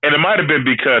 And it might have been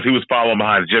because he was following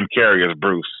behind Jim Carrey as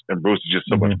Bruce, and Bruce is just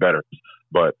so much better.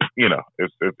 But it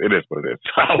is what it is.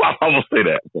 I will say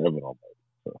that for Evan Almighty.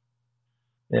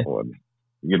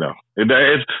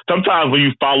 It's sometimes when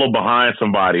you follow behind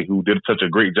somebody who did such a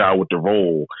great job with the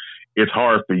role, it's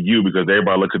hard for you because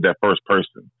everybody looks at that first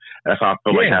person. That's how I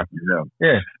feel like happening to them.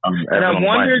 Yeah. And I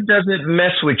wonder, does it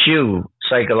mess with you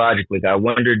psychologically? I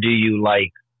wonder, do you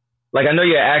like I know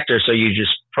you're an actor, so you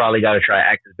just probably got to try to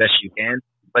act as best you can.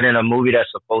 But in a movie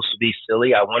that's supposed to be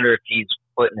silly, I wonder if he's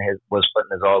putting his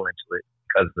all into it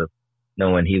because of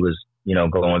knowing he was,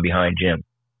 going behind Jim.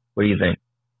 What do you think?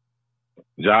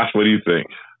 Josh, what do you think?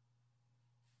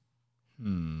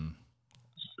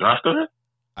 Josh,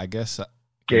 I guess.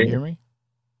 Can you hear me?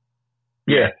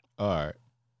 Yeah. All right.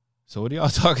 So what are y'all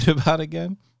talking about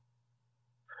again?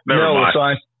 Never mind. So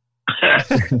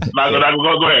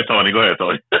go ahead, Tony.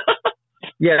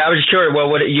 Yeah, I was just curious. Well,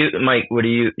 what do you, Mike? What do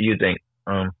you think?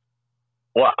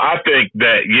 Well, I think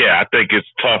it's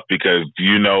tough because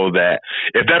you know that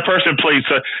if that person plays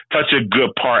such a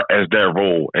good part as their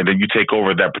role, and then you take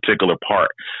over that particular part,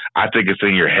 I think it's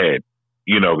in your head.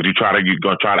 You're gonna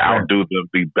try to outdo them,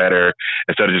 be better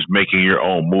instead of just making your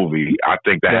own movie. I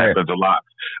think that happens a lot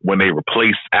when they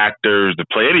replace actors to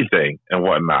play anything and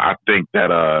whatnot. I think that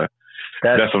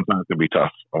sometimes can be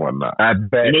tough and whatnot. I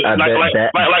bet.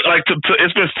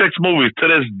 It's been 6 movies. To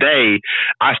this day,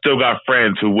 I still got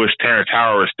friends who wish Terrence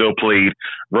Howard still played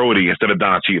Rhodey instead of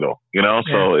Don Cheadle.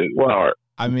 So it's hard.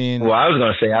 I mean, I was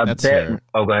gonna say, I bet. Fair.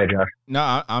 Oh, go ahead, Josh.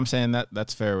 No, I'm saying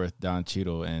that's fair with Don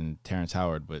Cheadle and Terrence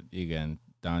Howard, but again,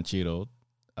 Don Cheadle,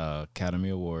 Academy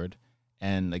Award,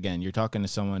 and again, you're talking to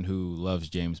someone who loves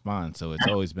James Bond, so it's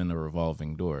always been a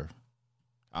revolving door.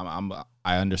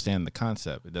 I understand the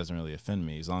concept. It doesn't really offend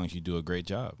me as long as you do a great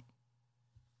job.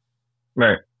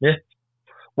 Right. Yeah.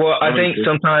 Well, I think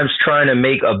sometimes trying to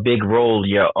make a big role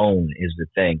your own is the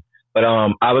thing. But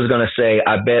I was gonna say,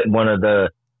 I bet one of the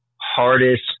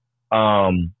hardest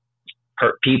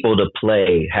people to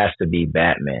play has to be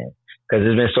Batman, because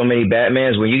there's been so many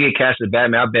Batmans. When you get cast as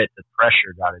Batman, I bet the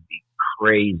pressure got to be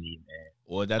crazy, man.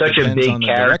 Well, that Such a depends big on the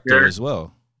character director as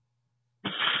well.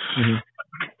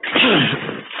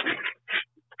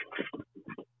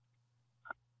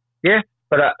 Yeah,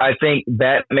 but I think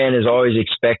Batman is always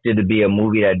expected to be a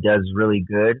movie that does really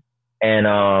good, and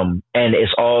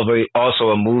it's also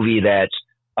a movie that's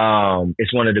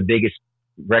it's one of the biggest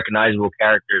recognizable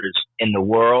characters in the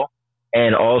world,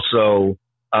 and also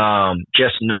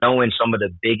just knowing some of the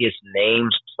biggest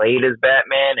names played as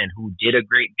Batman and who did a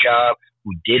great job,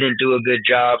 who didn't do a good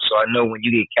job. So I know when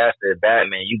you get casted as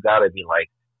Batman, you gotta be like,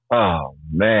 oh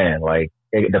man, like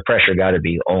the pressure got to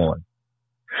be on,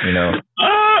 you know.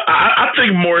 I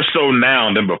think more so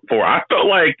now than before. I felt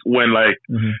like when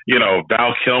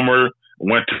Val Kilmer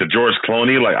went to George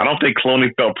Clooney, like I don't think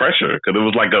Clooney felt pressure because it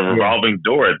was like a revolving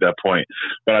door at that point.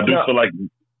 But I do feel like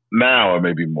now it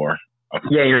may be more.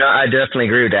 Yeah, I definitely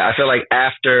agree with that. I feel like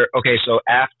after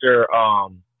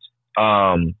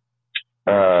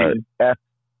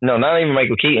no, not even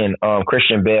Michael Keaton,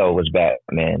 Christian Bale was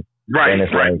Batman. Right,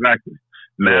 exactly.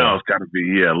 Now it's got to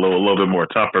be a little bit more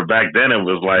tougher. Back then it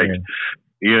was like,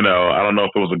 I don't know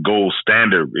if it was a gold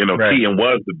standard. Keaton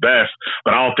was the best,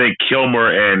 but I don't think Kilmer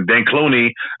and then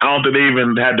Clooney, I don't think they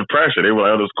even had the pressure. They were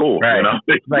like, oh, that's cool. Right.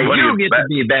 Like, you get to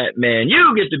be Batman.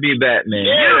 You get to be Batman.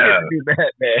 Yeah. You get to be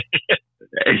Batman.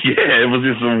 Yeah, it was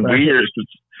just some weird.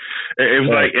 It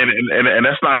was like, and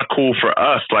that's not cool for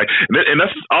us. Like, and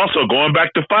that's also going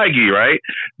back to Feige, right?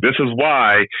 This is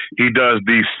why he does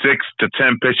these 6 to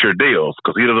 10 picture deals,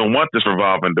 because he doesn't want this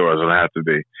revolving door as it has to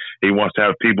be. He wants to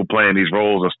have people playing these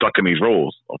roles and stuck in these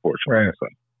roles, unfortunately. Right. So,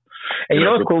 and you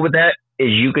know what's cool with that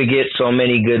is you could get so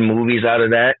many good movies out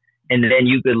of that, and then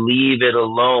you could leave it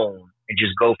alone and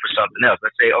just go for something else.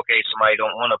 Let's say, okay, somebody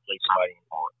don't want to play somebody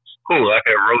anymore. Cool, I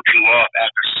could wrote you off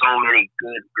after so many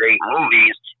good, great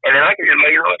movies, and then I could just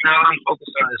now I'm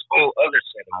focused on this whole other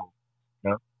set of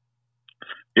movies.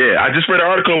 Yeah, I just read an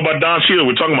article about Don Cheadle.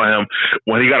 We're talking about him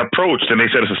when he got approached, and they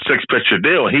said it's a 6-picture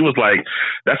deal. And he was like,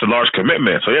 "That's a large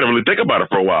commitment," so he had to really think about it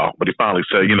for a while. But he finally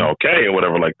said, okay, or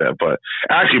whatever like that. But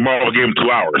actually, Marvel gave him 2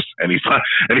 hours, and he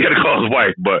had to call his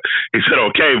wife. But he said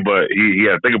okay, but he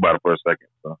had to think about it for a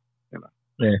second. So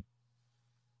yeah,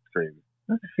 crazy.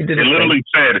 He literally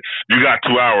said, "You got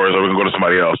 2 hours, or we can go to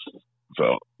somebody else."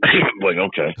 So, like,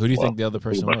 okay. Who do you think the other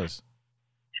person was?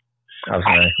 I was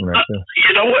going to ask him that too.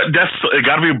 You know what? It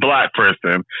got to be a black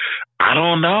person. I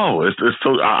don't know. It's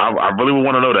so. I really would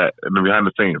want to know that in the behind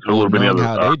the scenes. Who would have been the other?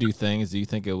 How they do things? Do you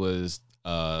think it was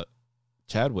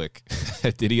Chadwick?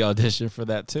 Did he audition for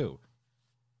that too?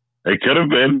 It could have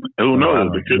been. Who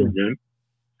knows? It could have been.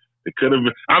 It could have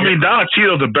been. I mean, Don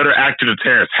Cheadle's a better actor than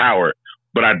Terrence Howard.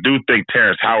 But I do think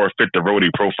Terrence Howard fit the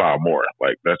roadie profile more.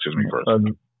 Like, that's just me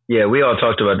personally. Yeah, we all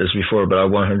talked about this before, but I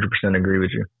 100% agree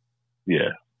with you. Yeah.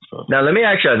 So. Now, let me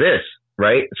ask you this,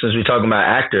 right? Since we're talking about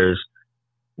actors,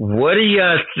 what do you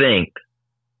guys think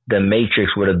The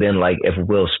Matrix would have been like if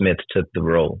Will Smith took the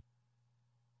role?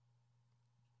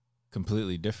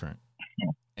 Completely different.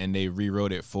 And they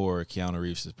rewrote it for Keanu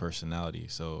Reeves' personality,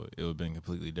 so it would have been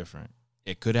completely different.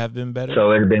 It could have been better.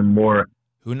 So it would have been more...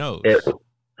 Who knows?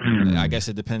 I guess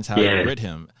it depends how you writ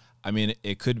him. I mean,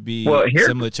 it could be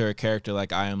similar to a character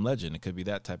like I Am Legend. It could be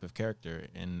that type of character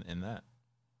in that.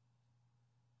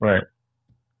 Right.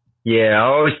 Yeah, I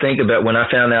always think about when I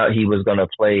found out he was going to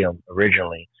play him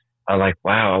originally. I was like,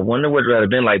 wow, I wonder what it would have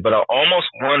been like. But I almost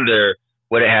wonder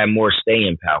would it have more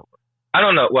staying power. I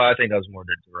don't know. Well, I think I was more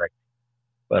the director.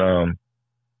 But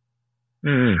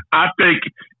I think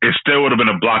it still would have been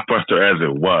a blockbuster as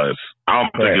it was. I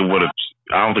don't think it would have.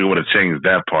 I don't think it would have changed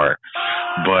that part.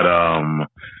 But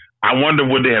I wonder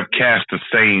would they have cast the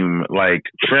same like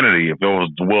Trinity if it was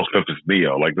Will Smith as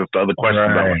Neo? Like that's the other question.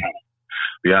 Right.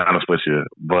 To be honest with you,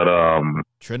 but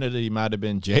Trinity might have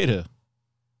been Jada.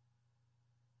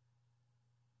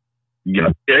 Yeah.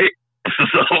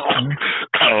 So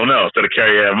I don't know. Instead of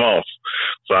Carrie Ann Moss.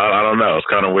 So I don't know. It's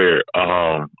kind of weird.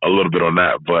 A little bit on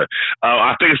that, but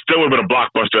I think it still would have been a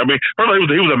blockbuster. I mean,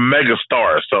 he was a mega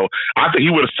star, so I think he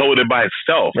would have sold it by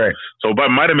itself. Right. So, but it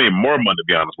might have made more money to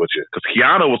be honest with you, because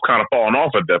Keanu was kind of falling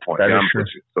off at that point.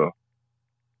 So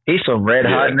he's so red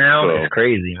hot now. So. It's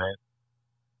crazy, man.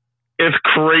 It's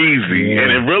crazy. Yeah.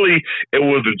 And it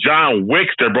was the John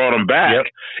Wicks that brought him back. Yep.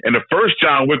 And the first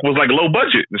John Wick was like low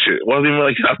budget and shit. It wasn't even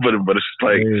like that, but it's just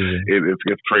like,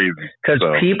 it's crazy. Because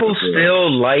people still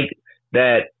like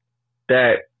that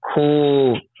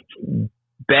cool,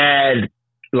 bad,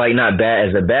 like not bad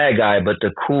as a bad guy, but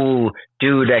the cool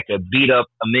dude that could beat up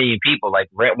a million people. Like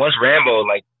once Rambo,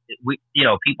 like,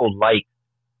 people like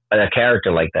a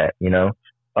character like that, because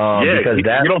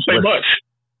that you don't say much.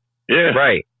 Yeah.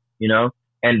 Right.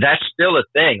 And that's still a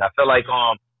thing. I feel like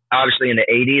obviously in the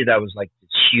 80s, that was like this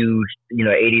huge,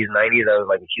 80s, 90s, that was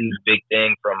like a huge big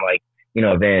thing from like,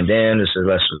 Van Damme to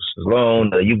Sylvester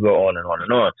Stallone, you go on and on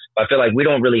and on. But I feel like we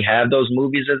don't really have those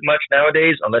movies as much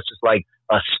nowadays, unless it's like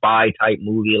a spy type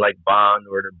movie like Bond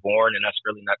or The Bourne, and that's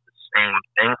really not the same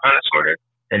thing, kind of sort of.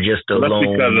 And just the that's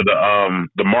because of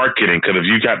the marketing. Because if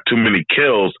you got too many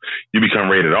kills, you become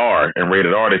rated R, and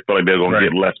rated R, they feel like they're gonna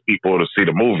get less people to see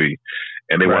the movie,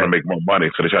 and they want to make more money,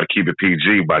 so they try to keep it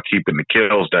PG by keeping the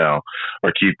kills down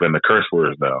or keeping the curse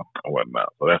words down and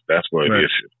whatnot. So that's really the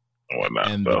issue. And whatnot.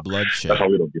 And so the bloodshed. That's why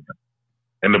we don't get them.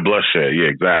 And the bloodshed, yeah,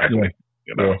 exactly.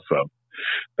 So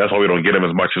that's why we don't get them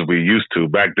as much as we used to.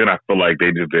 Back then, I feel like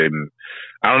they just didn't.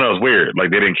 I don't know. It's weird. Like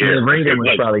they didn't care. The rating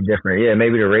was probably different. Yeah,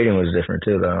 maybe the rating was different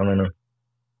too. Though I don't know.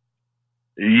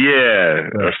 Yeah,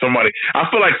 or somebody. I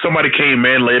feel like somebody came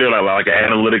in later, like an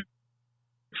analytics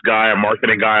guy, a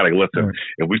marketing guy. Like, listen,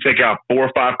 if we take out 4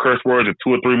 or 5 curse words and 2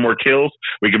 or 3 more kills,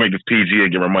 we can make this PG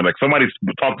and get more money. Like somebody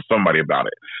talk to somebody about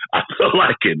it. I feel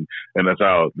like it, and that's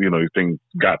how these things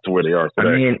got to where they are today.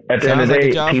 I mean, at the end of the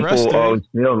day, people always,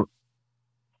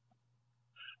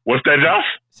 What's that, Josh?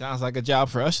 Sounds like a job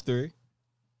for us 3.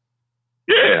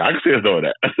 Yeah, I can see us doing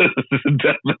that.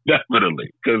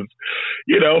 Definitely. Because,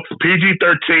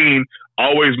 PG-13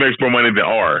 always makes more money than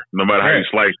R, no matter how you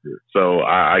slice it. So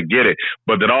I get it.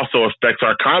 But that also affects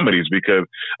our comedies because,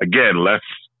 again,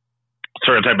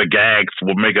 certain type of gags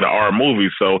will make it an R movie.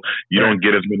 So you don't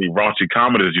get as many raunchy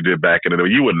comedies as you did back in the day.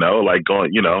 You would know, like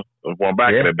going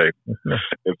back in the day.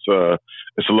 It's a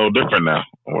little different now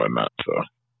and whatnot. So.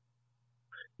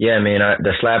 Yeah, I mean,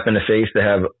 the slap in the face to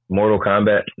have Mortal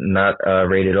Kombat not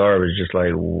rated R was just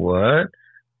like, what?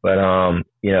 But,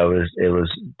 it was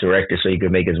directed so you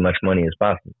could make as much money as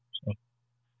possible. So.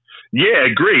 Yeah, I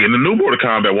agree. And the new Mortal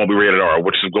Kombat won't be rated R,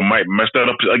 which might mess that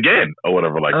up again or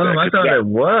whatever like that. I thought it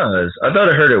was. I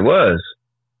heard it was.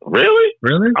 Really?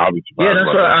 Yeah, that's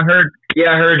what I heard.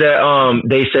 Yeah, I heard that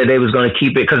they said they was going to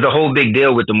keep it because the whole big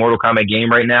deal with the Mortal Kombat game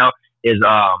right now is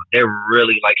they're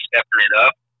really like stepping it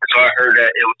up. So I heard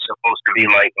that it was supposed to be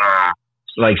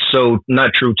like so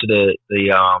not true to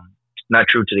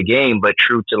the game, but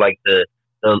true to like the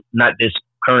not this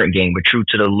current game, but true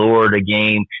to the lore of the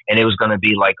game, and it was gonna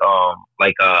be like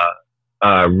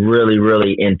really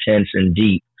really intense and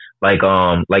deep, like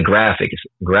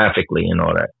graphically and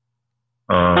all that.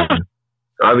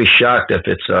 I'd be shocked if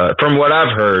it's from what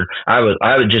I've heard. I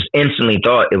would just instantly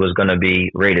thought it was gonna be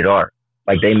rated R.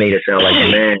 Like they made it sound like,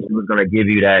 man, it was going to give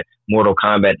you that Mortal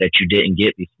Kombat that you didn't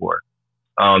get before.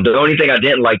 The only thing I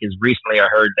didn't like is recently I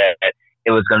heard that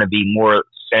it was going to be more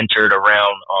centered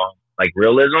around like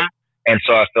realism. And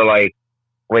so I feel like,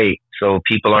 wait, so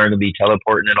people aren't going to be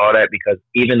teleporting and all that because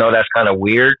even though that's kind of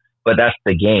weird, but that's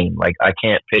the game. Like I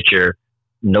can't picture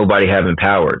nobody having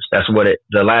powers. That's what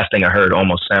the last thing I heard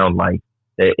almost sounded like.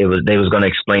 They was going to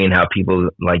explain how people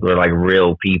like were like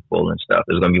real people and stuff.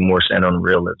 It was going to be more centered on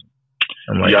realism.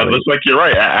 Like, it looks like you're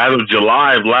right. As of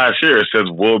July of last year, it says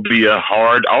will be a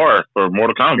hard R for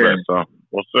Mortal Kombat. So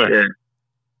we'll see. Yeah.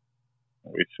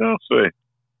 We shall see.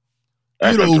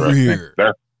 Get over here.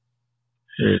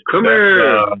 Come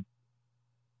here.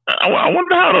 I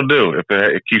wonder how it'll do if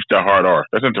it keeps that hard R.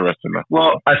 That's interesting, though.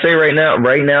 Well, I say right now,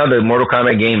 the Mortal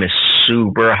Kombat game is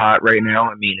super hot right now.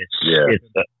 I mean, it's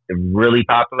really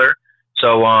popular.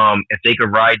 So if they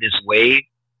could ride this wave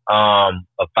of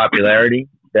popularity,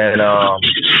 then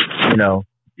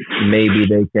maybe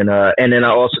they can and then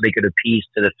also they could appease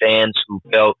to the fans who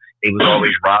felt they was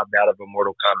always robbed out of a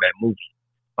Mortal Kombat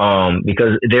movie.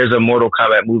 Because there's a Mortal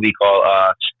Kombat movie called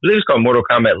I believe it's called Mortal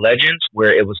Kombat Legends,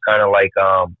 where it was kind of like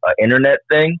an internet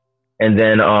thing, and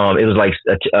then it was like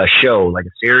a show, like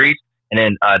a series, and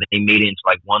then they made it into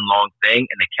like one long thing,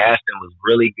 and the casting was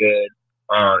really good.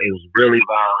 It was really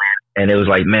violent, and it was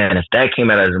like, man, if that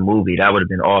came out as a movie, that would have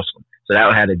been awesome. So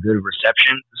that had a good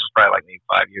reception. This was probably like maybe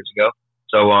 5 years ago.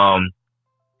 So,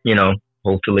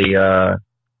 hopefully,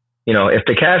 if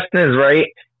the casting is right,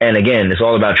 and again, it's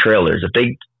all about trailers. If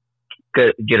they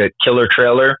get a killer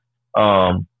trailer,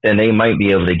 then they might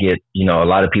be able to get, a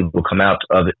lot of people come out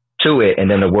to it, and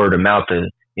then the word of mouth to,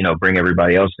 bring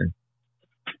everybody else in.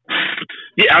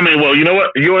 Yeah, I mean, well, you know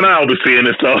what? You and I will be seeing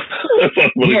it, so.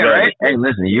 Yeah, right? Hey,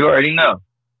 listen, you already know.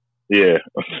 Yeah.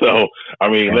 So, I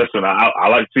mean, listen, I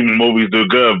like seeing movies do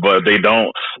good, but they don't,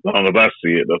 as long as I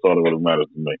see it, that's all that really matters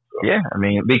to me. So. Yeah, I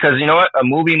mean, because you know what? A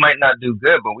movie might not do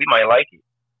good, but we might like it.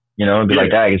 And be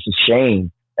like, that. It's a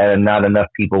shame that not enough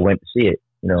people went to see it,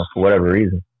 for whatever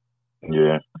reason.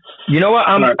 Yeah. You know what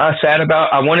I'm sad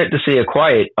about? I wanted to see A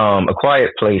Quiet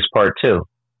Place Part 2. And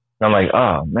I'm like,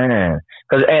 oh, man.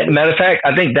 Because, matter of fact,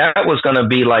 I think that was going to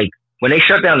be like when they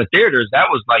shut down the theaters, that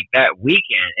was like that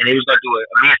weekend, and they was gonna do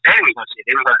me and Sandy was gonna see it.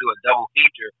 They was gonna do a double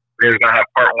feature. They was gonna have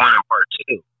part 1 and part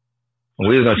 2. And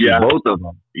we was gonna see both of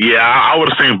them. Yeah, I would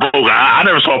have seen both. I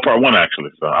never saw part 1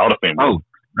 actually, so I would have seen both.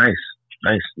 Oh,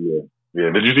 nice.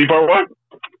 Yeah. Did you see part 1?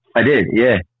 I did.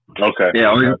 Yeah. Okay.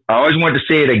 Yeah, I always wanted to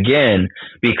see it again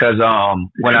because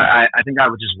when I think I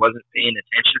just wasn't paying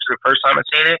attention to the first time I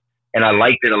seen it, and I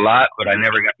liked it a lot, but I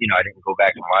never got I didn't go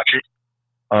back and watch it.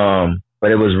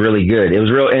 But it was really good. It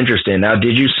was real interesting. Now,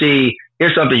 did you see?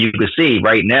 Here's something you could see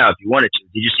right now if you wanted to.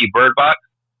 Did you see Bird Box?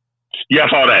 Yeah, I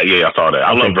saw that.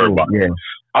 I love Bird Box. Yeah.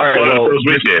 I saw that first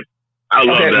weekend. I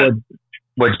love that.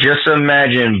 Well, just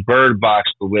imagine Bird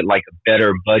Box, but with like a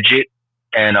better budget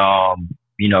and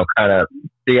kind of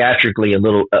theatrically a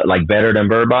little like better than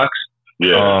Bird Box.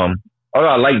 Yeah. Although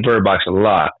I like Bird Box a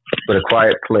lot, but A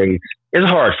Quiet Place is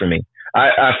hard for me.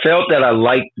 I felt that I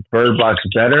liked Bird Box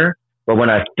better, but when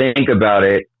I think about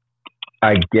it,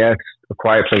 I guess A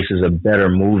Quiet Place is a better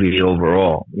movie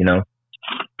overall.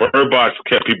 Bird Box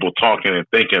kept people talking and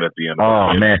thinking at the end.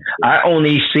 Oh man, I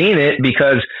only seen it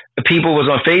because the people was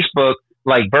on Facebook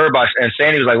like Bird Box, and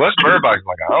Sandy was like, "What's Bird Box?" I'm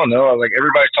like, I don't know. I was like,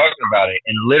 everybody's talking about it,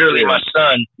 and literally my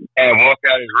son had walked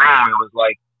out of his room and was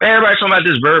like, "Man, everybody's talking about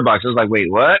this Bird Box." I was like,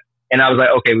 "Wait, what?" And I was like,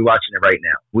 "Okay, we're watching it right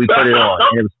now." We put it on,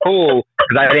 and it was cool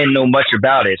because I didn't know much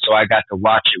about it, so I got to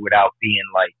watch it without being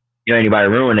like, anybody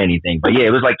ruin anything. But yeah,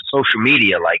 it was like the social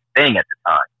media thing at the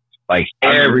time. Like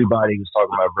everybody was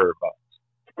talking about Bird Box.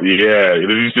 Yeah,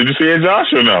 did you see it,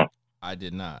 Josh, or no? I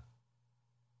did not.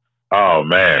 Oh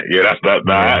man, yeah, that's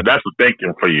the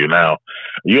thinking for you now.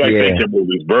 You like thinking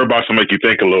movies. Bird Box will make you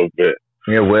think a little bit.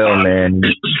 Yeah, well, man.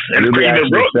 And the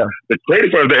crazy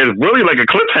part is really like a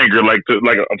cliffhanger. Like I'm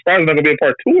surprised there's not gonna be a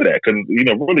part 2 of that because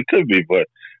it really could be, but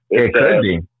it could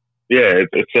be. Yeah,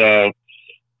 it's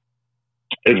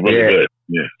really good.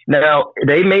 Yeah. Now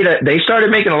they started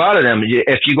making a lot of them.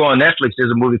 If you go on Netflix,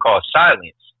 there's a movie called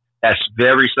Silence that's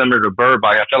very similar to Bird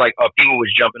Box. I feel like people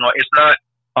was jumping on. It's not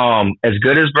as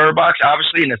good as Bird Box,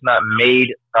 obviously, and it's not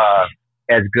made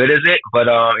as good as it. But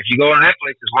if you go on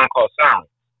Netflix, there's one called Silence,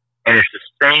 and it's the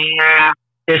same.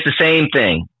 It's the same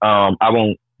thing. I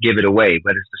won't give it away,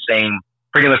 but it's the same,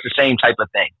 pretty much the same type of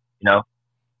thing.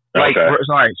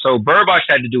 Sorry. So Bird Box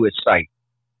had to do with sight.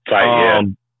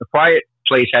 The Quiet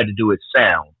Place had to do with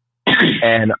sound,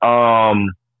 and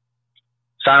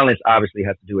Silence obviously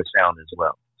has to do with sound as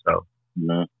well. So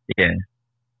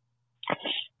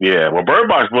yeah. Well, Bird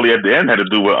Box really at the end had to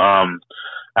do with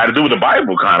the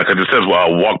Bible kind of because it says,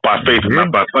 "Well, walk by faith and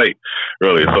not by sight."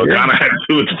 Really, so it kind of had to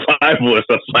do with the Bible and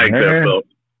stuff like that. So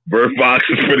Bird Box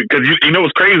is pretty because you know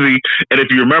what's crazy, and if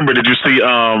you remember, did you see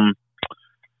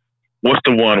what's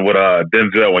the one with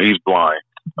Denzel when he's blind?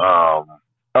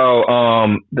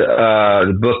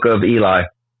 The Book of Eli.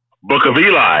 Book of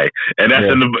Eli, and that's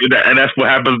and that's what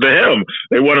happens to him.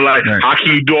 They want to how can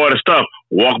you do all this stuff?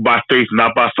 Walk by faith,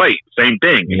 not by sight. Same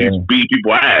thing. He's beating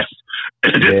people ass,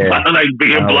 and just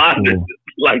being blinded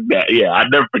like that. Yeah, I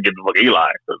never forget the Book of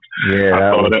Eli. Yeah,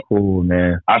 that was cool,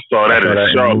 man. I saw that in the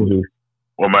show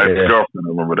with my girlfriend. I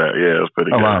remember that. Yeah, it was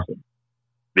pretty good. Wow.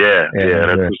 Yeah.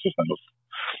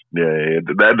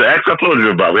 The ex I told you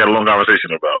about. We had a long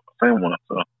conversation about same one.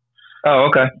 So. Oh,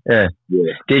 okay. Yeah.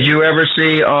 Did you ever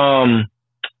see oh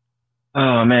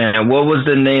man, what was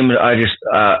the name? I just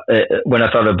when I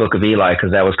thought of Book of Eli,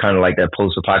 because that was kind of like that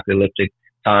post-apocalyptic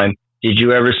time. Did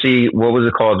you ever see, what was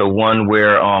it called? The one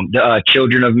where the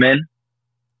Children of Men?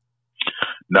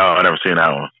 No, I never seen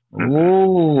that one.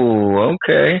 Ooh,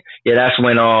 okay. Yeah, that's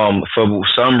when for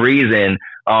some reason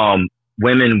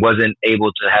women wasn't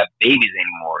able to have babies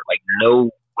anymore. Like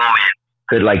no woman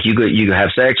could you could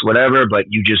have sex, whatever, but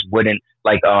you just wouldn't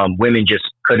women just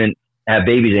couldn't have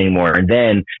babies anymore. And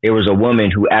then there was a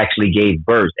woman who actually gave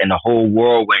birth, and the whole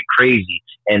world went crazy.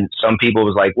 And some people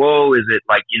was like, "Whoa, is it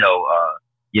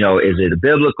is it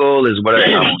biblical? Is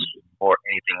whatever or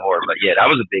anything more?" But yeah, that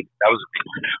was a big.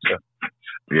 So.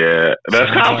 Yeah,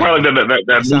 that's kind of probably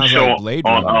that new show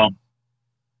on.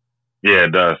 Yeah,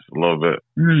 it does a little bit.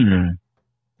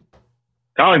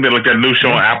 Kind of like that new show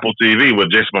on Apple TV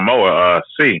with Jason Momoa,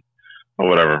 See, or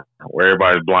whatever, where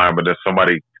everybody's blind, but then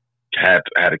somebody had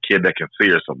a kid that can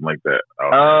see or something like that.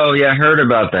 Oh yeah, I heard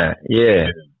about that.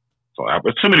 Yeah. So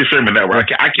it's too many streaming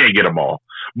networks. I can't get them all,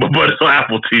 but it's on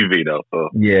Apple TV though. So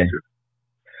yeah.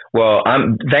 Well,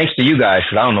 thanks to you guys,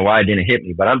 because I don't know why it didn't hit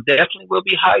me, but I'm definitely will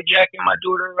be hijacking my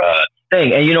daughter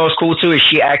thing. And what's cool too is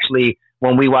she actually,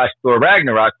 when we watched Thor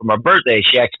Ragnarok for my birthday,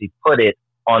 she actually put it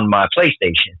on my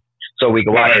PlayStation. So we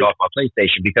could watch it off my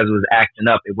PlayStation because it was acting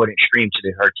up. It wouldn't stream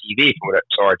to our TV for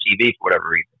whatever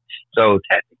reason. So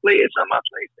technically, it's on my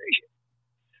PlayStation.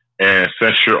 And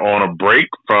since you're on a break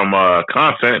from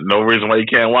content, no reason why you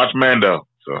can't watch Mando.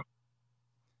 So,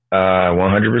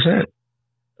 100%.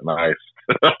 Nice.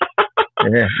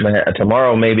 Yeah, man,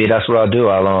 tomorrow maybe that's what I'll do.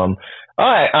 I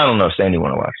don't know if Sandy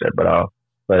want to watch that,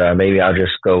 but maybe I'll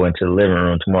just go into the living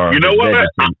room tomorrow. You know what?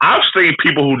 I've seen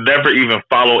people who never even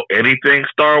follow anything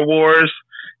Star Wars,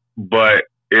 but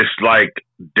it's like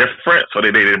different. So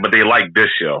they like this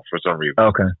show for some reason.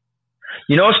 Okay.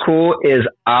 You know what's cool is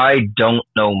I don't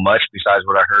know much besides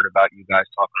what I heard about you guys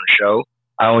talking on the show.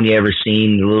 I only ever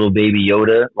seen the little baby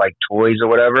Yoda, like toys or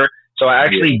whatever. So I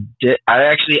mean,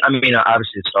 obviously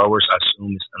it's Star Wars, so I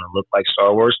assume it's going to look like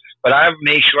Star Wars, but I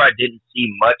made sure I didn't see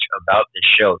much about this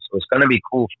show. So it's going to be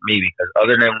cool for me because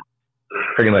other than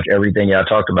pretty much everything y'all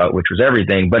talked about, which was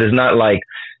everything, but it's not like,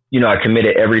 I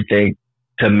committed everything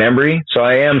to memory. So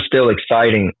I am still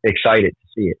excited to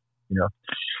see it,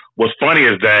 What's funny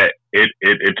is that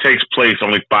it takes place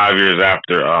only 5 years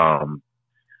after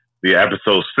the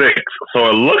episode 6. So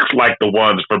it looks like the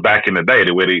ones from back in the day,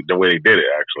 the way they did it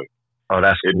actually. Oh,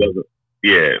 that's cool. It doesn't.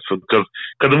 Yeah, so because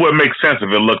it wouldn't make sense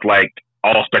if it looked like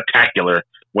all spectacular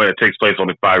when it takes place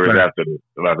only 5 years after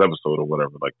the last episode or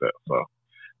whatever like that. So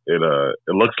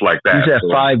it looks like that. You said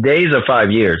 5 days or 5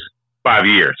 years? 5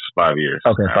 years. 5 years.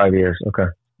 Okay, 5 years. Okay.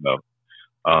 No.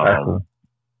 That's cool.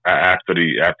 After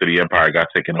the Empire got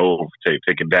taken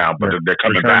down, but they're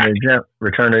coming back.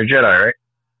 Return of the Jedi, right?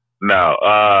 No.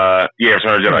 Yeah,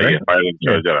 Return of the Jedi. Yeah,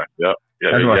 Return of the Jedi. Yep.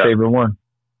 Yeah, that's my favorite one.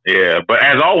 Yeah, but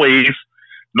as always,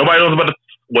 nobody knows about the.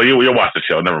 Well, you'll watch the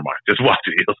show. Never mind. Just watch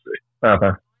it. You'll see.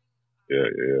 Okay.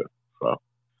 Yeah. So,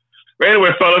 but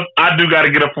anyway, fellas, I do got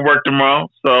to get up for work tomorrow,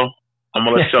 so I'm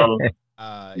gonna let y'all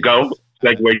go.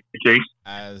 Segway King.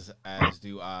 As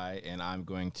do I, and I'm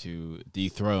going to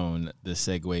dethrone the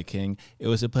Segway King. It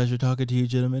was a pleasure talking to you,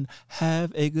 gentlemen.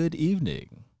 Have a good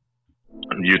evening.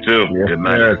 You too. Yes, good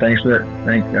night. Thanks, guys.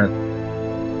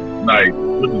 Night.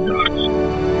 Good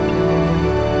night.